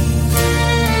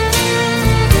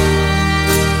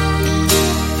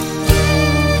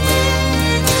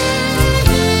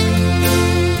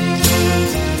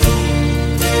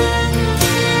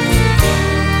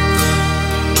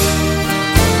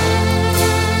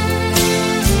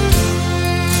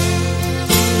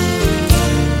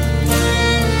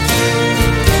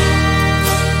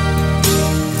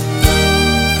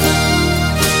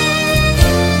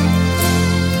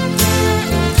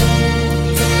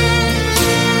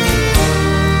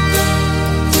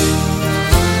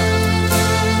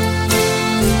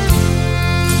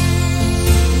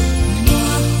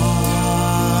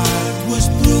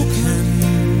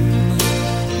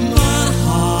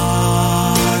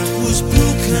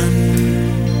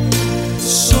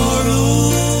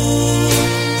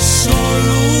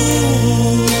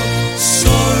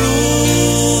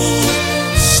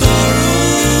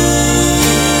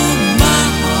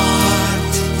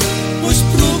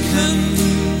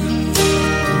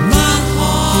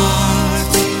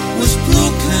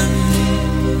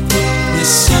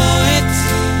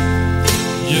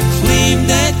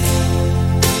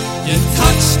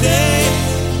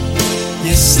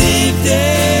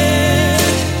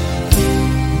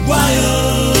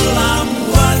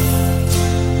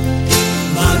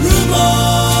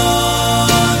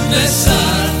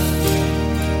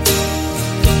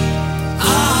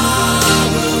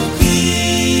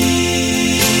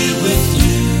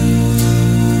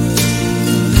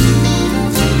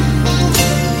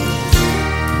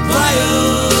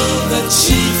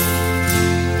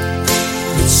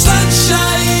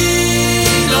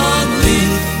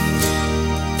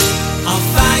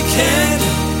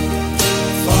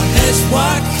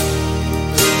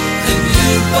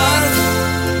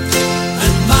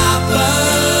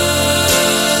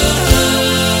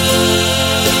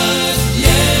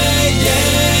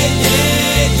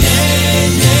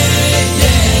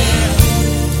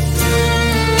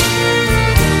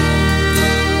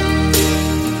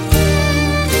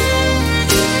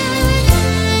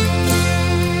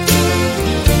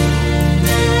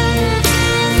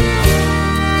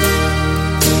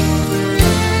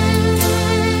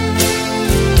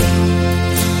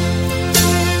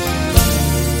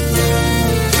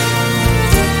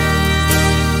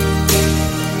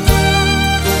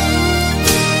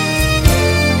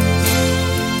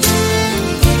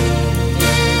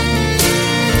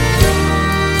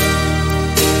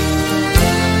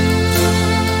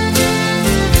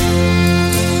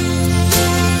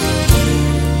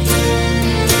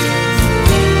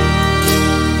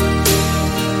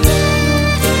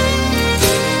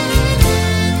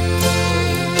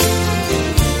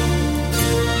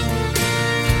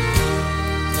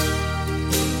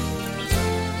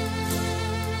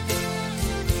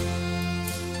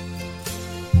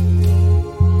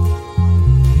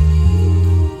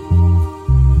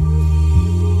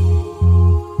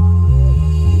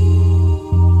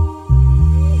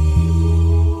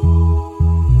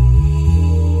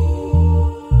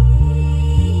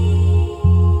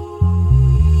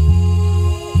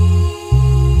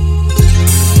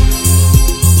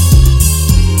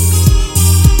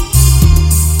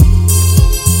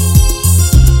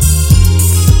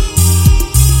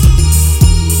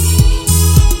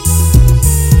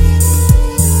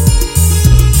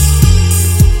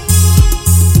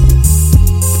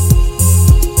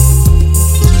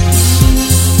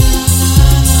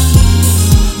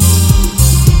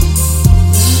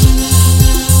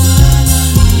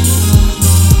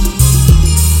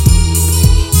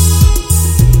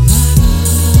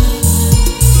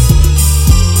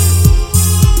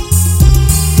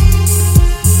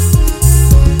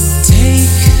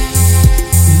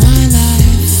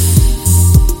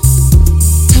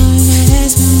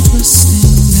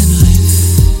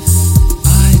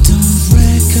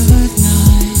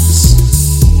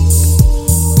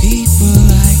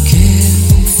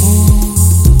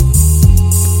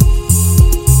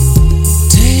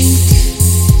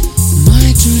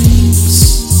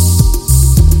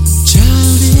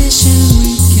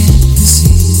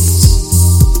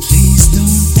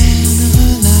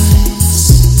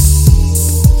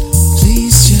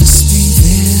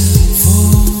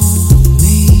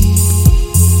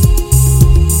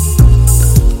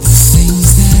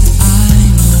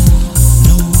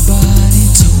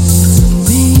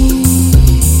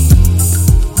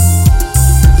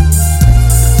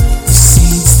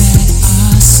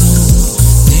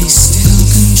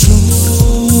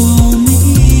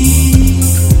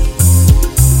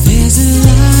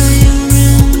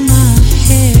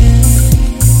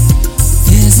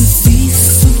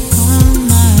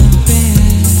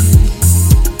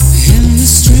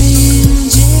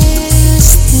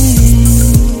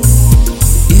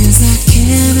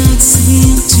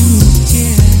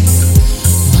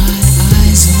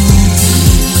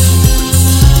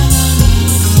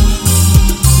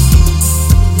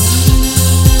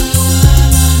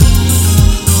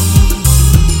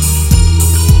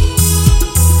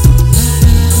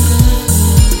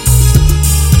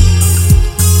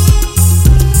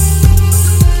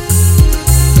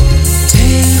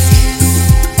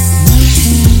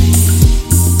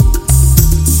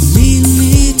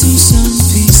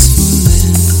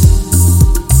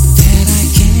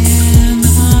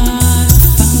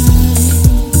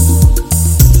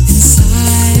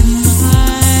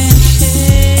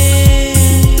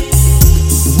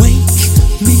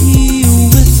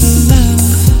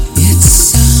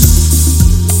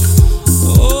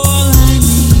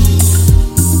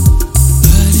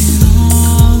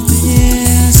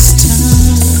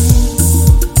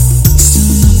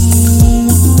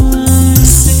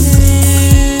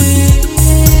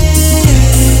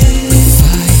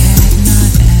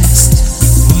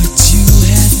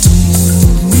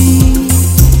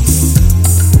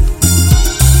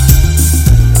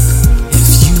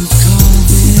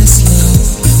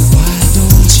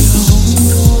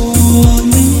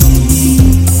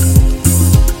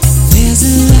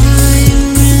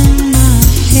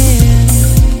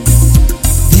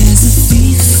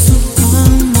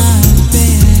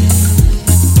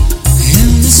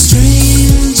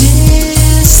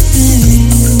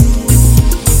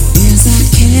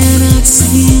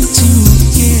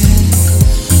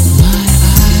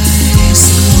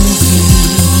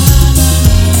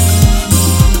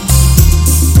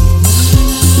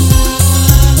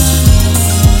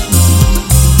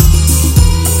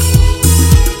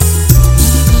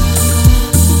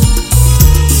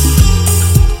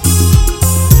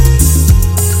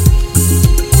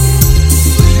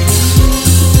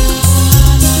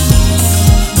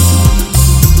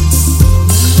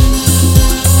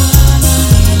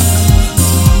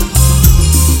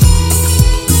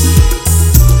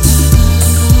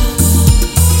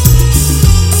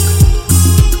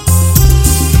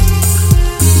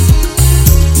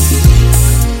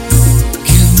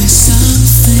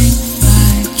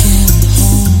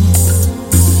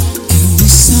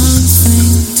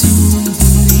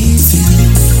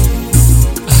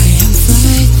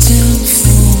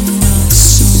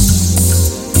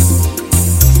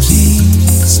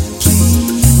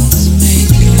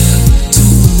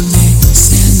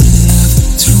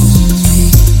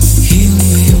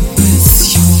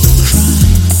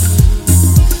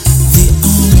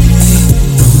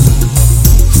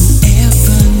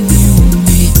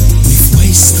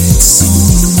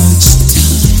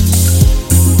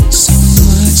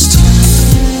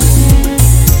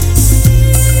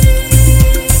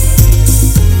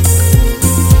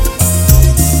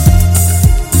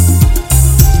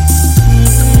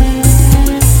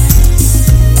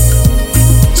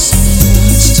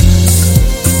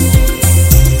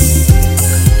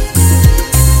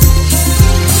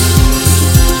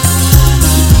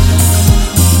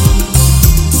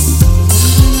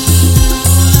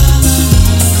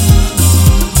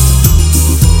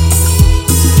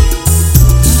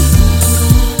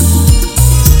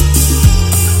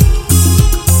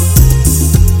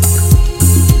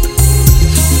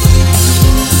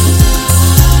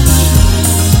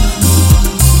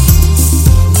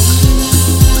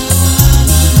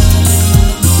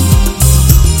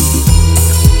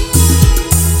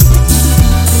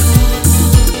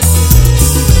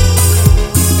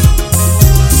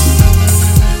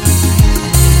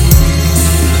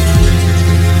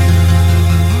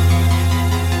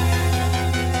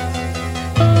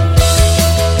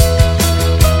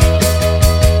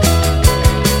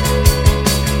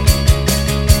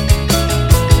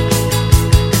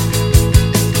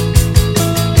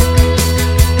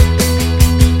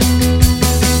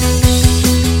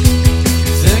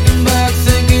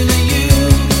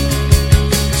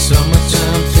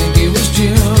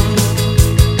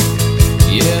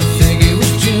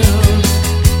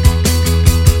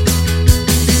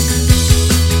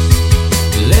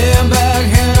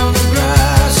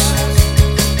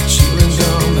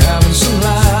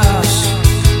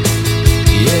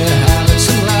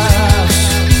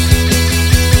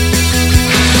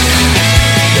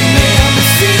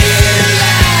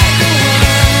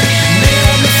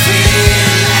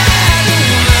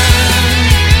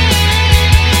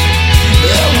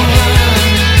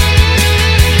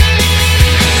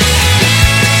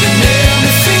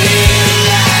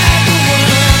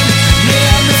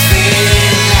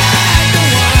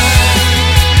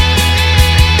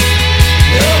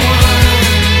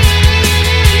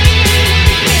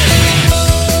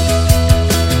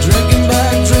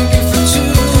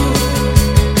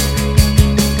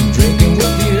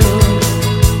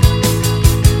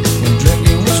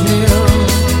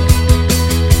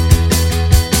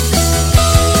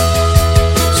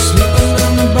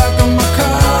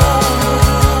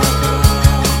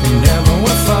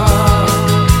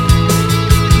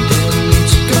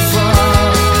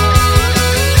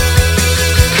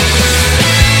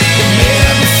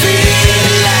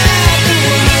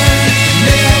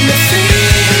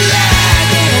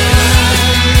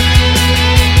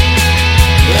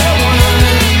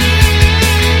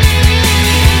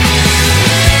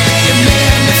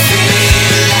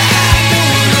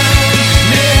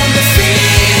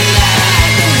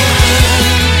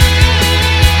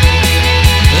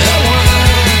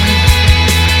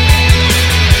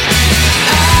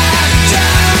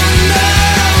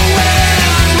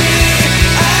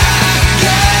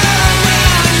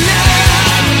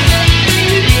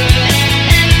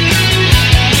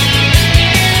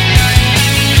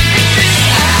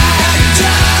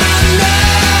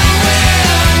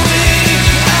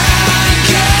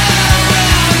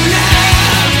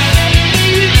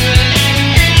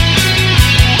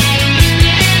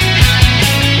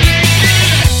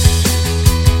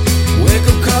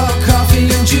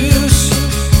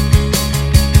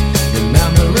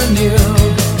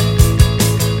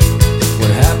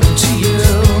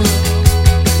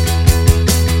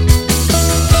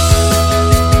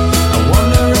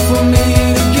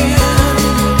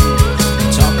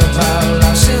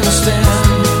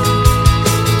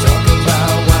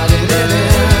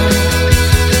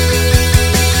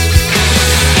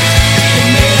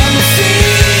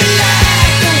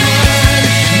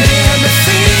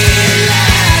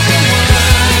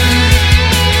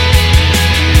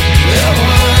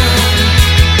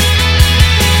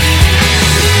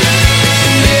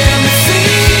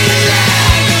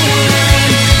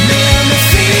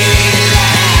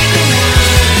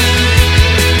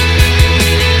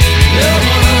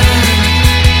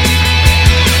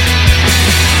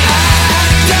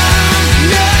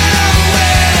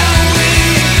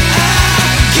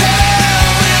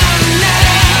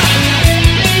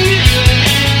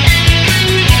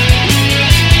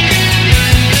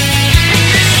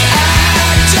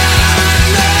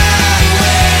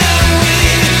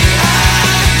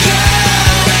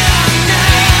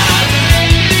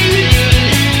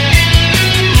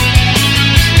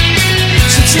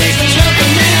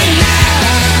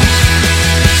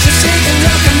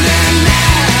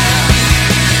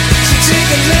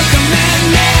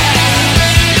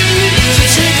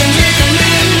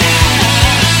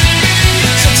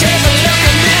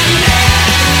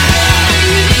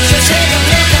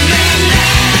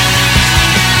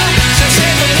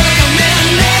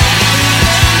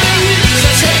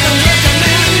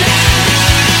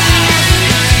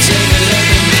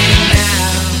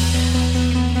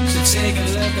 Take a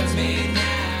look at me now.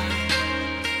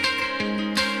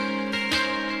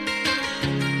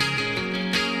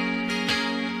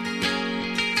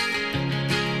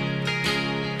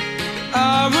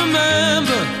 I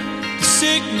remember the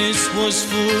sickness was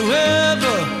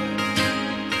forever.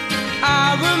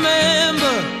 I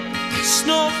remember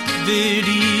snuff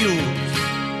videos,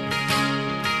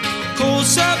 cold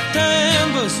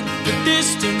Septembers, the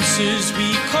distances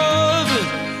we covered,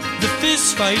 the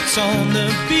fist fights on the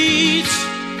beach,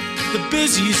 the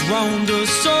busies round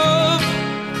us up.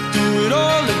 Do it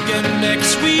all again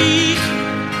next week.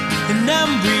 An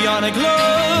embryonic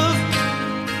love,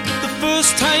 the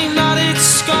first time that it's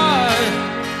scarred.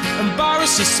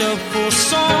 Embarrass yourself for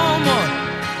someone,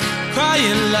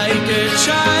 crying like a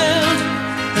child.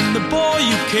 And the boy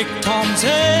you kicked Tom's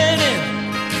head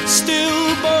in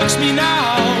still bugs me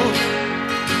now.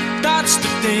 That's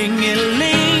the thing, it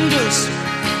lingers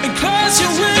and claws you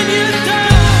when you're down.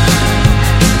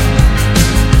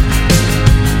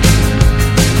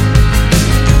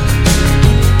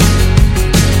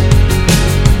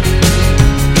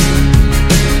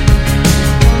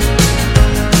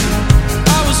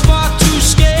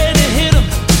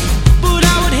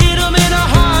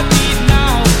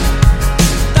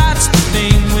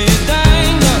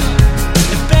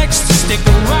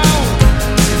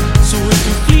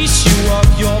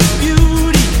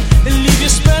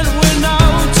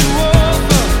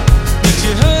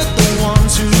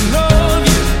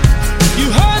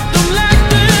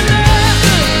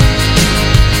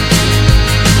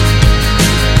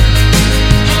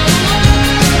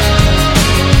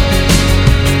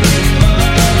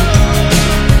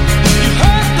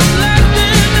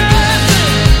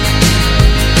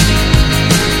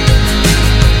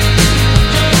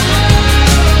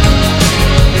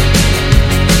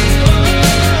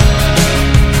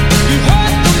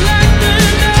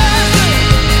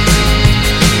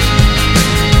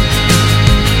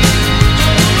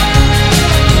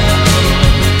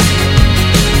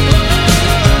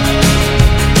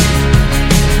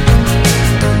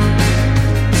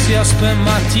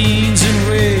 Teens in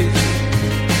rage,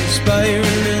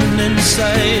 spiraling in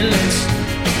silence,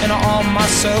 and I arm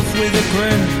myself with a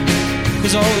grin,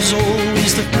 'cause I was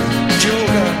always the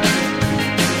joker,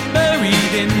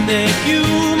 buried in their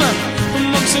humor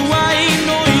amongst the white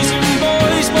noise